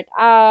have that.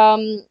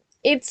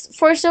 It's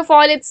first of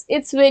all,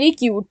 it's very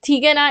cute.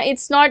 ठीक है ना?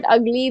 It's not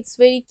ugly. It's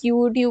very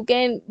cute. You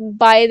can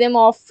buy them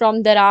off from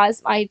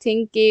Daraz. I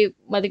think के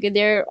मतलब कि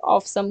they're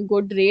of some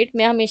good rate.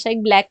 मैं हमेशा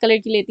एक black color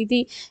की लेती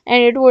थी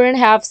and it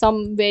wouldn't have some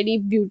very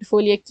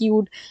beautiful या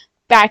cute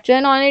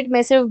pattern on it.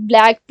 मैं सिर्फ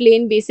black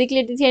plain basic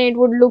लेती थी and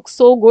it would look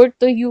so good.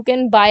 So you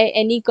can buy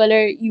any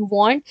color you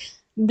want.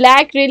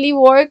 Black really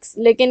works,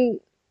 लेकिन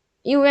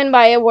you can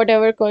buy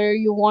whatever color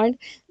you want.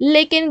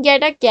 लेकिन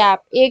get a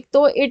cap. एक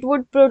तो it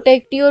would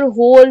protect your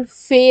whole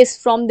face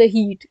from the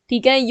heat.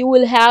 ठीक है? You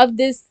will have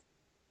this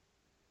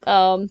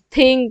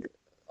thing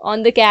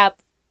on the cap,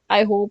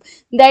 I hope,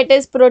 that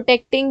is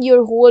protecting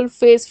your whole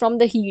face from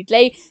the heat.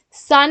 Like,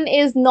 sun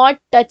is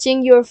not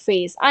touching your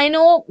face. I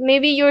know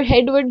maybe your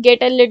head would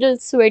get a little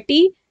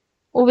sweaty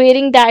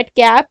wearing that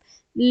cap,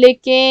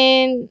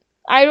 लेकिन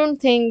I don't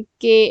think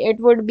कि it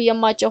would be a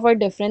much of a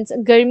difference.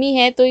 गर्मी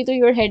है तो ही तो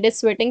your head is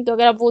sweating, तो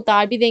अगर आप वो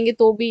उतार भी देंगे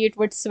तो भी it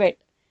would sweat.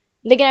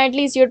 लेकिन at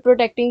least you're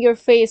protecting your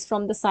face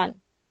from the sun.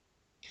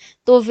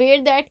 So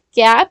wear that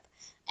cap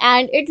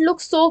and it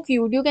looks so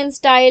cute. You can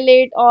style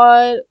it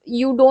or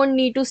you don't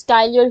need to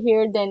style your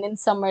hair then in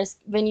summers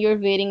when you're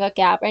wearing a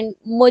cap. And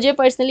मुझे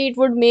personally it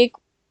would make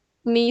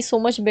me so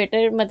much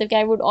better. मतलब कि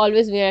I would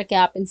always wear a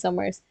cap in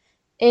summers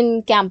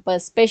in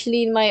campus,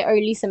 especially in my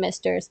early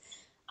semesters.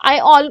 I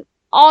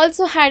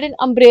also had an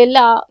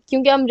umbrella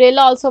क्योंकि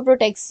umbrella also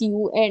protects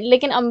you and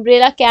लेकिन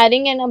umbrella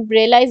carrying an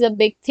umbrella is a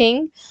big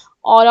thing.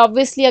 और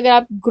obviously अगर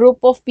आप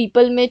group of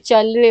people में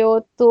चल रहे हो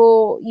तो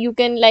you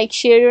can like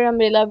share your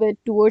umbrella with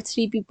 2 or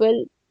 3 people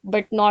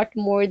but not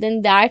more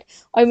than that.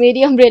 और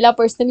मेरी umbrella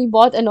personally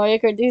बहुत annoy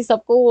करती थी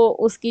सबको, वो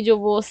उसकी जो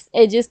वो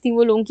edges थी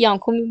वो लोगों की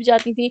आंखों में भी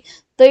जाती थी,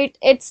 तो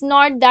it's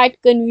not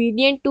that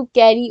convenient to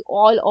carry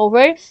all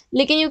over.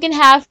 लेकिन you can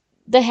have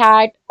the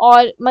hat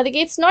और मतलब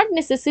कि it's not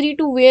necessary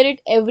to wear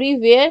it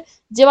everywhere.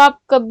 जब आप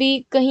कभी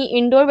कहीं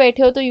इंडोर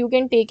बैठे हो तो you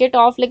can take it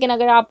off, लेकिन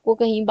अगर आपको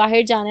कहीं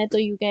बाहर जाना है तो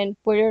you can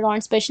put it on,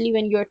 specially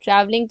when you are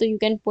travelling, तो you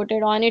can put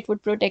it on. It would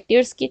protect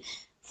your skin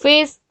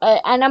face.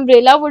 An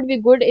umbrella would be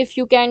good if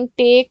you can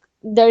take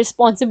the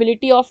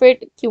responsibility of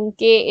it,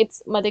 क्योंकि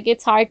it's मतलब कि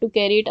it's hard to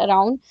carry it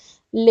around,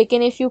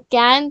 लेकिन if you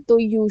can तो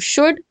you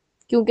should,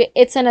 क्योंकि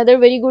it's another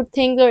very good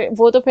thing, और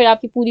वो तो फिर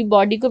आपकी पूरी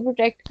बॉडी को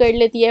प्रोटेक्ट कर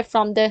लेती है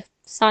from the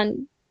sun.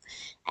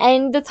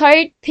 And the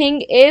third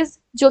thing is,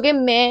 जो कि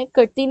मैं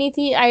करती नहीं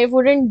थी, I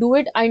wouldn't do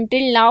it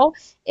until now,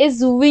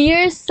 is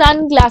wear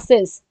sun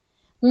glasses.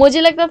 मुझे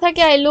लगता था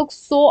कि I look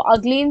so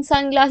ugly in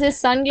sunglasses,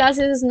 sun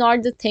glasses is not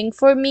the thing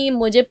for me,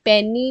 मुझे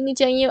पहननी ही नहीं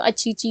चाहिए,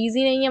 अच्छी चीज़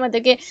ही नहीं है,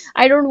 मतलब कि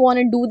I don't want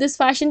to do this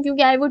fashion,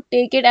 क्योंकि I would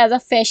take it as a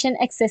fashion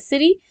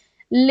accessory.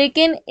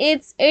 लेकिन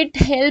इट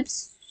हेल्प्स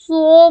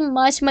सो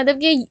मच, मतलब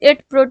कि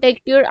it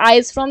protect your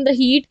eyes from the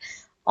heat.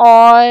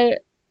 और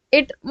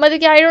इट, मतलब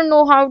कि I don't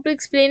know how to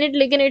explain it,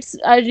 लेकिन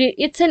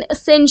it's an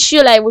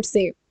essential, I would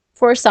say,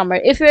 for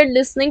summer. If you're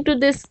listening to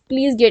this,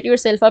 please get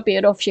yourself a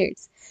pair of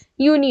shades.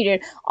 You need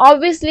it.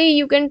 Obviously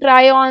you can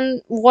try on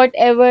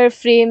whatever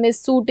frame is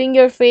suiting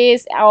your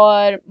face,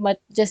 or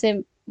जैसे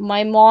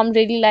my mom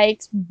really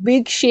likes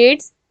big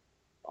shades,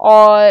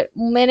 और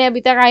मैंने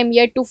अभी तक I am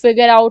yet to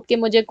figure out कि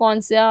मुझे कौन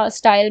सा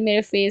style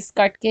मेरे फेस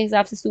कट के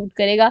हिसाब से सूट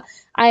करेगा।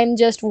 आई am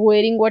just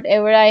wearing what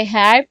ever I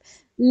have,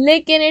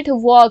 लेकिन इट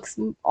वर्क्स।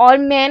 और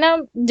मैं ना,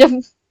 जब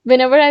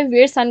whenever I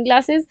wear sun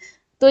glasses,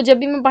 तो जब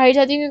भी मैं बाहर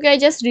जाती हूँ, क्योंकि I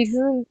just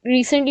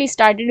recently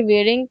started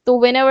wearing, तो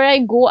whenever I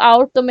go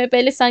out तो मैं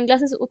पहले सन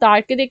ग्लासेस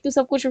उतार के देखती हूँ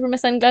सब कुछ, और फिर मैं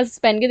सन ग्लासेस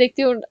पहन के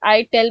देखती हूँ।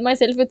 I tell my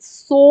self it's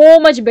so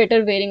much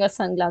better wearing a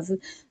sunglasses.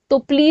 तो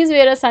please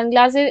wear a sun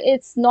glasses,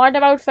 it's not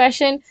about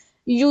fashion.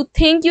 You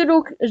think you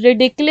look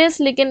ridiculous,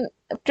 लेकिन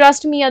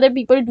trust me, other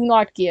people do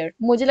not care.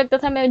 मुझे लगता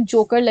था मैं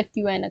joker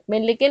लगती हूँ ऐनक में,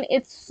 लेकिन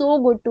it's so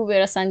good to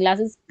wear sun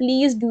glasses.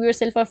 Please do your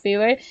self a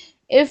favour,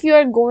 if you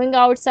are going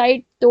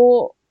outside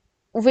तो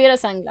wear a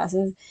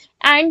sunglasses.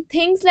 And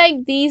things like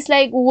these,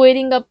 like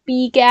wearing a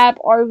pea cap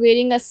or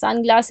wearing a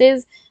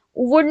sunglasses,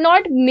 would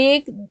not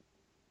make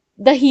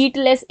the heat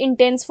less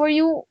intense for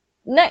you.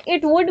 ना,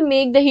 it would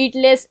make the heat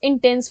less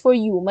intense for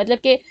you, मतलब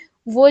कि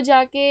वो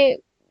जाके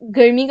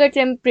गर्मी का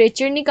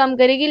temperature नहीं कम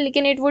करेगी,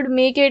 लेकिन it would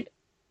make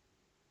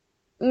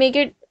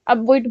it a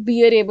bit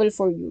bearable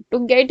for you.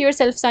 To get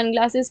yourself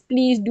sunglasses,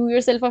 please do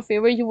yourself a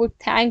favor, you would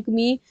thank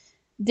me.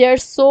 They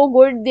are so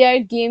good, they are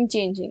game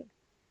changing.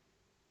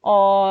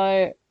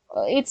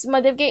 और it's,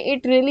 मतलब कि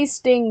it really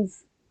stings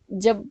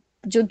जब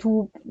जो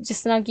धूप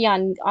जिस तरह की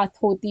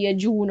होती है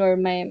जून और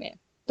मई में,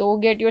 तो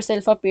get your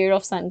self a pair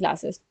of sun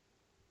glasses.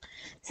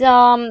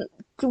 um,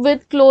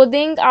 with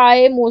clothing,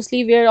 I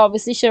mostly wear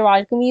obviously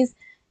shalwar kameez.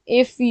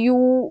 If you,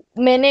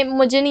 मैंने,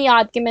 मुझे नहीं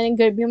याद कि मैंने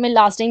गर्मियों में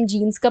लास्ट टाइम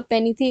जीन्स कब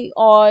पहनी थी,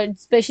 और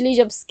स्पेशली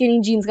जब स्किनी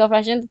जीन्स का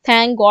fashion,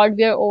 thank God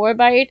we are over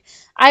by it.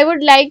 I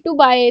would like to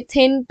buy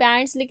thin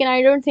pants, लेकिन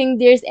I don't think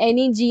there is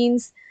any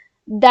jeans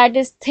that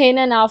is thin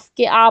enough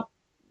कि आप,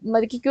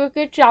 मतलब कि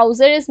क्योंकि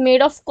trouser is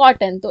made of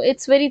cotton, तो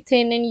it's very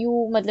thin and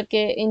you, मतलब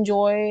कि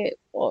enjoy,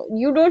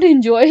 you don't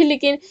enjoy,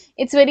 लेकिन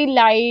इट्स वेरी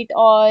लाइट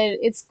और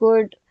इट्स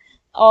गुड।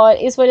 और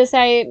इस वजह से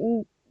आई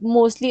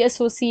मोस्टली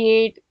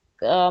एसोसिएट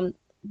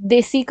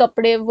देसी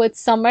कपड़े with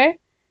summer.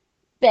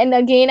 Then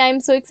again I am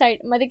so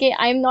excited, मतलब कि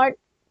आई एम नॉट,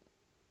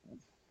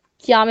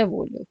 क्या मैं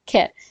बोल रही हूँ,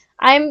 खैर,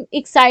 I am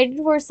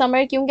excited for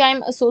summer क्योंकि I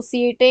am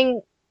associating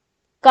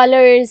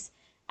colors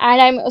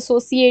and I'm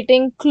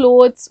associating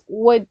clothes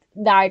with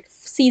that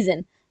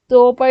season.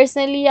 तो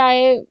पर्सनली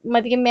आई,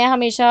 मतलब कि मैं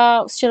हमेशा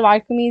शलवार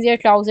कमीज या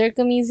ट्राउज़र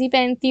कमीज ही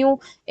पहनती हूँ।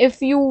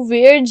 इफ़ यू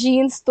वेयर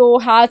जीन्स तो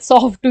हैट्स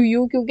ऑफ टू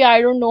यू, क्योंकि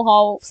I don't know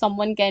how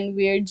someone can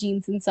wear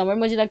jeans in summer,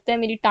 मुझे लगता है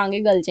मेरी टांगे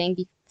गल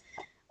जाएंगी।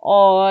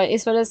 और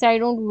इस वजह से I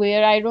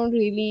don't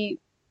really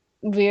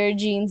wear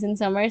jeans in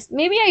summers.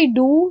 Maybe I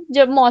do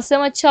जब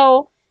मौसम अच्छा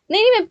हो।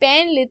 नहीं नहीं, मैं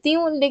पहन लेती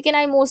हूँ, लेकिन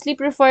I mostly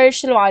prefer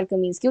shalwar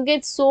kameez क्योंकि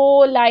it's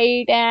so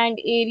light and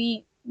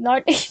airy,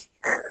 not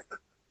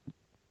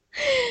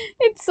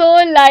it's so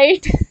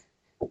light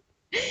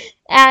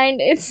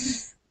and it's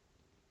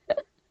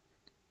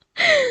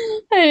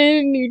I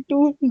really need to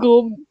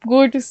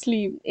go to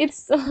sleep.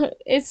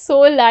 It's so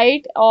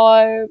light,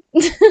 or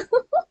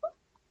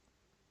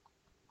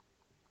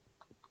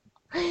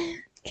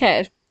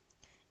खैर,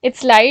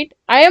 it's light.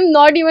 I am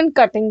not even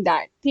cutting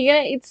that, ठीक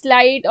है, it's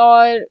light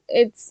और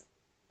it's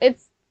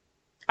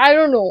I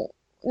don't know,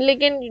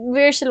 लेकिन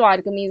wear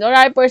salwar कमीज। और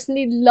I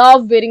personally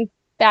love wearing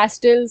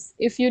pastels,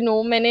 if you know,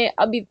 मैंने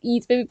अभी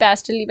ईद पे भी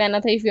pastel ही पहना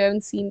था।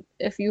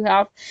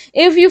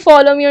 If you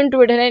follow me on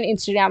Twitter and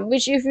Instagram,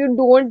 which if you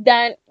don't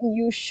then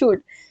you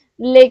should,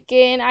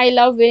 लेकिन I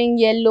love wearing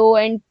yellow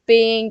and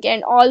pink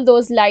and all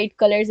those light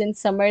colors in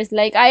summers.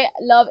 Like I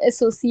love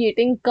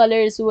associating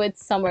colors with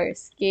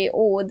summers, okay,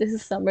 oh this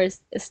is summer's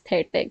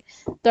aesthetic.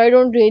 तो I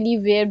don't really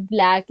wear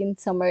black in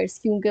summers,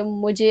 क्योंकि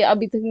मुझे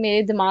अभी तक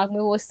मेरे दिमाग में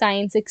वो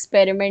science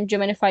experiment जो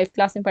मैंने 5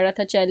 क्लास में पढ़ा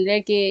था चल रहा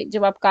है कि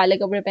जब आप काले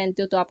कपड़े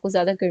पहनते हो तो आपको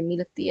ज़्यादा गर्मी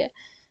लगती है।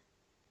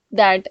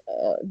 That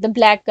the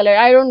black colour,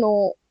 I don't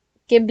know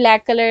कि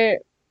black colour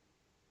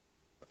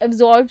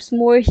absorbs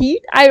more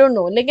heat. I don't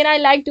know. Like, and I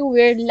like to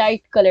wear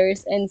light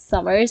colors in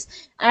summers,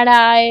 and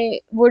I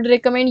would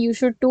recommend you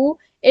should too.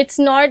 It's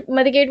not,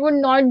 like, it would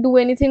not do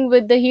anything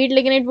with the heat,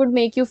 like, and it would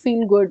make you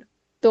feel good.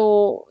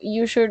 So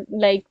you should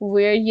like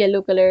wear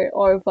yellow color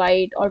or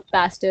white or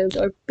pastels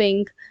or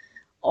pink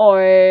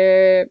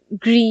or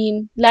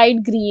green,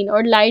 light green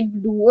or light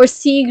blue or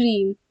sea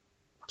green,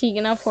 ठीक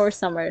है ना, for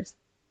summers.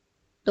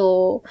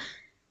 So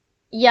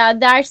yeah,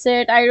 that's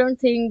it. I don't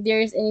think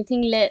there's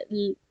anything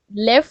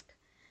left.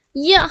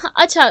 Yeah,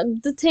 acha,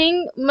 the thing,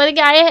 like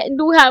I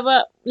do have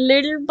a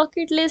little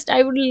bucket list.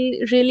 I would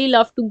really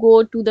love to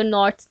go to the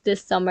north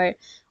this summer.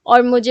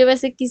 और मुझे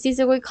वैसे किसी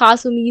से कोई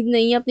खास उम्मीद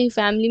नहीं है अपनी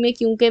फैमिली में,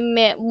 क्योंकि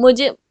मैं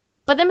मुझे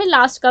पता है मैं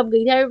लास्ट कब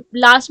गई थी,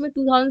 लास्ट में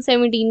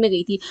 2017 में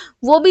गई थी।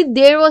 वो भी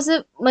देयर वाज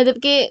मतलब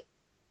के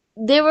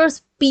देयर वाज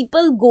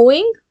पीपल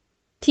गोइंग,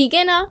 ठीक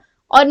है ना,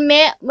 और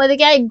मैं मतलब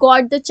कि I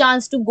got the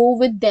chance to go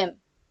with them.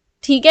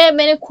 ठीक है,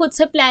 मैंने खुद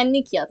से प्लान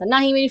नहीं किया था, ना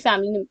ही मेरी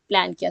फैमिली ने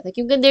प्लान किया था,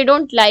 क्योंकि they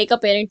don't like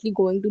apparently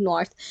going to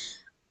north.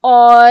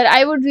 और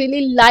I would really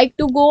like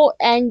to go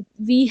and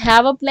we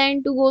have a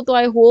plan to go, तो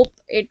I hope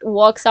it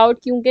works out,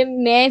 क्योंकि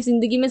मैं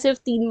जिंदगी में सिर्फ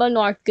 3 बार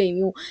नॉर्थ गई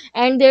हूँ।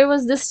 And there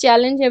was this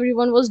challenge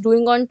everyone was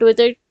doing on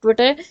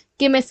Twitter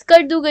कि मैं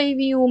स्कर्दू गई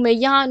हुई हूँ, मैं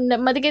यहाँ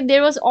मतलब कि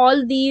there was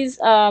all these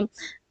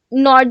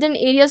northern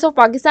areas of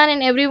Pakistan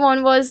and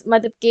everyone was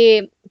मतलब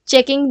के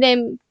checking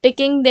them,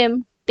 ticking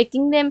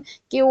them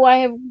कि वो I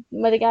have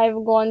मतलब कि I have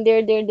gone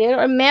there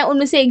और मैं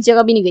उनमें से एक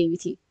जगह भी नहीं गई हुई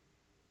थी,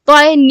 तो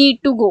I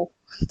need to go।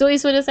 तो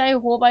इस वजह से I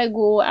hope I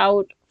go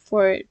out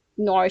for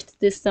north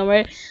this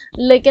summer।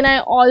 लेकिन I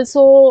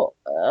also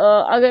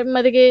अगर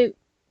मतलब कि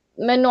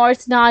मैं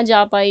नॉर्थ ना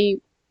जा पाई,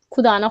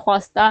 खुदा ना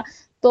खास्ता,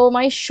 तो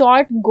my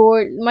short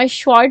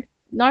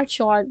not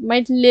short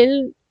my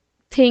little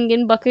thing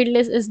in bucket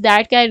list is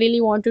that I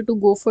really wanted to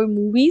go for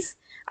movies।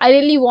 I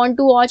really want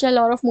to watch a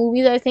lot of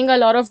movies। I think a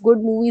lot of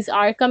good movies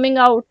are coming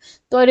out,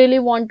 so I really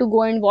want to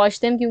go and watch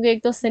them, क्योंकि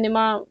एक तो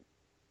cinema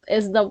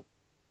is the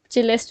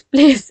chillest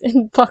place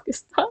in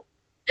Pakistan।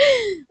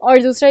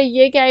 और दूसरा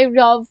ये कि I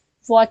love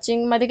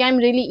watching, मतलब कि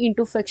I'm really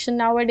into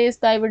fiction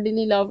nowadays, so I would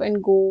really love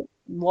and go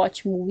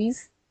watch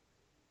movies।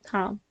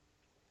 हाँ,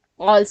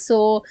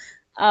 also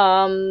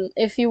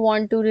if you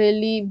want to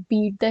really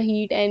beat the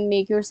heat and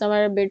make your summer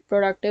a bit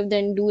productive,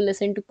 then do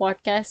listen to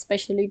podcasts,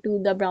 especially to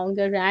the Brown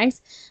Girl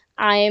Rants।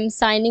 I am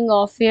signing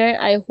off here.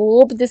 I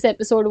hope this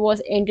episode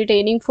was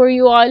entertaining for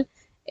you all.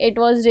 It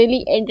was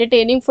really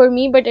entertaining for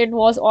me, but it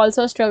was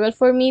also a struggle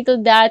for me, so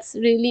that's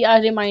really a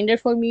reminder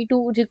for me to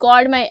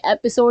record my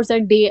episodes a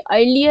day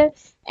earlier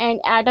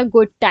and at a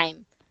good time।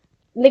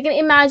 लेकिन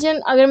imagine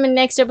अगर मैं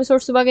next episode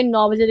सुबह के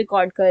 9 बजे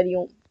record कर रही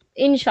हूँ,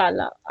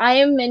 इंशाल्लाह I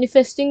am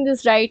manifesting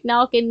this right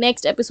now कि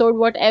next episode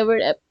what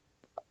ever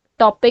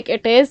topic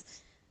it is,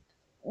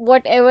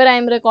 whatever I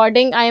am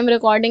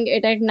recording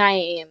it at 9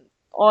 AM।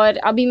 और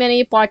अभी मैंने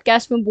ये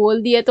पॉडकास्ट में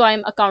बोल दिया, तो I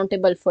am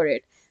accountable for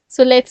it.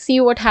 So let's see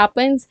what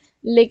happens.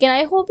 लेकिन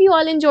I hope you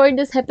all enjoyed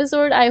this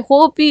episode. I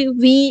hope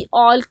we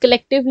all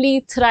collectively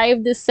thrive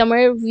this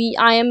summer. We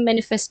I am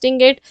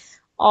manifesting it,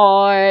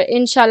 और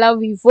इंशाल्लाह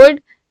we would.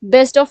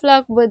 Best of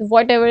luck with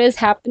whatever is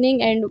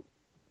happening and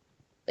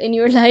in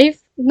your life,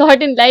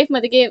 not in life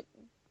मतलब कि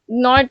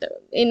not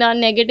in a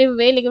negative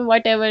way, लेकिन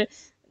whatever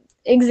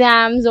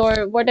exams or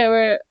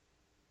whatever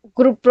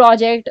group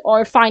project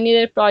or final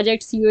year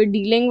projects you're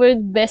dealing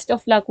with, best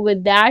of luck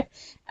with that।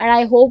 And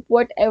I hope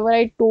whatever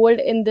I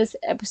told in this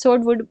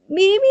episode would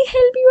maybe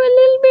help you a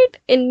little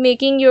bit in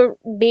making your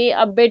day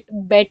a bit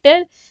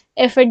better।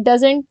 If it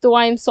doesn't, so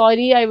I'm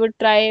sorry, I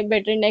would try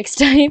better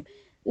next time।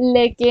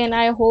 लेकिन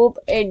I hope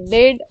it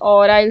did,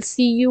 और I'll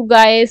see you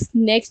guys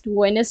next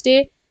Wednesday।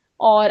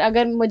 और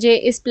अगर मुझे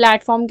इस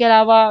platform के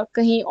अलावा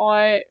कहीं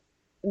और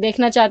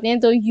देखना चाहते हैं,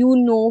 तो you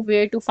know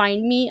where to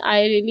find me.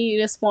 I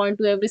really respond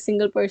to every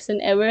single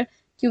person ever,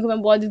 क्योंकि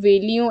मैं बहुत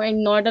वेली हूँ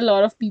and not a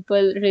lot of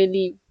people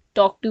really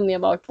talk to me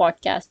about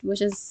podcast,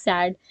 which is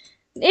sad.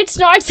 It's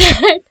not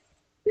sad,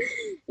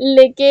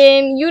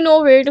 लेकिन you know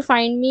where to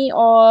find me,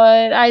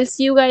 और I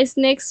see you guys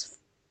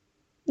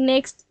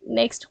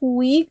next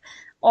week।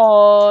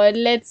 और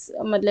let's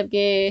मतलब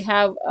के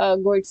have a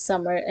good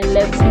summer and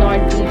let's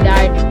not be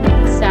that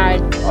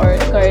sad or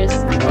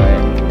cursed or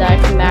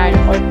that mad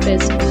or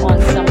pissed on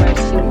summers,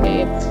 क्योंकि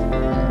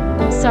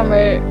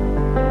summer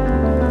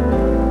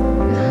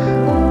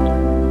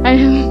I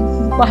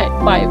bye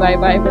bye bye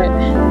bye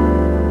bye।